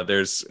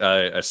 There's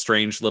a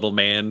strange little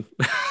man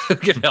who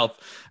can help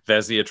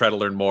Vezia try to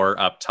learn more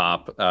up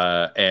top.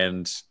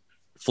 And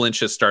Flinch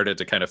has started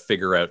to kind of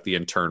figure out the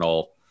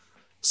internal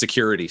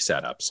security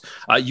setups.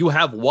 You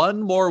have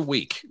one more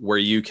week where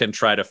you can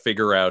try to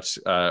figure out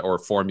or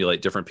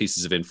formulate different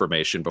pieces of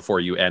information before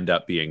you end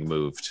up being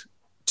moved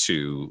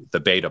to the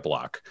beta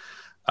block.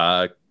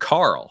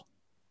 Carl,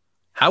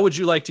 how would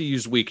you like to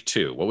use week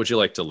 2? What would you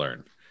like to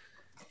learn?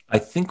 I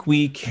think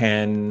we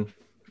can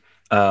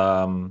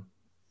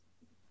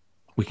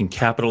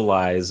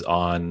capitalize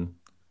on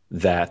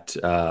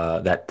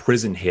that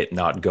prison hit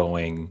not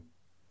going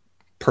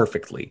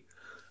perfectly.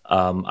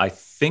 I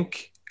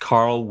think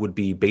Carl would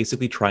be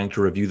basically trying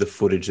to review the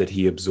footage that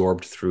he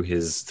absorbed through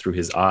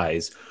his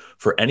eyes.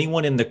 For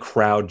anyone in the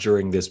crowd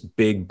during this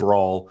big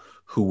brawl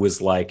who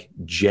was like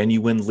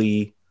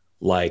genuinely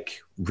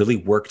like really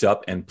worked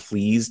up and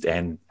pleased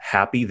and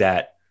happy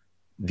that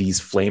these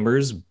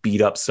flamers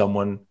beat up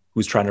someone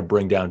who's trying to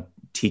bring down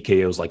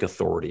TKO's like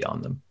authority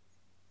on them.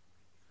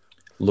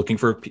 Looking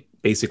for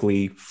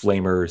basically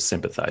flamer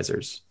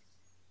sympathizers,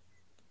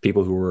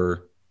 people who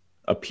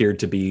appeared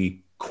to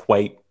be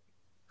quite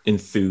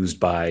enthused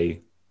by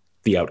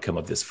the outcome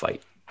of this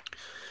fight.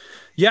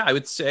 Yeah, I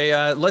would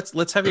say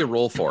let's have you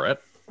roll for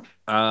it.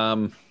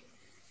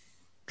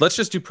 Let's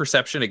just do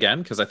perception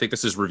again, because I think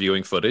this is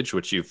reviewing footage,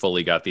 which you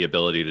fully got the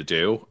ability to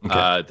do.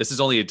 Okay. This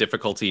is only a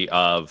difficulty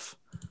of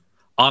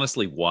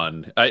honestly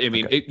 1. I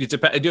mean, okay. It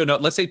depends. No,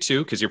 let's say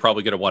 2, because you're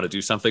probably going to want to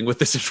do something with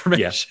this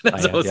information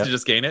as opposed to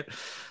just gain it.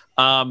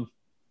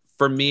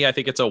 For me, I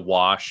think it's a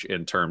wash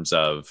in terms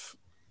of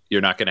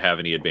you're not going to have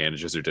any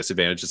advantages or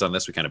disadvantages on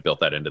this. We kind of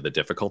built that into the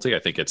difficulty. I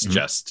think it's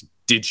just,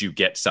 did you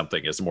get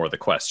something is more the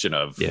question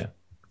of,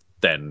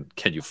 then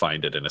can you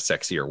find it in a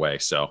sexier way?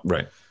 So,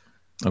 right.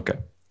 Okay.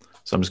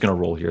 So I'm just going to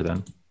roll here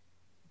then.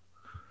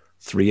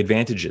 3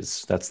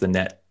 advantages. That's the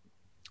net.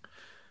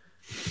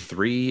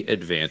 3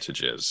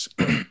 advantages.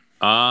 You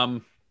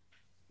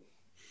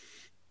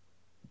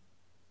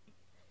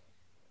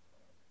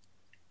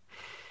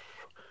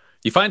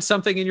find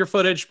something in your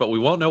footage, but we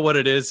won't know what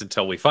it is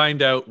until we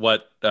find out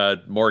what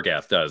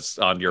Morgath does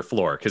on your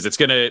floor, because it's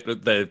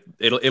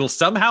it'll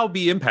somehow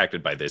be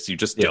impacted by this. You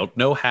just don't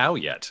know how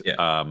yet.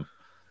 Yeah.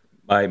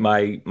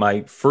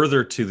 My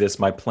further to this,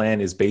 my plan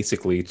is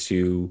basically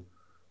to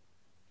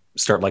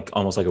start like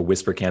almost like a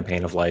whisper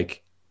campaign of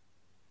like,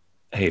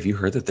 hey, have you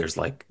heard that there's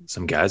like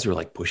some guys who are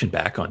like pushing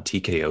back on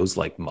TKO's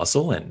like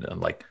muscle and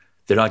like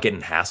they're not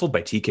getting hassled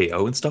by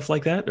TKO and stuff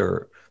like that,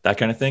 or that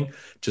kind of thing,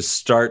 to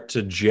start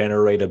to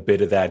generate a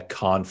bit of that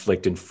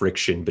conflict and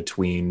friction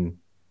between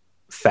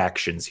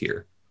factions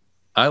here.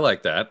 I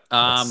like that.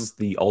 That's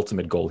the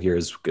ultimate goal here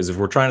is if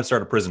we're trying to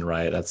start a prison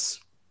riot, that's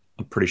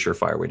a pretty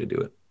surefire way to do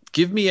it.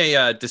 Give me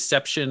a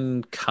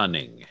deception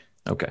cunning.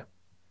 Okay.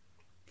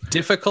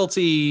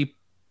 Difficulty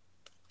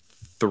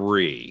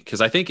 3,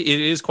 because I think it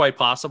is quite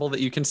possible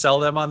that you can sell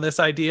them on this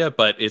idea,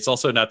 but it's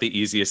also not the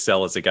easiest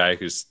sell as a guy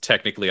who's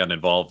technically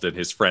uninvolved and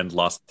his friend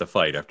lost the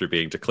fight after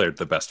being declared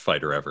the best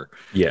fighter ever.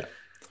 Yeah.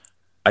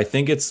 I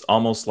think it's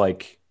almost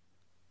like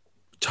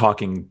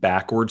talking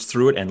backwards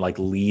through it and like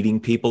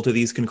leading people to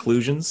these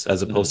conclusions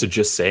as opposed to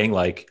just saying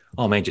like,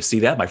 oh man, did you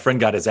see that? My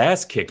friend got his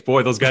ass kicked.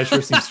 Boy, those guys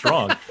sure seem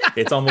strong.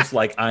 It's almost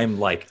like I'm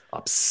like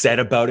upset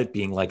about it,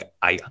 being like,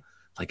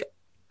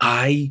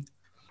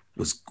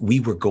 we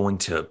were going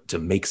to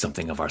make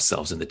something of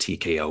ourselves in the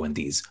TKO, and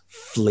these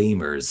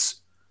flamers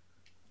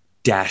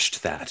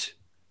dashed that,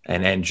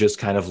 and just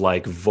kind of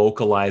like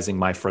vocalizing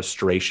my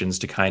frustrations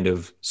to kind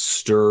of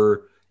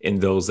stir in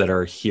those that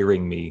are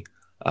hearing me.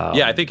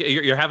 I think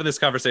you're having this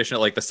conversation at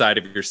like the side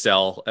of your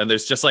cell, and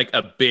there's just like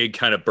a big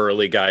kind of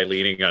burly guy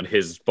leaning on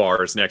his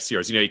bars next to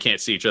yours. You know, you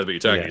can't see each other, but you're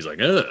talking. Yeah. He's like,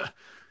 you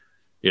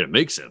gotta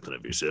make something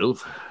of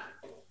yourself.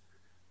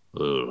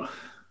 Oh.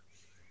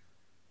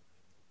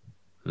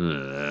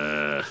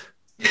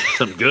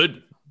 Something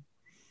good?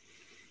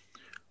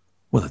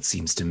 Well, it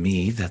seems to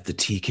me that the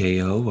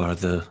TKO are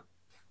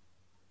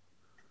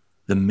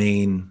the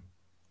main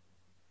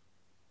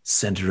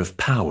center of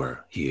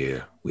power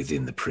here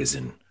within the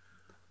prison.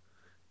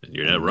 And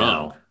you're not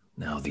wrong.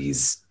 Now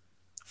these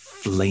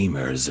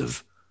flamers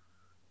have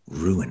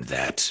ruined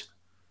that.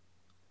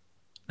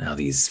 Now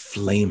these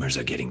flamers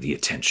are getting the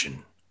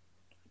attention.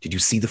 Did you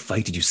see the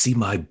fight? Did you see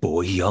my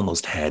boy? He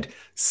almost had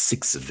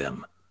 6 of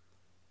them.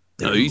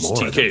 He's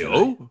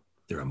TKO?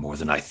 There are more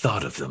than I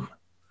thought of them.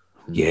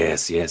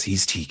 Yes,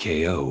 he's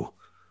TKO.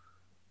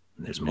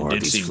 And there's more of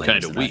these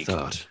flames than I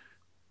thought.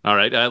 All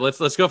right,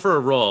 let's go for a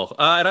roll.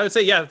 And I would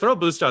say, throw a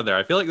boost on there.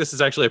 I feel like this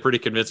is actually a pretty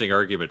convincing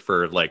argument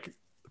for like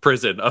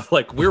prison of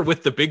like, we're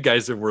with the big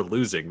guys and we're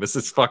losing. This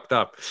is fucked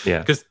up. Yeah.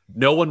 Because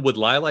no one would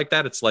lie like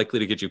that. It's likely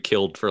to get you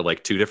killed for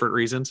like 2 different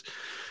reasons.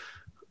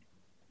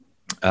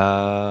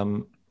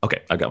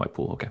 Okay, I got my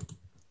pool. Okay.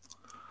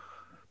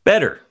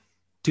 Better.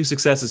 2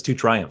 successes, 2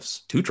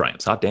 triumphs. 2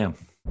 triumphs, hot damn.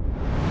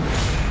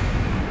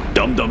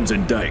 Dum-Dums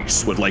and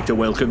Dice would like to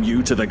welcome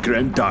you to the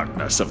grim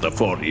darkness of the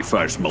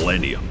 41st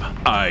millennium.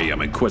 I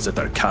am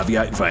Inquisitor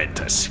Caveat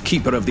Ventus,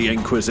 keeper of the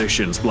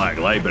Inquisition's Black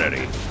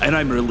Library, and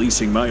I'm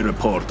releasing my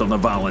report on the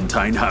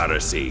Valentine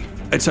Heresy.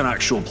 It's an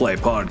actual play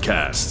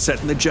podcast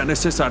set in the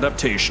Genesis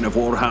adaptation of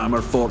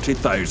Warhammer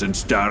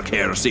 40,000's Dark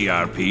Heresy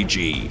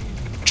RPG.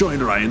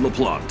 Join Ryan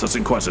LaPlante as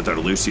Inquisitor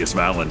Lucius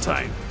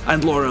Valentine,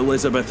 and Laura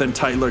Elizabeth and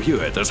Tyler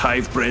Hewitt as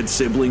hive-bred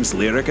siblings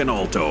Lyric and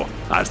Alto,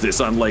 as this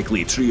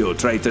unlikely trio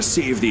try to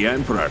save the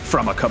Emperor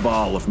from a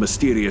cabal of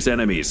mysterious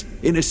enemies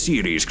in a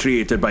series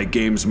created by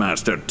games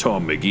master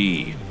Tom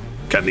McGee.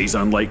 Can these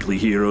unlikely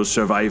heroes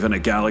survive in a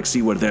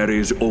galaxy where there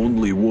is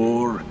only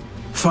war?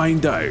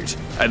 Find out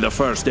in the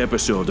first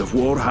episode of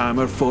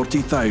Warhammer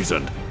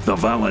 40,000, The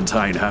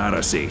Valentine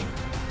Heresy.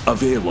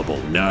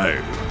 Available now.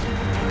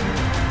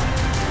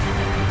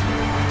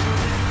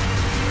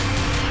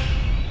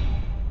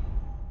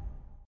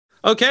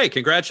 Okay,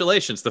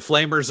 congratulations. The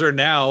Flamers are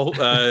now,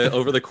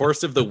 over the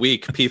course of the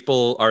week,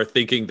 people are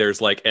thinking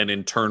there's like an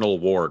internal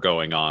war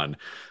going on.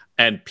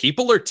 And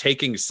people are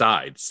taking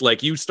sides.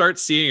 Like, you start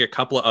seeing a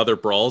couple of other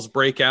brawls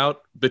break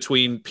out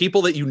between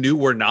people that you knew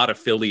were not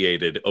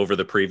affiliated over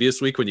the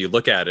previous week when you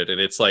look at it. And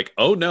it's like,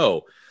 oh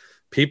no,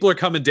 people are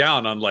coming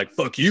down on like,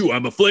 fuck you,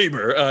 I'm a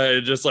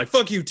Flamer. Just like,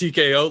 fuck you,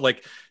 TKO.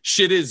 Like,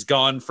 shit is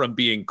gone from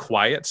being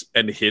quiet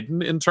and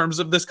hidden in terms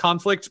of this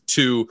conflict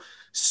to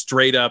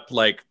straight up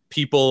like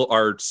people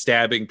are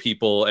stabbing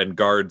people and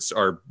guards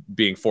are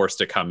being forced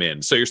to come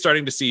in. So you're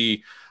starting to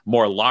see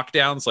more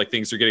lockdowns, like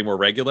things are getting more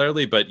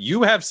regularly, but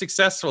you have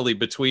successfully,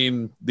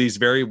 between these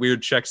very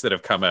weird checks that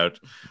have come out,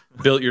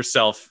 built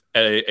yourself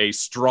a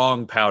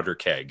strong powder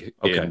keg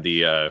in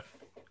the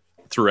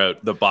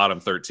throughout the bottom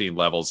 13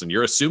 levels, and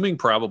you're assuming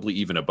probably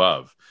even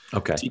above.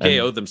 Okay.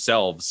 TKO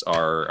themselves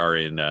are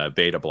in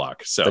beta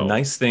block. So the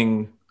nice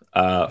thing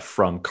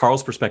from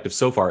Carl's perspective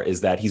so far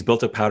is that he's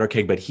built a powder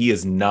keg, but he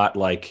is not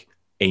like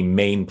a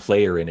main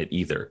player in it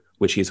either,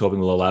 which he's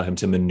hoping will allow him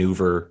to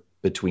maneuver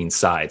between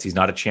sides. He's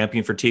not a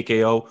champion for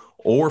TKO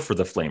or for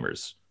the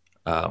Flamers.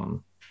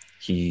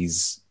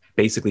 He's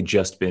basically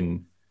just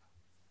been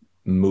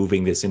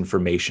moving this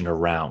information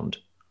around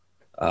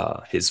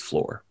his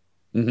floor.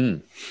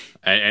 Mm-hmm.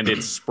 And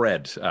it's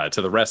spread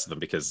to the rest of them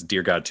because,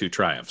 dear God, 2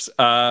 triumphs.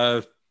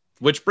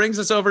 Which brings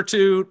us over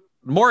to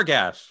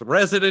Morgath,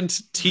 resident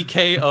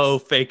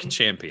TKO fake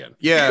champion.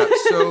 Yeah,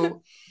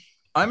 so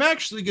I'm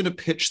actually going to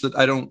pitch that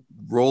I don't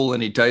roll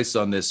any dice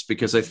on this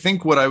because I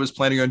think what I was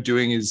planning on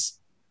doing is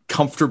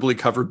comfortably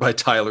covered by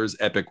Tyler's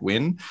epic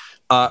win.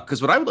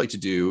 Because what I would like to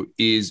do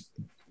is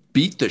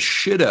beat the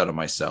shit out of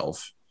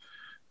myself.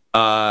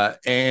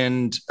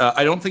 And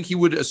I don't think he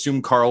would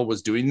assume Carl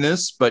was doing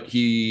this, but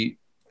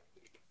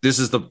this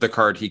is the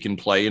card he can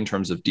play in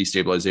terms of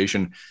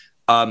destabilization.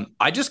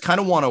 I just kind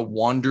of want to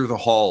wander the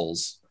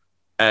halls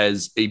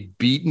as a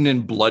beaten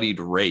and bloodied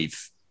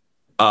wraith,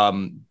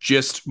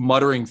 just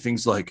muttering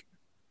things like,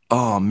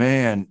 oh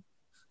man,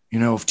 you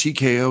know, if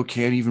TKO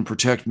can't even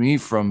protect me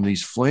from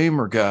these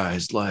Flamer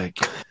guys, like,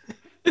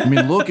 I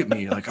mean, look at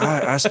me. Like,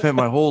 I spent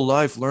my whole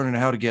life learning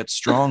how to get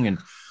strong and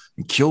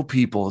kill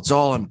people. It's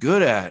all I'm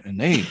good at.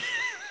 And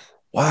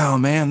wow,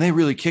 man, they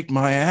really kicked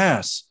my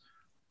ass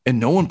and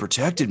no one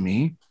protected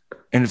me.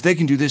 And if they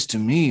can do this to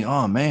me,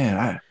 oh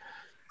man,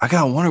 I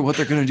got to wonder what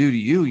they're going to do to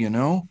you, you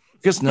know? I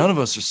guess none of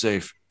us are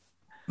safe.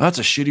 That's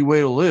a shitty way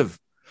to live.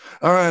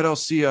 All right, I'll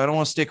see you. I don't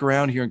want to stick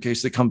around here in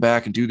case they come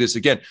back and do this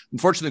again.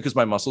 Unfortunately, because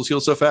my muscles heal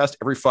so fast,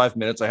 every 5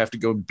 minutes I have to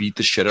go beat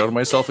the shit out of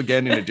myself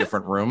again in a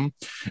different room,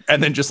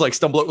 and then just like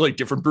stumble over like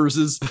different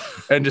bruises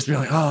and just be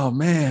like, oh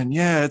man,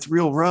 yeah, it's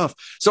real rough.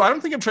 So I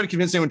don't think I'm trying to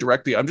convince anyone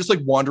directly. I'm just like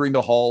wandering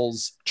the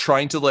halls,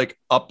 trying to like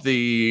up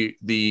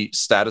the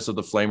status of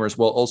the Flamers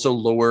while also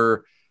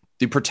lower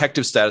the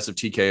protective status of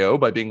TKO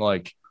by being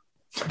like,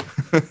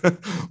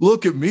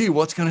 look at me,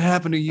 what's going to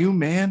happen to you,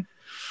 man?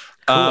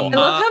 Cool. I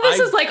love how this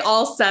is like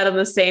all said in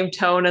the same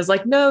tone as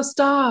like, no,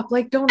 stop,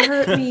 like, don't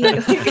hurt me.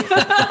 As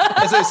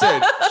I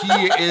said,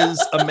 he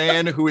is a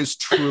man who is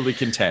truly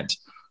content.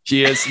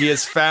 He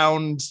has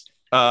found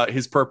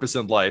his purpose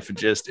in life, and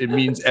just it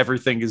means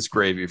everything is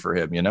gravy for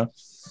him, you know.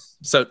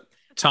 So,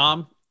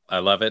 Tom, I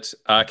love it.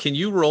 Can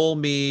you roll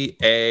me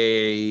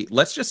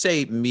let's just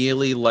say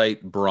melee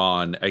light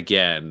brawn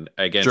again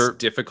against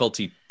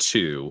difficulty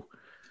 2?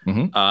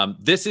 Mm-hmm.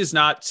 This is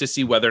not to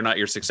see whether or not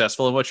you're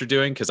successful in what you're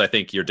doing, because I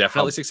think you're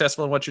definitely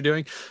successful in what you're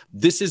doing.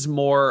 This is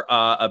more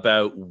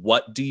about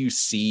what do you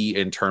see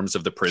in terms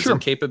of the prison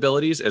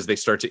capabilities as they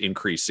start to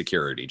increase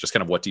security. Just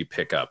kind of what do you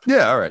pick up?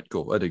 Yeah, all right,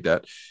 cool. I dig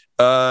that.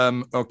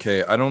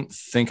 Okay, I don't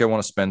think I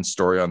want to spend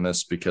story on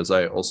this because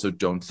I also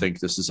don't think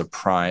this is a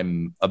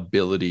prime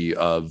ability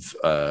of.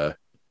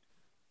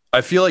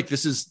 I feel like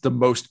this is the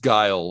most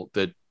guile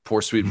that poor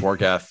sweet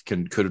Morgath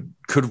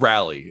could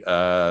rally.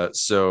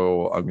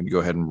 So I'm going to go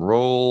ahead and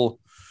roll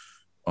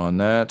on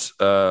that.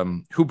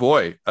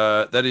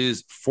 That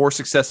is 4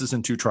 successes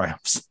and 2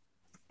 triumphs.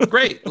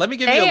 Great. Let me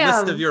give you a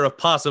list of your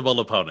possible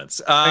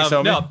opponents.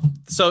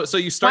 So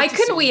you start. Why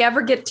couldn't we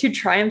ever get 2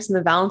 triumphs in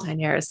the Valentine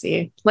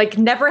Heresy? Like,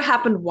 never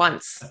happened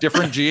once.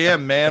 Different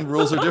GM, man.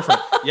 Rules are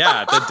different.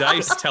 Yeah, the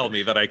dice tell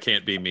me that I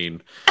can't be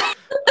mean.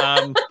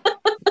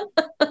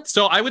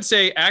 So I would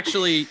say,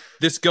 actually,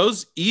 this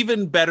goes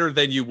even better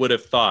than you would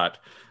have thought,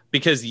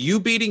 because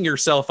you beating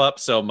yourself up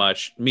so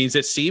much means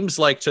it seems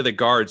like to the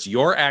guards,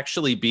 you're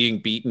actually being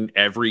beaten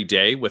every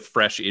day with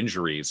fresh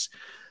injuries.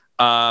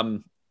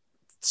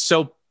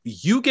 So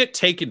you get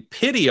taken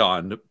pity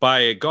on by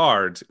a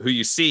guard who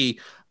you see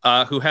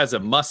who has a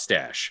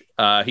mustache.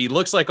 He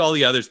looks like all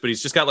the others, but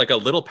he's just got like a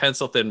little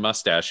pencil thin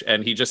mustache,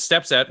 and he just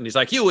steps out and he's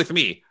like, "You with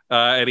me?"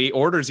 And he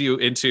orders you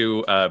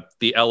into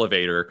the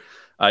elevator.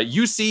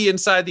 You see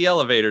inside the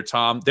elevator,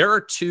 Tom, there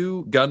are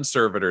 2 gun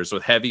servitors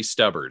with heavy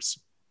stubbers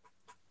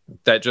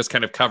that just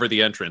kind of cover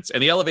the entrance.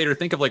 And the elevator,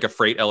 think of like a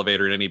freight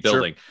elevator in any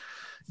building. Sure.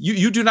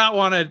 You do not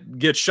want to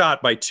get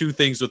shot by 2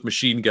 things with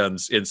machine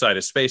guns inside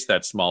a space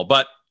that small,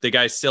 but the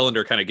guy's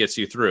cylinder kind of gets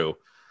you through.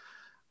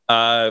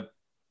 And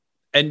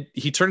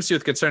he turns to you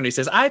with concern and he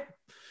says, I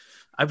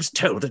was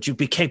told that you'd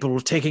be capable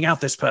of taking out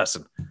this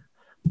person.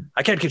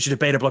 I can't get you to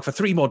Beta Block for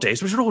 3 more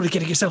days, but you're already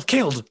getting yourself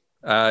killed.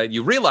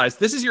 You realize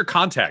this is your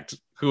contact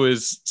who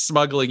is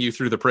smuggling you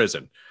through the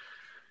prison.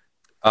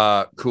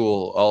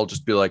 Cool. I'll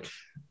just be like,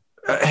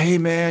 hey,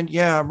 man,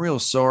 yeah, I'm real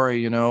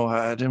sorry.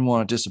 I didn't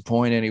want to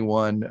disappoint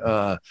anyone.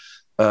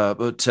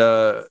 But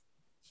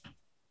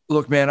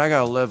look, man, I got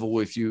to level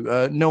with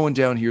you. No one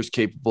down here is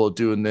capable of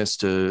doing this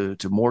to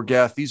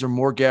Morgath. These are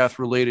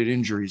Morgath-related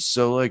injuries.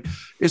 So, like,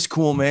 it's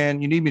cool,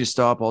 man. You need me to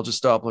stop, I'll just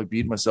stop, like,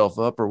 beating myself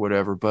up or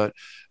whatever. But,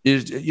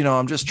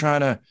 I'm just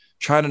trying to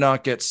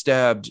not get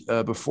stabbed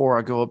before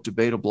I go up to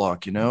Beta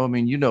Block, I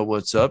mean, you know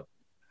what's up.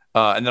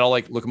 And then I'll,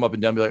 like, look him up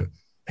and down and be like,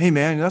 hey,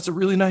 man, that's a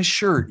really nice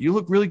shirt. You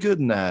look really good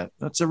in that.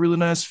 That's a really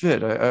nice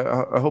fit.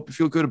 I hope you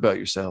feel good about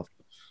yourself.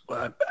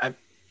 Well,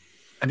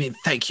 I mean,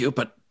 thank you,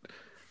 but,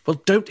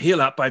 well, don't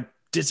heal up. I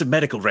did some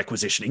medical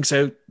requisitioning,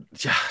 so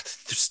yeah,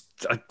 just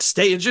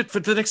stay injured for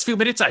the next few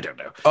minutes. I don't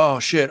know. Oh,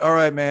 shit. All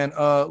right, man.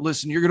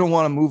 Listen, you're going to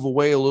want to move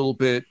away a little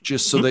bit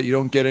just so that you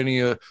don't get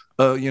any, the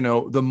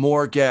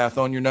Morgath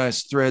on your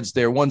nice threads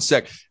there. 1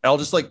 sec. And I'll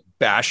just, like,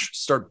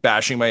 start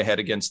bashing my head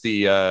against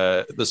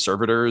the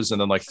servitors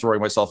and then, like, throwing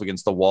myself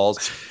against the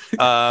walls. He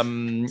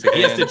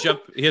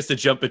has to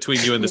jump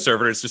between you and the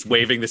servitors, just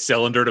waving the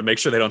cylinder to make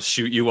sure they don't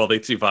shoot you while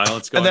they see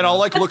violence going on. And then I'll,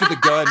 like, look at the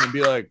gun and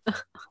be like,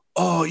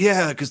 oh,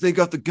 yeah, because they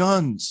got the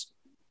guns.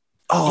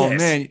 Oh, yes.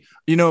 Man,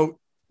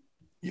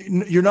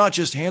 you're not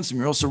just handsome,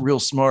 you're also real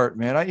smart,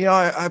 man.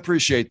 I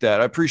appreciate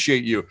that. I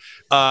appreciate you.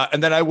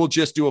 And then I will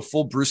just do a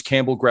full Bruce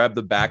Campbell, grab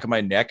the back of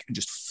my neck and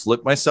just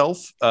flip myself.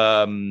 Just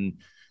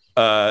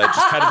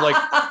kind of like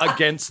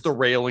against the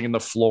railing in the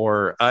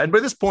floor. And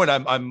by this point,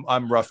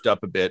 I'm roughed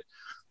up a bit.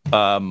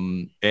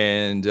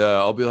 And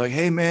I'll be like,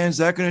 hey, man, is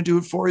that going to do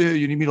it for you?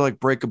 You need me to, like,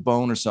 break a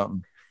bone or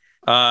something?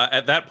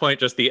 At that point,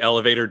 just the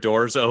elevator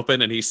doors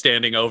open and he's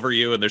standing over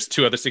you and there's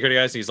 2 other security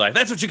guys. And he's like,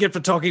 that's what you get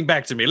for talking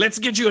back to me. Let's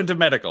get you into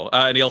medical.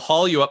 And he'll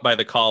haul you up by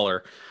the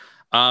collar.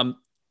 Tom,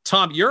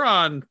 you're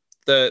on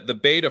the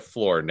beta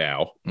floor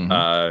now.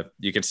 Mm-hmm.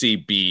 You can see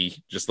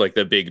B, just like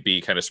the big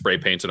B kind of spray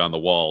painted on the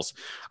walls.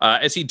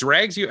 As he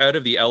drags you out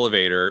of the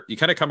elevator, you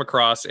kind of come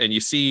across and you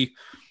see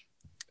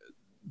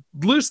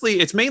loosely,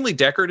 it's mainly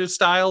decorative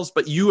styles,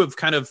 but you have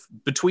kind of,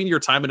 between your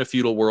time in a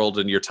feudal world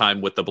and your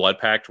time with the Blood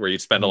Pact, where you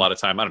spend a lot of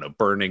time, I don't know,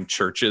 burning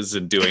churches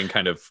and doing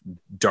kind of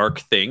dark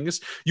things,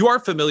 you are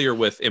familiar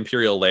with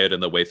Imperial layout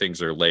and the way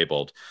things are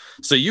labeled.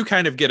 So you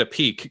kind of get a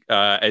peek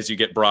as you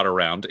get brought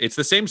around. It's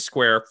the same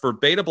square. For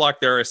Beta Block,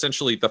 there are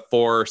essentially the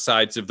 4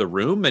 sides of the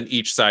room, and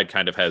each side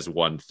kind of has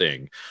one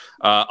thing.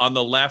 On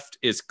the left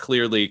is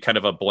clearly kind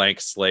of a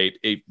blank slate.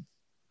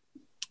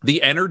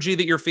 The energy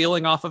that you're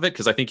feeling off of it,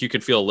 because I think you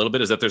can feel a little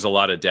bit, is that there's a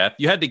lot of death. If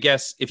you had to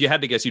guess,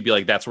 you'd be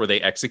like, that's where they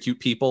execute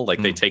people.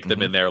 Like they take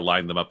them in there,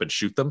 line them up and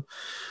shoot them.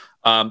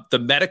 The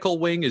medical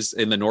wing is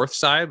in the north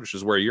side, which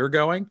is where you're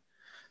going.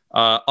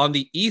 On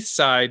the east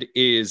side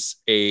is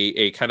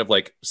a kind of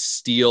like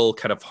steel,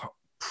 kind of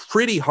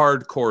pretty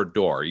hardcore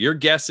door. Your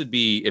guess would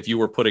be, if you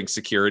were putting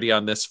security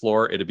on this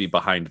floor, it'd be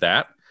behind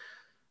that.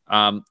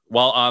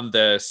 While on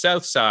the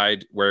south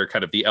side, where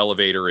kind of the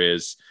elevator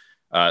is,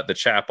 the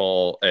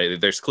chapel,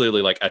 there's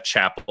clearly like a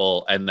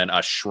chapel and then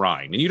a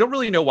shrine. And you don't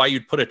really know why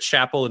you'd put a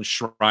chapel and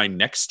shrine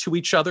next to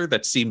each other.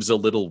 That seems a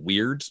little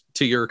weird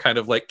to your kind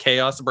of like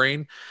chaos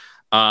brain.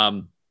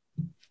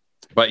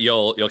 But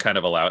you'll kind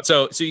of allow it.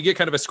 So you get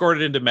kind of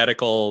escorted into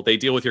medical. They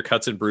deal with your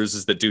cuts and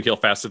bruises that do heal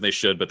faster than they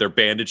should, but they're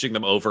bandaging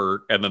them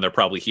over, and then they're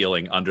probably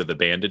healing under the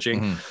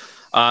bandaging.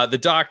 The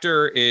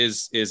doctor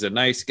is a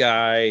nice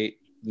guy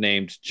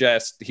named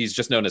Jess. He's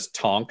just known as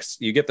Tonks.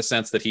 You get the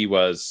sense that he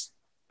was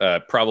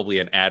probably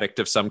an addict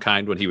of some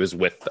kind when he was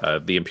with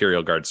the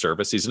Imperial Guard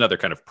service. He's another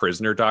kind of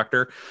prisoner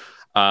doctor.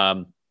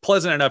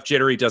 Pleasant enough,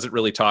 jittery, doesn't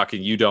really talk,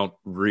 and you don't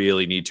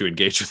really need to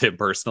engage with him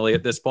personally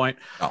at this point.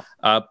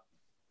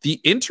 The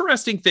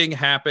interesting thing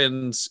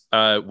happens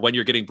when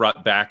you're getting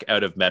brought back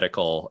out of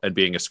medical and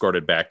being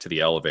escorted back to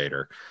the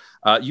elevator.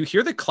 You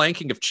hear the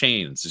clanking of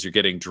chains as you're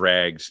getting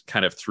dragged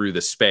kind of through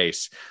the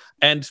space.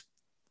 And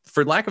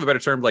for lack of a better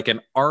term, like an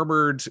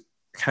armored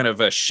kind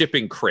of a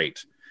shipping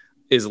crate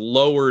is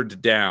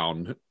lowered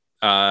down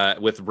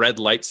with red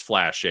lights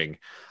flashing.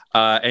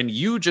 And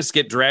you just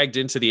get dragged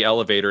into the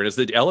elevator. And as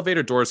the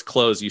elevator doors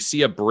close, you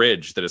see a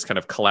bridge that has kind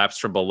of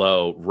collapsed from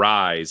below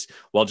rise,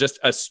 while just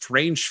a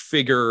strange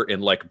figure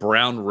in like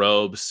brown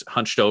robes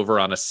hunched over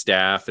on a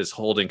staff is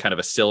holding kind of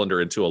a cylinder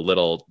into a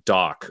little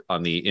dock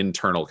on the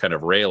internal kind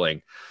of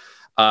railing.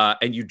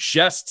 And you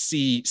just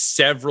see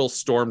several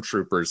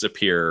stormtroopers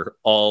appear,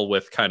 all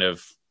with kind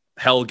of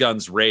hell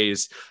guns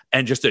raised,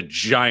 and just a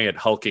giant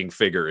hulking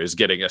figure is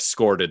getting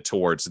escorted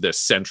towards this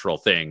central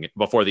thing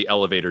before the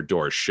elevator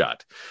doors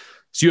shut.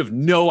 So you have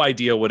no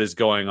idea what is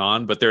going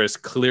on, but there is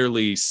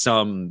clearly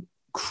some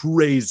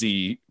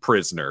crazy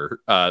prisoner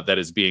that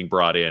is being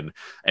brought in.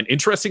 And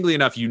interestingly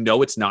enough, you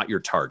know it's not your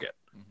target.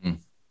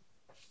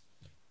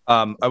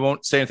 I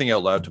won't say anything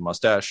out loud to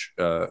Mustache,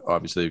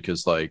 obviously,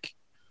 because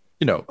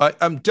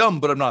I'm dumb,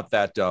 but I'm not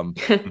that dumb.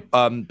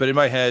 But in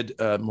my head,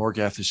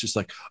 Morgath is just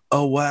like,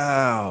 oh,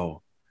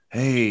 wow.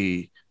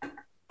 Hey.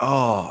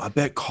 Oh, I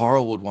bet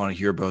Carl would want to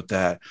hear about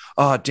that.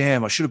 Oh,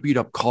 damn, I should have beat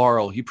up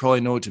Carl. He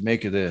probably know what to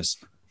make of this.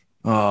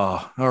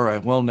 Oh, all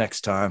right. Well,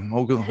 next time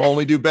we'll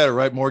only do better,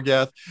 right,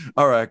 Morgath?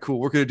 All right, cool.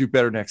 We're going to do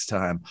better next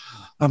time.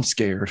 I'm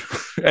scared.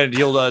 And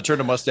he'll turn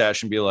to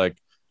Mustache and be like,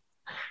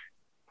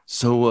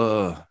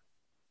 so,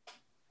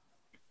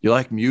 you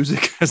like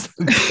music? As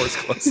the doors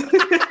close.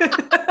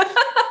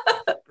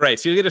 Right.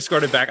 So you get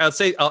escorted back.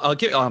 I'll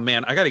give, oh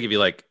man, I got to give you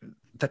like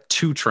that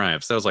 2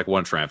 triumphs. That was like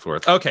 1 triumph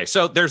worth. Okay.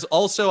 So there's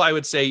also, I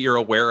would say you're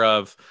aware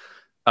of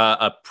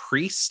a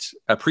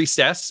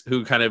priestess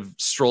who kind of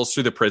strolls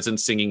through the prison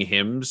singing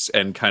hymns,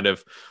 and kind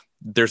of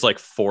there's like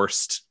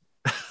forced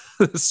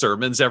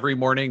sermons every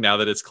morning now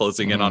that it's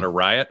closing in on a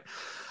riot.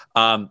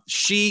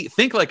 She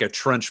think like a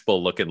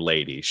Trunchbull looking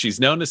lady. She's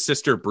known as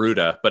Sister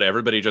Bruta, but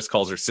everybody just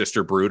calls her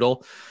Sister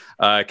Brutal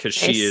because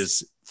she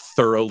is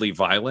thoroughly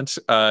violent.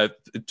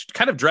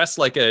 Kind of dressed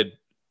like a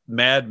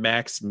Mad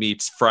Max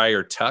meets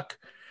Friar Tuck.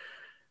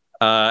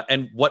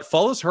 And what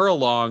follows her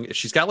along,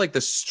 she's got like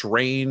this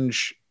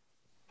strange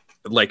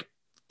like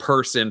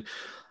person,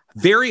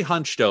 very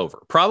hunched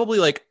over, probably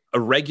like a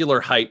regular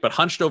height, but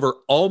hunched over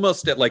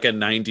almost at like a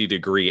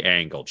 90-degree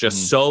angle,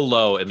 just so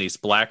low in these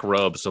black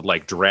robes with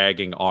like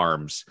dragging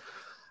arms.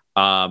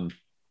 But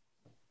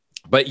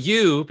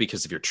you,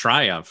 because of your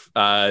triumph,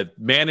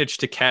 managed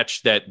to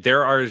catch that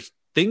there are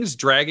things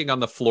dragging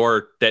on the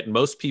floor that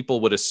most people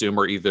would assume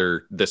are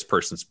either this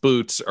person's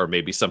boots or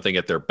maybe something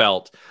at their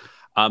belt.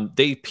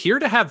 They appear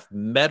to have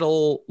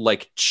metal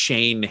like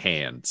chain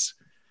hands.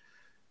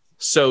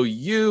 So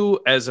you,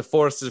 as a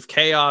force of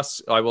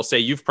chaos, I will say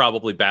you've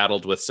probably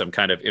battled with some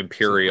kind of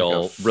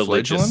imperial like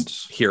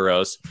religious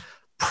heroes,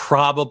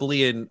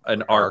 probably in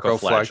an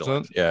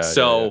arco-flagellant. Yeah.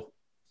 So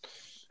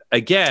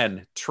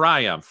again,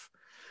 triumph.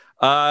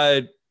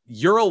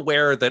 You're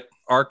aware that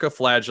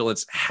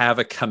arco-flagellants have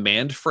a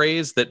command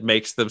phrase that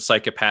makes them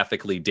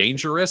psychopathically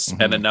dangerous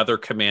and another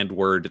command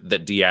word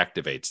that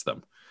deactivates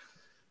them.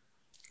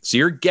 So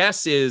your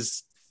guess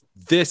is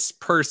this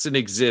person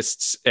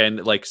exists,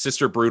 and like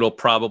Sister Brutal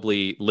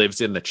probably lives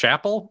in the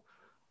chapel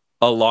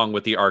along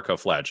with the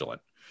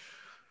arco-flagellant.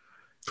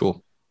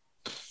 Cool.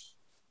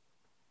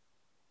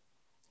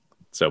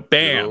 So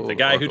bam, the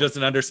guy who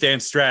doesn't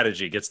understand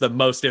strategy gets the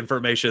most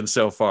information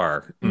so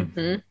far.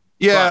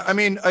 Yeah, I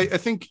mean, I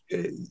think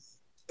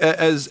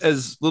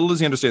as little as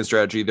he understands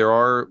strategy, there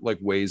are like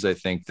ways I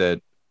think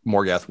that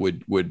Morgath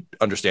would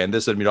understand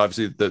this. I mean,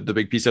 obviously the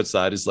big piece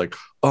outside is like,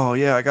 oh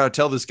yeah, I gotta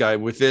tell this guy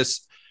with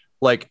this.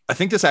 Like, I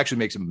think this actually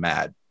makes him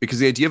mad because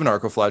the idea of an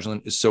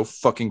arco-flagellant is so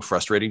fucking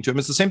frustrating to him.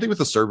 It's the same thing with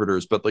the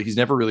servitors, but like he's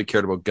never really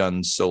cared about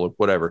guns, so like,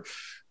 whatever.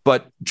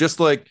 But just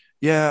like,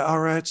 yeah, all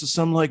right, so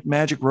some like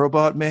magic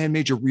robot man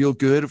made you real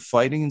good at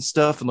fighting and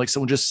stuff, and like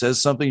someone just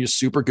says something, you're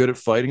super good at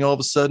fighting all of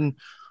a sudden.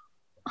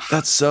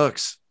 That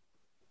sucks.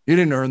 You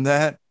didn't earn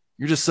that.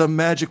 You're just some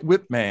magic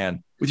whip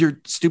man with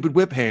your stupid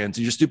whip hands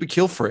and your stupid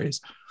kill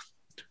phrase.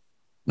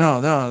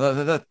 No,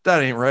 that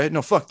ain't right.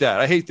 No, fuck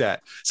that. I hate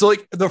that. So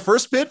like the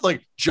first bit,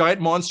 like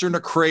giant monster in a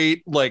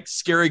crate, like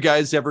scary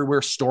guys everywhere,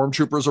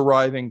 stormtroopers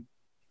arriving.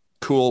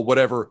 Cool,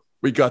 whatever.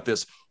 We got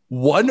this.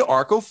 One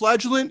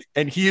arco-flagellant,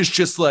 and he is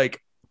just like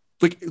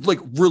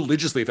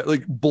religiously,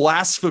 like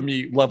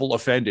blasphemy level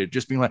offended,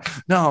 just being like,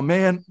 no,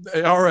 man.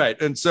 All right.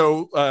 And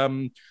so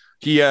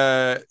he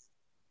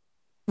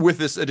with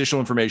this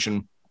additional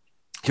information,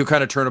 he'll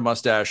kind of turn a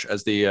mustache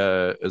as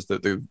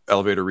the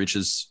elevator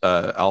reaches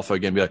Alpha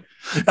again. Be like,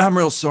 I'm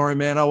real sorry,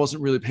 man. I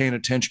wasn't really paying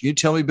attention. Can you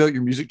tell me about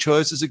your music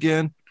choices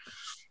again?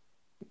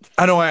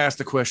 I know I asked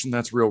the question.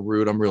 That's real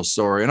rude. I'm real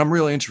sorry. And I'm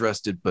really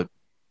interested, but.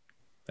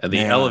 And the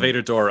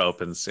elevator door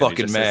opens.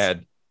 Fucking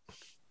mad.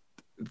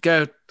 Says,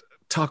 go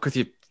talk with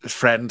your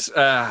friend.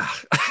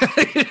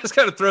 He just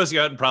kind of throws you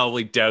out and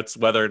probably doubts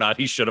whether or not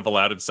he should have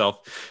allowed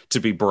himself to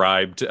be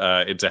bribed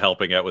into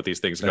helping out with these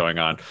things going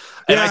on.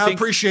 And I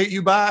appreciate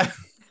you. Bye.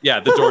 Yeah,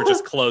 the door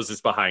just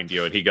closes behind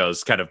you, and he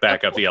goes kind of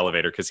back up the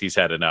elevator because he's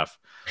had enough.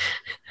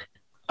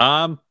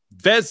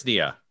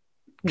 Vesnia,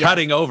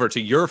 cutting over to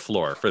your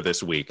floor for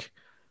this week.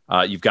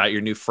 You've got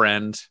your new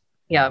friend.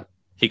 Yeah.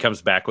 He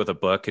comes back with a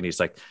book, and he's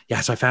like,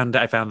 "Yeah, so I found the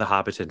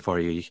Hobbiton for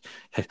you.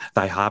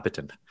 Thy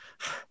Hobbiton,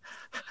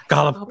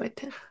 Gollum."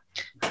 Hobbiton.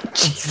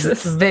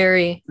 Jesus.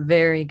 Very,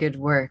 very good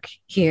work.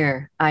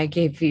 Here, I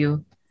give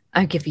you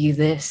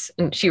this.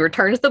 And she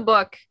returns the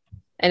book,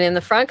 and in the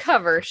front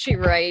cover, she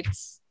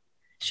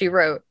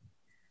wrote,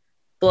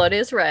 "Blood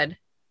is red,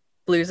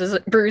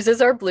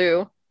 bruises are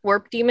blue,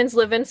 warp demons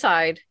live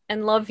inside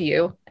and love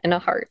you in a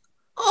heart.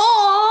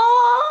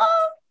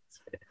 Oh,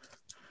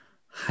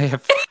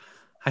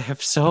 I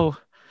have so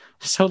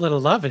little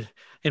love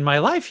in my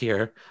life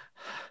here.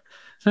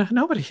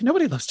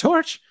 Nobody loves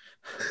Torch.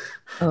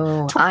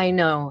 Oh, I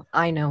know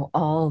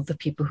all the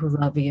people who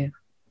love you.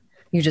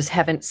 You just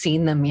haven't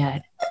seen them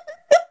yet.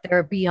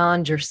 They're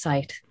beyond your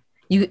sight.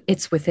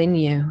 It's within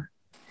you.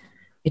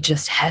 It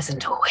just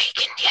hasn't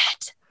awakened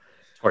yet.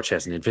 Torch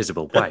has an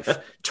invisible wife.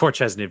 Torch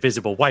has an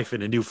invisible wife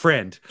and a new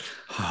friend.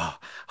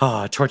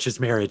 Torch's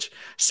marriage.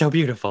 So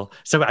beautiful.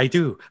 So I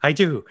do.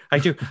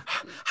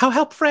 How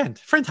help friend?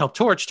 Friend help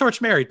Torch.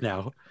 Torch married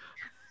now.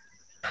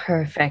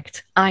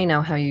 Perfect. I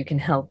know how you can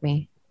help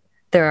me.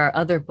 There are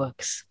other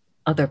books,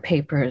 other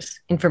papers,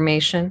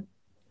 information.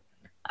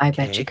 I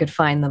bet you could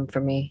find them for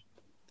me.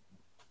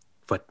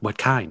 What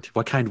kind?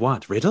 What kind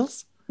want?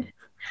 Riddles?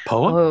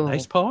 Poem? Oh,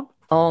 Nice poem?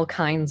 all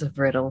kinds of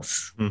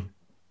riddles.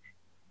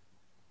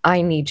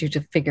 I need you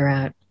to figure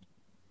out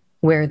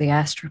where the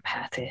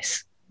astropath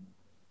is.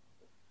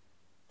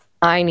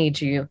 I need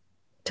you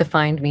to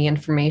find me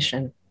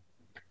information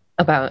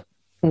about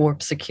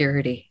warp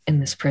security in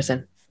this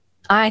prison.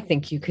 I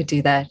think you could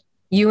do that.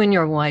 You and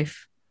your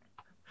wife.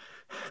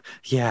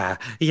 Yeah.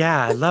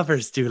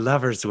 Lovers do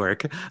lovers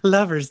work.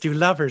 Lovers do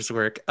lovers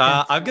work.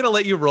 I'm going to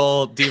let you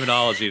roll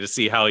demonology to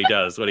see how he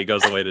does when he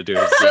goes away to do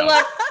his Good job.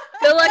 luck.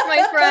 Good luck,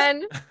 my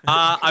friend.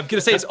 I'm going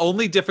to say it's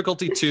only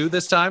difficulty 2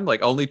 this time,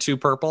 like only 2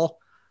 purple.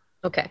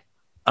 Okay.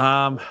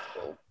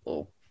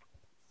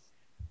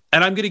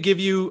 And I'm going to give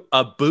you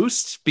a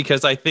boost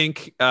because I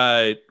think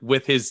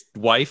with his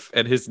wife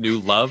and his new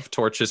love,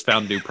 Torch has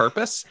found new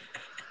purpose.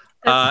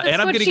 That's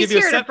and I'm what going to she's give you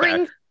a here to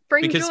setback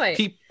bring because joy.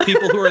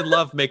 people who are in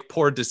love make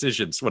poor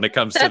decisions when it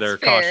comes to That's their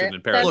fair. caution and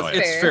That's paranoia. Look,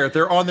 it's fair.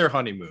 They're on their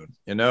honeymoon.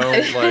 You know,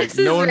 like This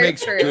is no one very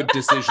makes true. good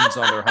decisions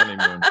on their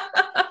honeymoon.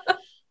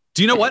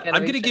 Do you know what? Gotta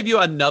I'm be going to fair. give you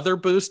another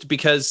boost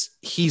because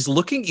he's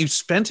looking, you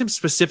spent him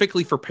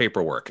specifically for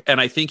paperwork.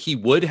 And I think he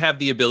would have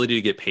the ability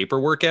to get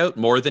paperwork out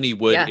more than he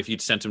would Yeah. if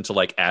you'd sent him to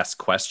like ask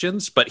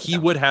questions, but he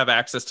would have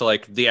access to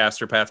like the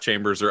astropath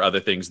chambers or other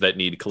things that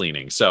need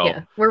cleaning. So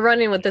Yeah, we're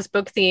running with this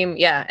book theme.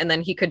 Yeah, and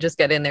then he could just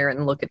get in there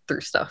and look it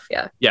through stuff.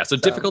 Yeah. so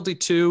difficulty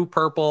 2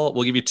 purple,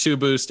 we'll give you 2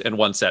 boost and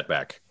 1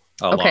 setback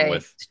along Okay.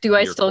 with. Do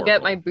I your still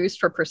get core my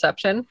boost for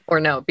perception or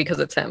no? Because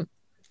it's him.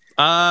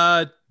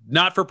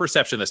 Not for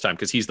perception this time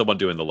because he's the one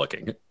doing the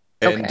looking.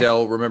 And Okay.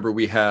 Del, remember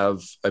we have,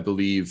 I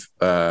believe,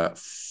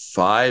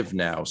 5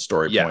 now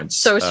story Yeah. points.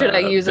 So should I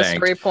use a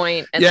banked. story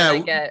point and Yeah.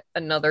 then I get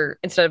another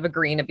instead of a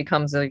green, it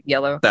becomes a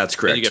yellow? That's And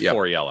correct. you get Yep.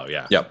 4 yellow.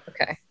 Yeah. Yep.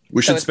 Okay.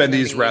 We So should it's spend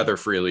gonna these be- rather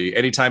freely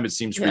anytime it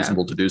seems Yeah.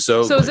 reasonable to do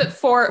so. So is it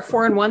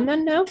 4 and 1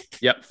 then? No.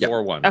 Yep. Yep.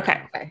 4-1.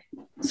 Okay.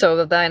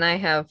 So then I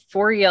have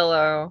 4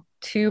 yellow,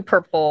 2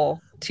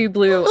 purple, 2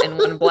 blue, and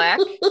 1 black.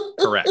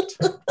 Correct.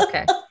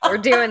 Okay. We're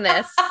doing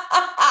this.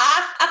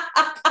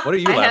 What are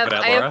you I laughing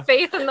at, Laura? have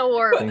faith in the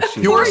warp.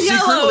 You are Four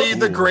yellow. secretly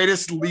the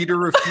greatest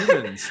leader of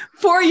humans.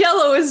 4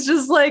 yellow is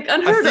just like I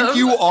unheard think of.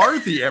 you are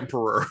the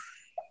emperor.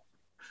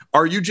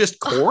 Are you just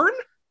corn?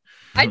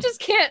 I just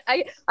can't.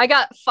 I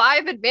got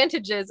 5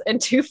 advantages and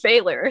 2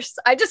 failures.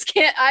 I just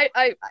can't.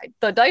 I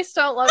the dice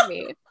don't love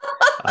me.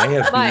 I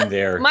have My- been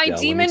there. My Del,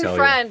 let me demon tell you.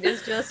 friend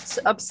is just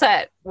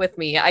upset with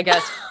me. I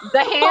guess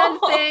the hand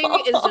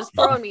thing is just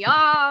throwing me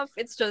off.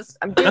 It's just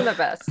I'm doing my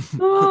best.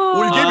 Oh,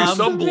 Well, you gave me Um,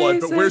 some blood, but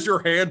amazing. where's your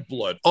hand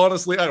blood?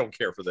 Honestly, I don't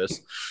care for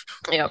this.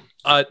 Yep.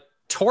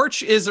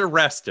 Torch is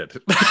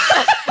arrested. While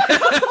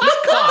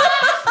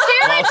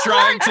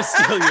trying to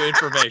steal you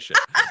information.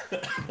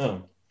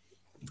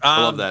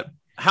 I love that.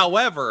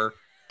 However,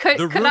 Could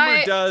the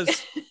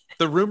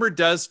I? rumor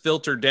does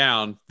filter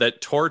down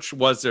that Torch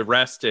was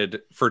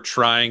arrested for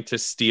trying to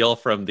steal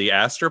from the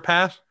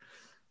astropath.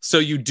 So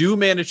you do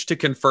manage to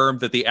confirm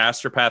that the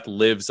astropath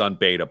lives on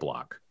Beta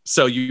Block.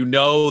 So you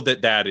know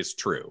that that is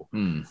true.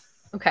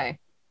 Okay.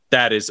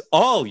 That is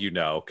all you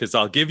know, because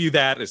I'll give you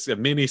that as a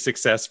mini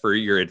success for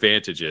your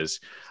advantages.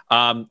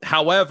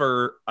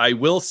 However, I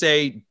will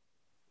say,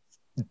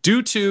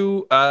 due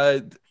to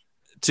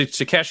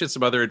cash in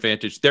some other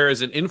advantage, there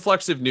is an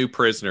influx of new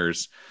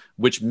prisoners,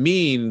 which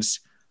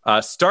means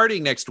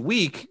starting next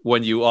week,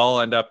 when you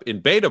all end up in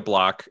Beta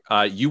Block,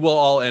 you will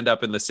all end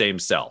up in the same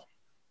cell.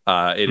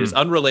 It is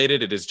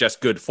unrelated. It is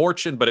just good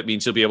fortune, but it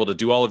means you'll be able to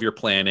do all of your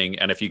planning.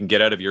 And if you can get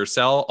out of your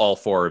cell, all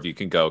 4 of you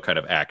can go kind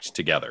of act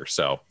together.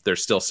 So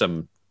there's still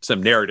some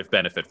narrative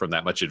benefit from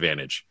that much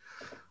advantage.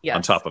 Yes.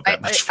 On top of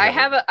that much I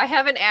failure.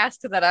 have an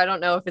ask that I don't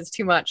know if it's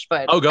too much,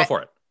 but Oh, go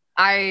for it.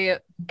 I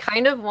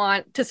kind of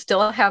want to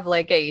still have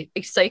like a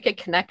psychic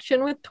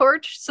connection with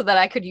Torch so that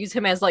I could use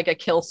him as like a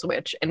kill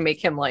switch and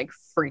make him like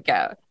freak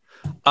out.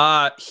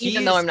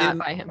 Even though I'm not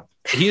by him.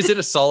 He is in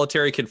a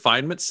solitary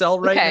confinement cell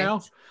right Okay.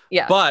 now.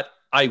 Yeah. But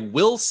I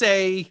will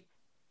say,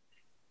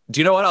 do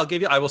you know what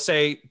I will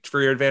say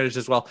for your advantage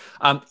as well?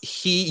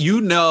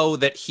 You know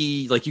that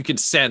he, like, you can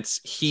sense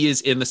he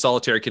is in the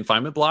solitary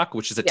confinement block,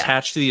 which is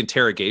attached to the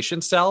interrogation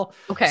cell.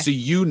 Okay. So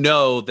you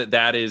know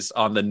that is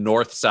on the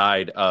north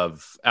side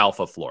of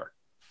Alpha floor.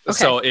 Okay.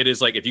 So it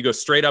is like, if you go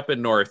straight up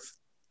and north,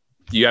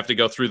 you have to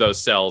go through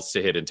those cells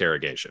to hit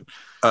interrogation.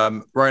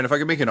 Ryan, if I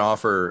could make an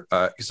offer,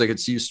 because I could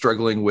see you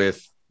struggling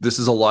with this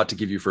is a lot to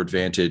give you for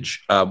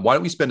advantage. Why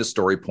don't we spend a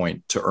story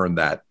point to earn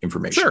that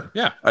information? Sure.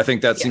 Yeah. I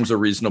think that seems a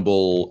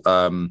reasonable.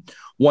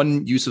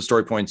 One use of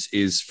story points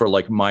is for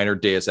like minor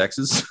Deus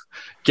Exes.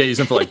 Can't use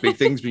them for like big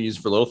things, but use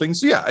for little things.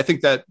 So yeah, I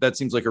think that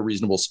seems like a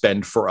reasonable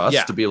spend for us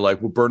to be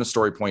like, we'll burn a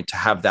story point to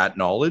have that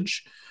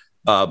knowledge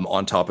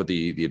on top of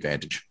the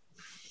advantage.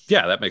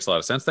 Yeah, that makes a lot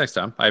of sense. Thanks,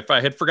 Tom.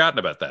 I had forgotten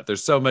about that.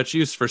 There's so much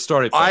use for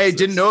story points. I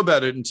didn't know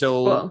about it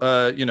until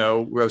I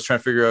was trying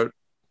to figure out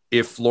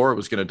if Laura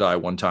was going to die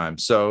one time.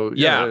 So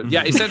yeah.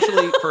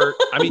 Essentially,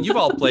 you've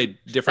all played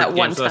different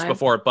games with us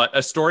before, but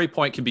a story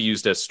point can be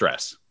used as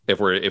stress. If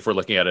we're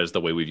looking at it as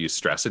the way we've used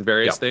stress in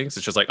various things,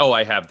 it's just like, oh,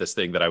 I have this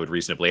thing that I would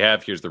reasonably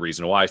have. Here's the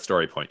reason why.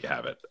 Story point, you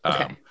have it.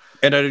 Okay.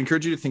 And I'd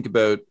encourage you to think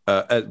about,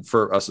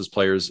 for us as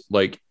players,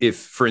 like if,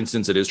 for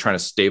instance, it is trying to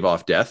stave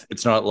off death,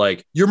 it's not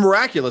like you're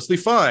miraculously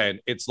fine.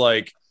 It's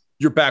like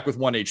you're back with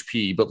 1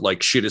 HP, but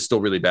like shit is still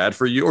really bad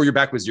for you, or you're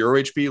back with 0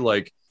 HP.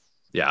 Like,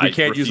 yeah, you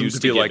can't use them to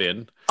be like,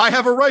 I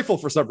have a rifle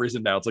for some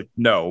reason now. It's like,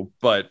 no,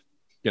 but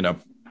yeah.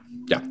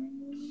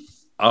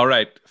 All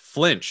right,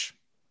 Flinch,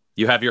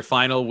 you have your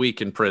final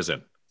week in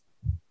prison.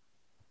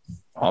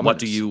 What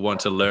do you want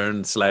to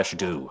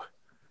learn/do?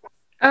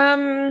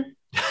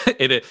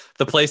 The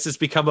place has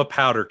become a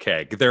powder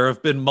keg. There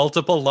have been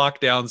multiple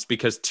lockdowns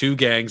because 2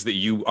 gangs that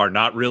you are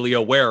not really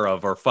aware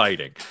of are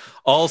fighting.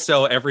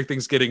 Also,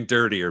 everything's getting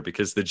dirtier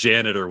because the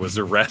janitor was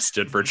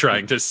arrested for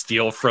trying to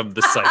steal from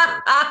the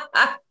cypher.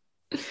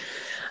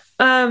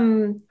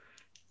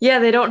 Yeah,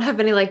 they don't have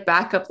any like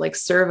backup like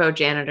servo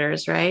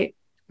janitors, right?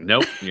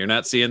 Nope, you're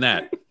not seeing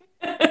that.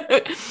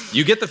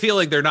 You get the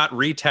feeling they're not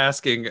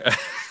retasking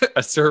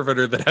a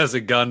servitor that has a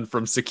gun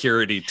from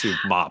security to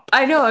mop.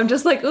 I know. I'm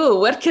just like, ooh,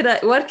 what can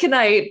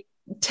I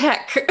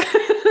tech?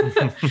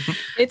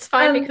 It's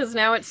fine because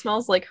now it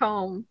smells like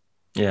home.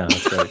 Yeah,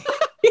 that's right.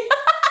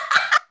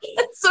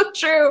 That's so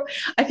true.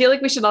 I feel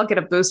like we should all get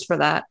a boost for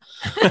that.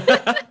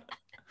 It's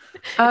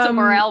a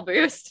morale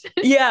boost.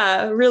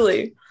 Yeah,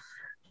 really.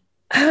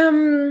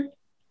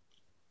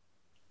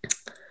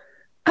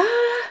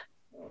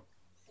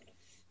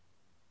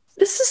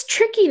 This is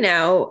tricky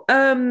now.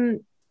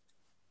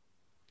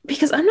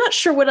 Because I'm not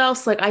sure what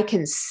else like I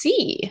can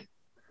see.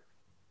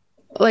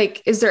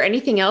 Like, is there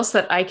anything else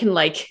that I can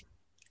like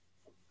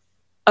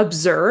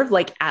observe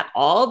like at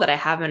all that I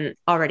haven't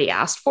already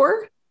asked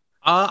for?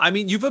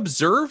 You've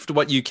observed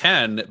what you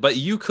can, but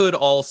you could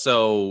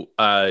also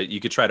you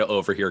could try to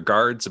overhear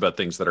guards about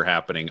things that are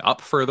happening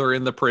up further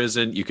in the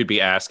prison. You could be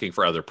asking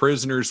for other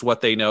prisoners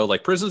what they know.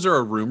 Like, prisons are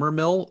a rumor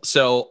mill.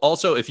 So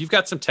also, if you've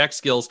got some tech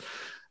skills,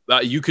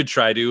 you could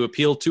try to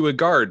appeal to a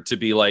guard to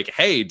be like,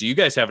 hey, do you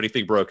guys have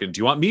anything broken? Do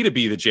you want me to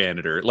be the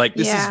janitor? Like,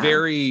 this is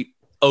very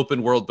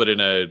open world, but in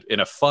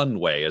a fun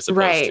way, as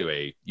opposed to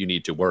a you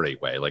need to worry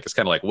way. Like, it's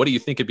kind of like, what do you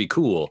think would be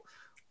cool?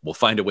 We'll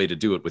find a way to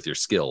do it with your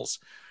skills.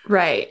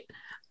 Right.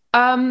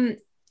 I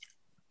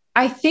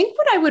think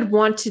what I would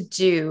want to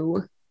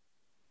do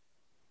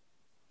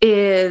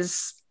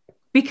is,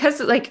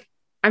 because like,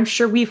 I'm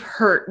sure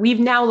we've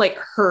now like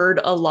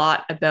heard a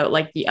lot about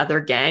like the other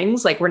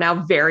gangs. Like, we're now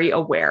very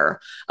aware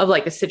of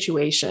like the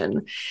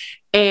situation.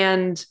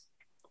 And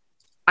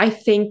I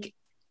think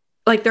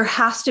like there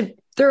has to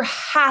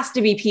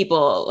be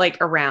people like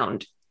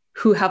around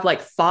who have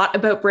like thought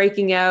about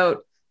breaking out,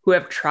 who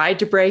have tried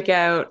to break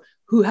out,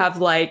 who have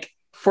like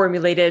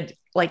formulated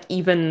like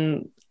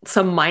even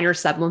some minor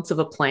semblance of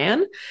a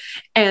plan.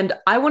 And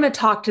I want to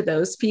talk to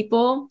those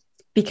people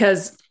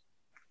because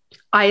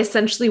I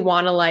essentially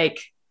want to like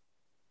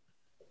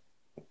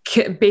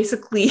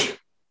basically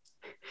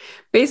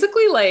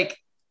like,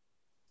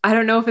 I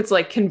don't know if it's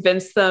like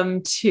convince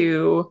them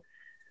to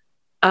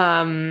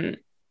whether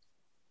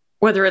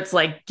it's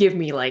like give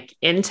me like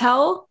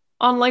intel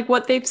on like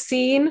what they've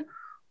seen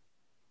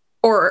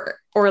or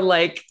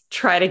like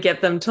try to get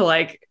them to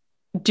like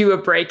do a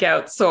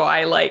breakout so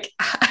I like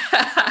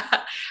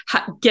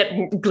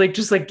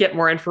get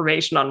more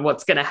information on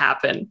what's going to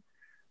happen.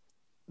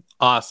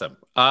 Awesome.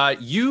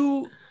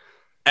 You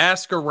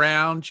ask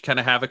around, you kind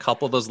of have a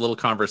couple of those little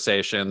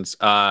conversations,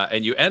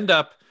 and you end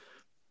up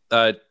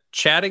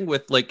chatting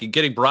with, like,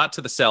 getting brought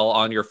to the cell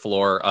on your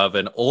floor of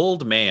an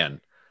old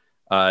man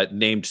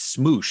named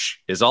Smoosh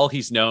is all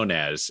he's known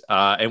as.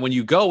 And when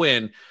you go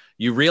in,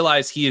 you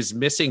realize he is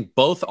missing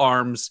both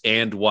arms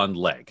and one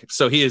leg.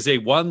 So he is a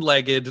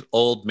one-legged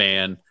old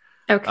man.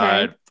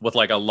 Okay. With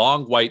like a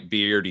long white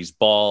beard. He's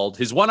bald.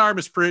 His one arm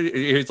is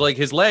it's like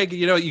his leg,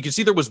 you know, you can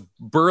see there was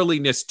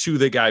burliness to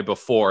the guy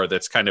before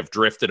that's kind of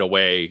drifted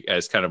away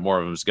as kind of more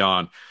of him's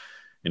gone.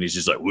 And he's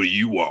just like, what do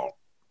you want?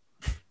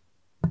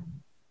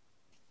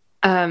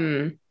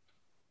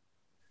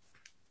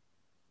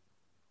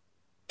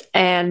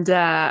 And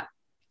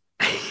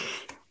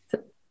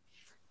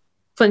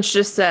Flinch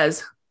just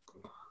says,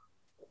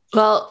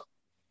 well,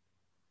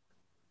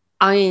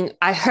 I mean,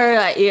 I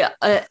heard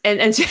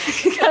and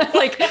she kind of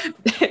like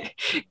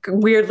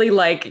weirdly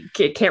like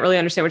can't really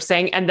understand what you're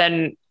saying, and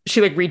then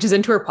she like reaches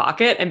into her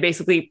pocket and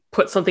basically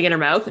puts something in her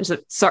mouth. And she's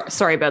like,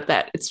 sorry about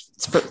that.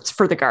 It's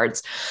for the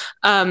guards.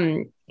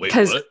 Wait,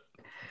 what?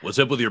 What's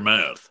up with your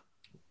mouth?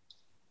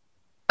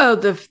 Oh,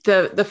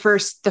 the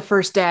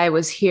first day I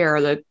was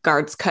here, the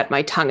guards cut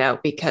my tongue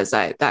out because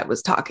that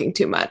was talking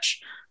too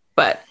much,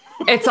 but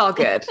it's all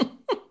good.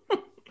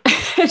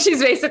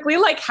 She's basically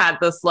like had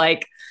this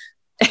like,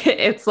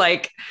 it's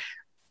like,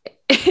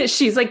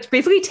 she's like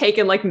basically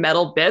taken like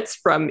metal bits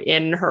from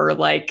in her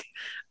like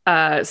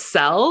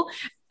cell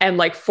and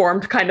like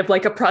formed kind of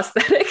like a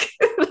prosthetic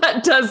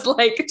that does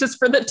like just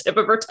for the tip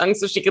of her tongue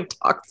so she can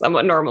talk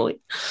somewhat normally.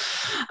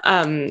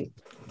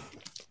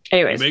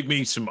 Anyways. You make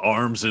me some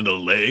arms and a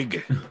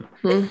leg.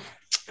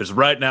 Because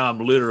right now I'm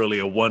literally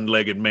a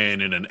one-legged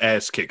man in an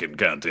ass-kicking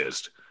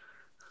contest.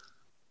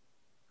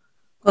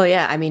 Well,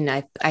 yeah, I mean,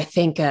 I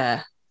think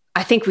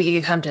we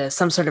could come to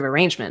some sort of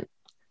arrangement.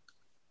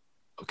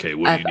 Okay,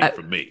 what do you need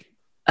from me?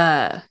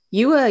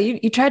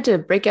 You tried to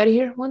break out of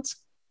here once?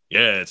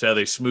 Yeah, it's how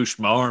they smooshed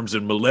my arms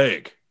and my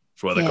leg.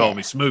 That's why they call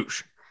me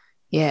Smoosh.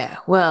 Yeah,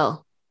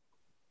 well,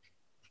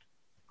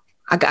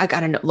 I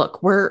gotta know.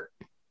 Look,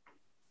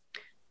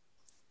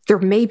 there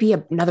may be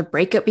another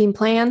breakup being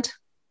planned.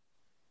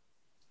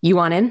 You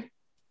want in?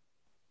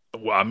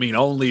 Well, I mean,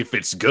 only if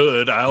it's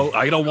good.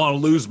 I don't want to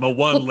lose my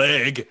one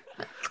leg.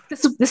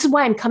 This is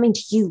why I'm coming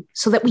to you,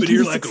 so that we can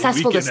be like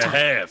successful this time. a week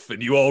and a half,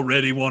 and you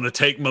already want to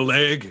take my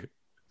leg?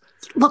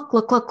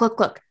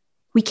 Look.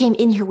 We came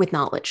in here with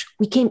knowledge.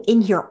 We came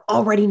in here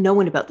already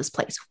knowing about this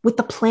place, with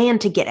the plan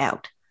to get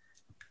out.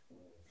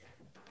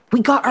 We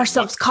got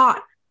ourselves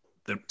caught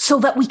so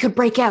that we could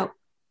break out.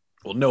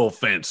 Well, no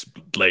offense,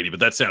 lady,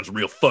 but that sounds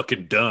real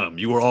fucking dumb.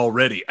 You were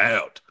already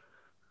out.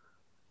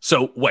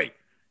 So, wait.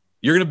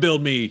 You're going to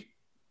build me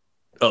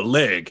a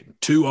leg,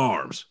 2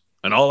 arms,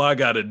 and all I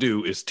got to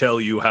do is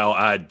tell you how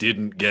I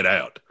didn't get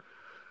out.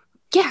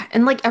 Yeah,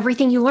 and like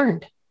everything you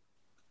learned.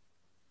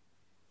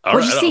 All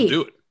right, I'll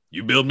do it.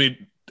 You build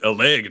me a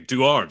leg and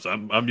 2 arms.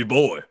 I'm your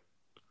boy.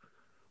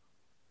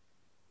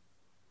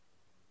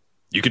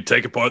 You can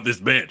take apart this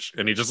bench.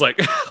 And he just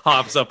like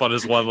hops up on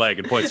his one leg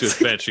and points to his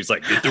bench. He's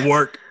like, get to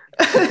work.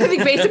 He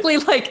basically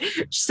like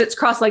sits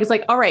cross-legged. It's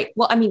like, all right,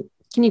 well, I mean,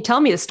 can you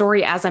tell me the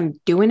story as I'm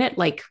doing it?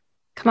 Like,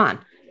 come on.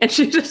 And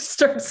she just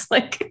starts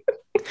like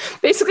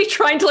basically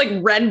trying to like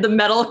rend the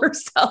metal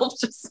herself.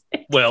 Just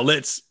like... Well,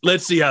 let's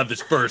see how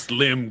this first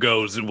limb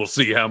goes, and we'll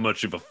see how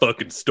much of a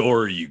fucking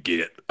story you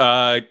get.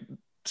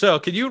 So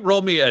can you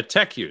roll me a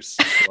tech use,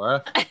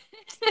 Laura?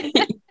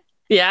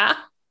 Yeah.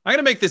 I'm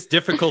going to make this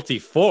difficulty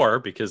 4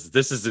 because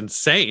this is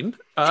insane.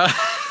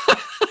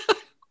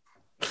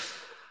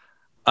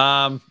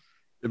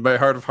 In my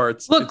heart of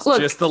hearts, look.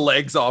 Just the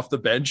legs off the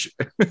bench.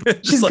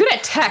 She's good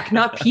at tech,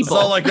 not people.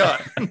 That's all I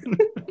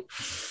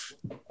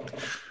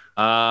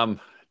got.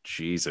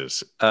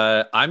 Jesus.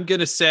 I'm going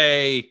to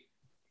say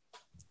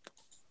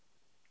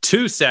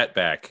 2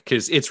 setback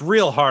because it's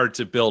real hard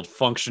to build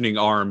functioning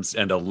arms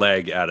and a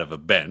leg out of a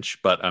bench,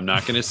 but I'm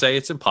not going to say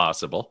it's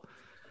impossible.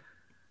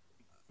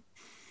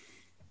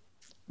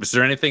 Is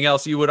there anything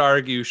else you would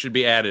argue should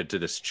be added to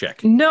this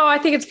check? No, I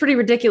think it's pretty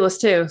ridiculous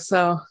too.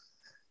 So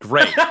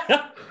great.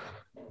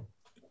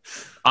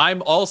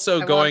 I'm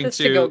also going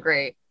to go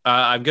great.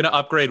 I'm going to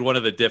upgrade one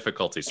of the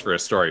difficulties for a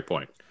story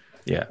point.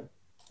 Yeah.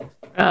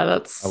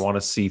 I want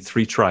to see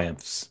 3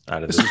 triumphs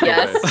out of this.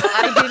 Yes,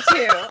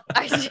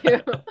 I do.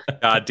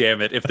 God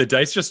damn it. If the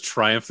dice just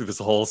triumph through this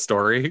whole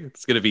story,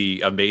 it's going to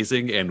be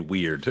amazing and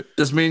weird.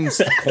 This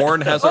means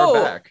Corn has our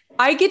back.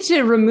 I get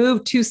to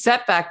remove 2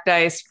 setback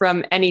dice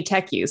from any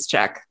tech use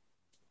check.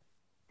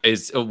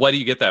 What do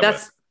you get that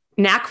That's with?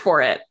 Knack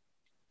for it.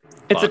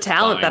 It's a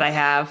talent that I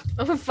have.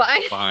 Oh,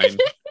 fine.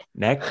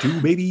 Knack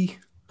 2, baby.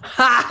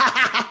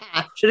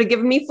 Should have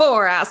given me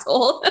 4,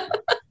 asshole.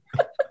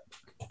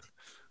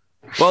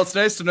 Well, it's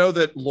nice to know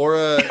that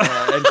Laura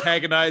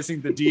antagonizing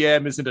the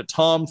DM isn't a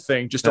Tom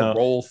thing, just a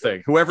roll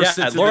thing. Whoever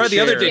sits in Laura the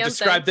chair. other day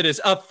described it as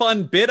a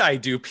fun bit I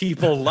do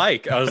people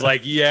like. I was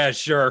like, yeah,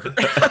 sure.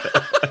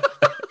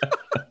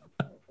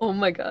 Oh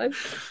my God.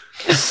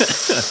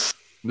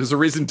 There's a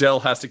reason Dell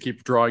has to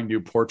keep drawing new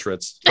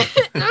portraits.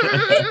 No.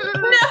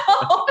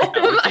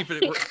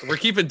 We're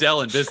keeping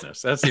Dell in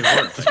business. That's the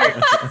important thing.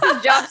 This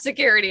is job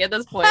security at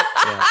this point.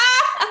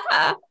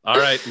 Yeah. All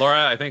right,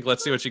 Laura, I think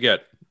let's see what you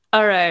get.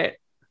 All right.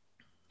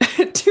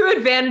 2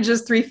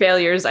 advantages, 3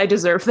 failures. I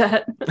deserve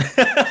that.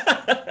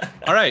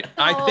 All right.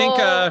 I think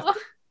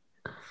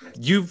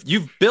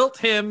you've built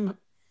him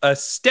a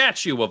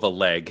statue of a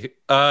leg,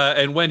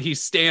 and when he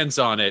stands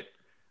on it,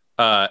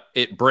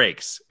 it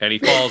breaks and he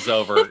falls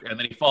over, and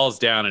then he falls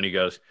down and he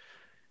goes,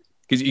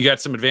 because you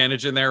got some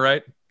advantage in there,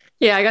 right?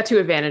 Yeah, I got 2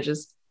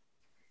 advantages.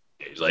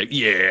 He's like,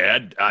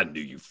 yeah, I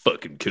knew you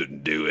fucking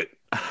couldn't do it.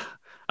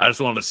 I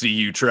just wanted to see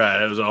you try.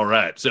 That was all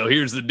right. So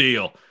here's the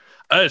deal.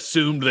 I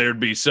assumed there'd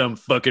be some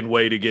fucking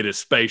way to get a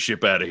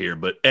spaceship out of here,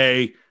 but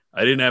A,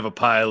 I didn't have a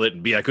pilot,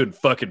 and B, I couldn't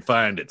fucking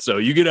find it. So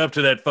you get up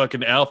to that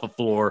fucking alpha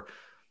floor,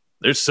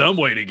 there's some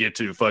way to get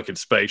to a fucking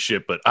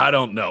spaceship, but I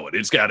don't know it.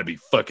 It's got to be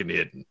fucking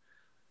hidden.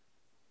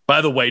 By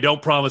the way,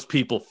 don't promise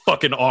people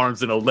fucking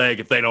arms and a leg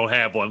if they don't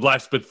have one.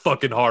 Life's been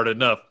fucking hard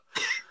enough.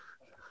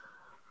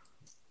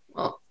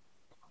 Well,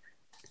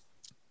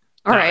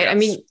 all right. I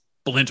mean,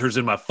 splinters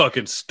in my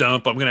fucking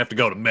stump. I'm gonna have to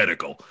go to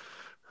medical.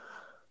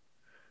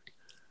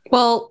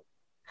 Well,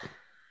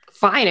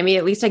 fine. I mean,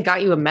 at least I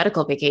got you a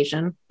medical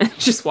vacation. And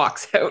just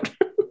walks out.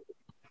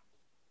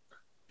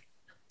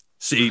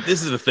 See,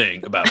 this is the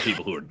thing about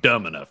people who are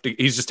dumb enough.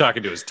 He's just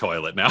talking to his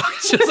toilet now.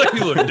 It's just like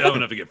people who are dumb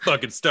enough to get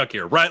fucking stuck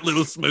here. Right,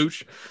 little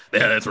smooch?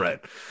 Yeah, that's right.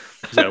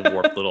 He's got a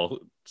warped little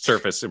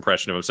surface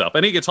impression of himself.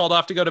 And he gets hauled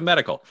off to go to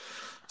medical.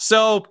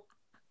 So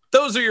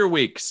those are your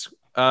weeks.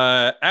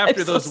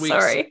 After those weeks,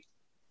 sorry.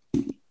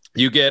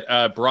 You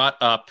get brought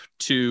up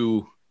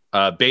to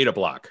Beta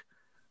Block.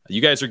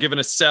 You guys are given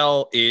a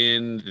cell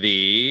in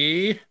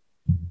the...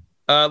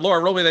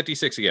 Laura, roll me that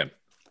D6 again.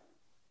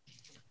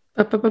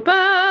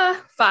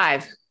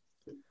 5.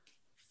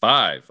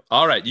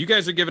 All right. You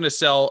guys are given a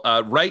cell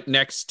right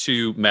next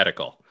to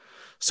medical.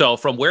 So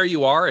from where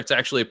you are, it's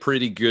actually a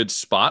pretty good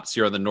spot. So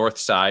you're on the north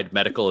side.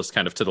 Medical is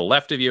kind of to the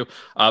left of you.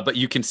 But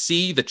you can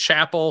see the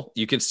chapel.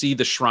 You can see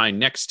the shrine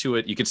next to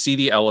it. You can see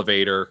the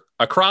elevator.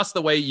 Across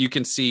the way, you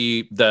can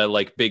see the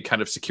like big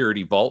kind of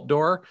security vault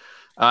door.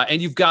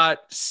 And you've got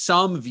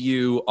some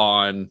view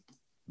on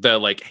the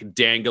like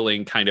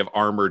dangling kind of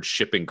armored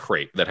shipping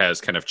crate that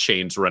has kind of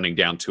chains running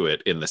down to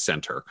it in the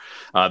center.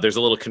 There's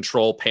a little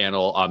control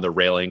panel on the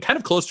railing, kind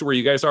of close to where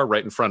you guys are,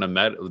 right in front of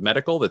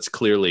medical. That's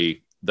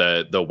clearly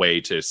the way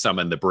to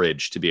summon the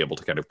bridge to be able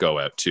to kind of go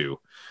out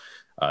to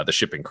the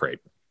shipping crate.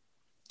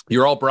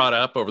 You're all brought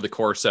up over the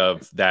course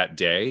of that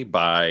day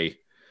by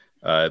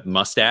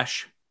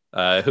Mustache,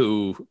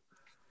 who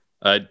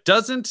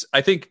doesn't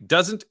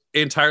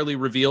entirely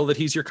reveal that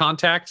he's your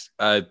contact.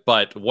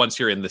 But once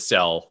you're in the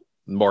cell,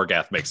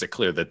 Morgath makes it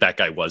clear that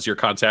guy was your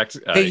contact.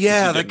 Hey,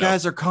 yeah, that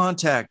guy's our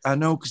contact. I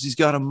know because he's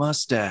got a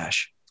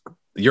mustache.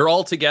 You're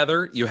all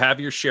together. You have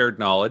your shared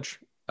knowledge.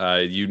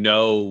 You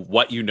know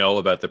what you know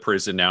about the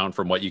prison now and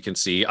from what you can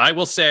see. I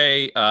will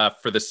say,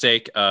 for the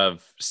sake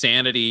of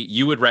sanity,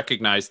 you would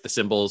recognize the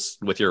symbols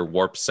with your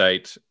warp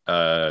sight.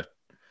 Vesnia,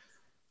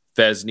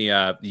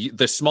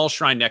 the small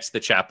shrine next to the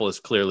chapel is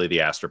clearly the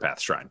Astropath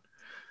shrine.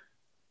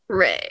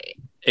 Right.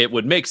 It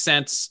would make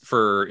sense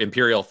for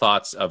Imperial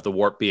thoughts of the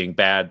warp being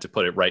bad to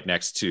put it right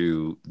next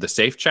to the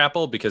safe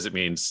chapel, because it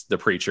means the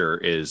preacher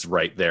is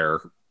right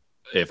there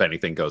if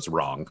anything goes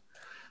wrong.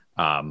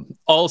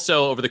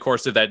 Also, over the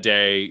course of that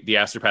day, the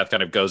Astropath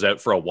kind of goes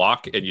out for a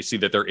walk, and you see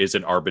that there is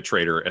an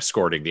arbitrator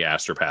escorting the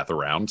Astropath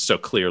around. So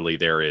clearly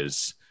there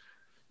is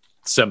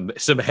some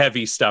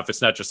heavy stuff.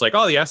 It's not just like,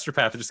 oh, the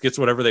Astropath just gets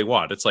whatever they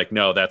want. It's like,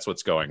 no, that's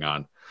what's going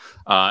on.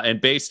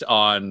 And based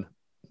on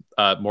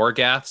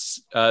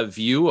Morgath's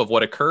view of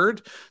what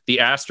occurred, the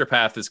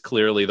Astropath is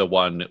clearly the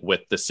one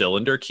with the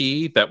cylinder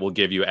key that will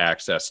give you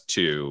access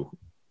to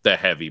the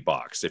heavy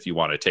box. If you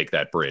want to take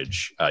that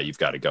bridge, you've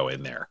got to go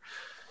in there.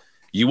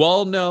 You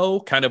all know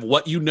kind of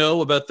what you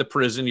know about the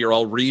prison. You're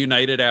all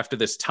reunited after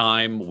this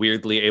time,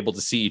 weirdly able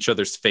to see each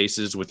other's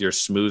faces with your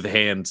smooth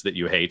hands that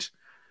you hate.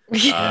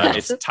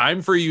 It's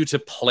time for you to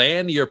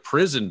plan your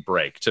prison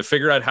break, to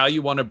figure out how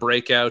you want to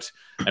break out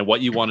and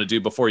what you want to do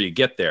before you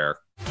get there.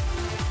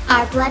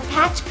 Our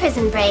blood-packed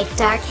prison break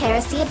Dark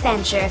Heresy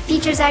adventure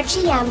features our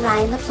GM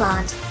Ryan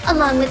LaPlante,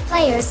 along with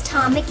players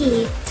Tom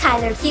McGee,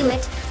 Tyler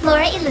Hewitt,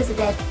 Laura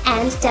Elizabeth,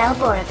 and Del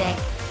Borovic.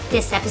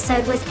 This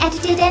episode was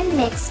edited and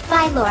mixed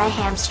by Laura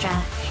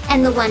Hamstra,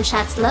 and the One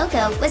Shots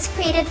logo was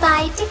created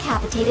by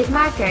Decapitated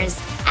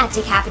Markers at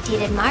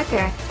Decapitated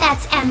Marker,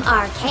 that's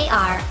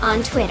MRKR,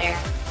 on Twitter.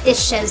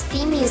 This show's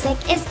theme music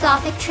is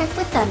Gothic Trip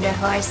with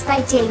Thunderhorse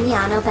by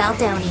Damiano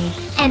Baldoni,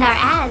 and our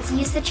ads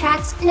use the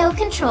tracks No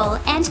Control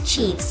and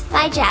Chiefs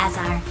by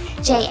Jazzar,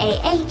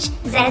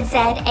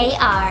 JAHZZAR,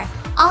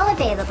 all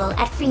available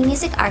at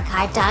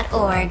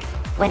freemusicarchive.org.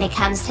 When it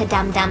comes to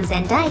Dum Dums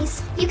and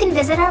Dice, you can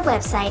visit our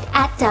website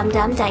at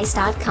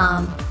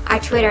dumdumdice.com, our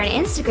Twitter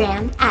and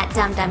Instagram at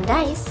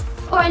dumdumdice,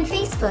 or on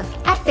Facebook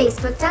at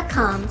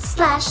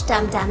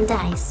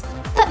facebook.com/dumdumdice.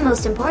 But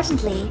most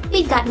importantly,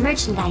 we've got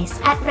merchandise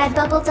at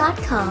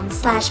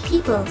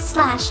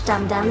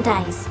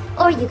redbubble.com/people/dumdumdice.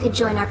 Or you could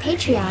join our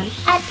Patreon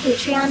at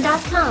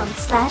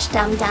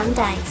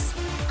patreon.com/dumdumdice.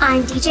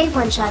 I'm DJ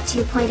OneShot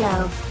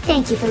 2.0.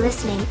 Thank you for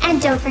listening,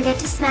 and don't forget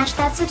to smash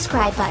that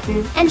subscribe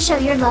button and show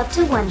your love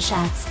to One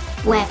Shots.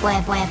 Wow.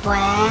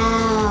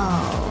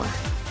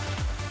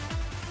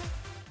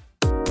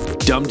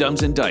 Dum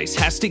Dums and Dice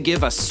has to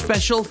give a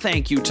special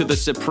thank you to the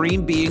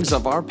supreme beings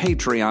of our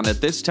Patreon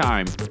at this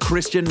time: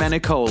 Christian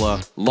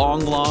Menicola,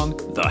 Long Long,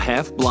 the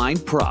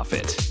Half-Blind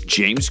Prophet,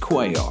 James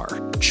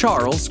Cuellar,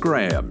 Charles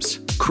Grams,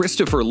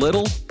 Christopher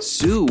Little,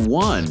 Sue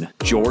One,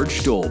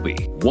 George Dolby,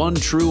 One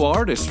True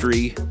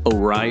Artistry,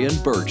 Orion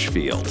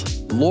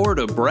Birchfield, Lord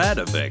of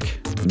Bradovic,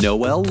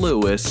 Noel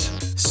Lewis,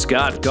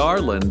 Scott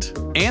Garland,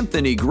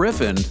 Anthony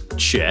Griffin,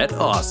 Chet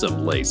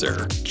Awesome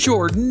Laser,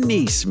 Jordan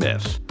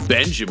Neesmith,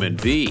 Benjamin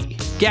V,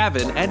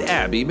 Gavin and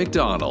Abby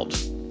McDonald,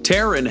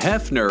 Taryn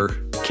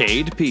Hefner,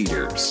 Cade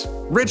Peters,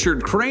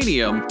 Richard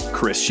Cranium,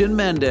 Christian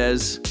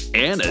Mendez,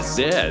 Anna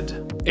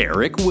Zed,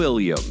 Eric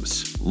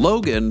Williams,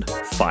 Logan,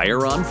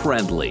 Fire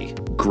Unfriendly,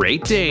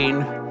 Great Dane,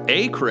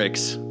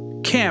 Acrix,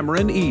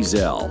 Cameron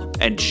Ezel,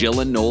 and Jill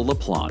and Noel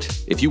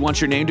LaPlante. If you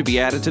want your name to be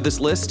added to this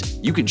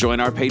list, you can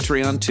join our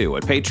Patreon too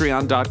at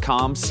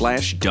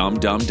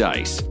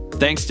patreon.com/dumdumdice.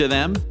 Thanks to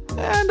them,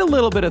 and a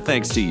little bit of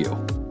thanks to you.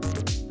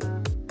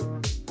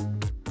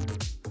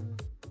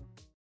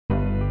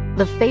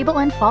 The Fable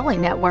and Folly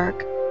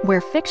Network, where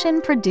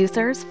fiction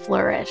producers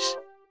flourish.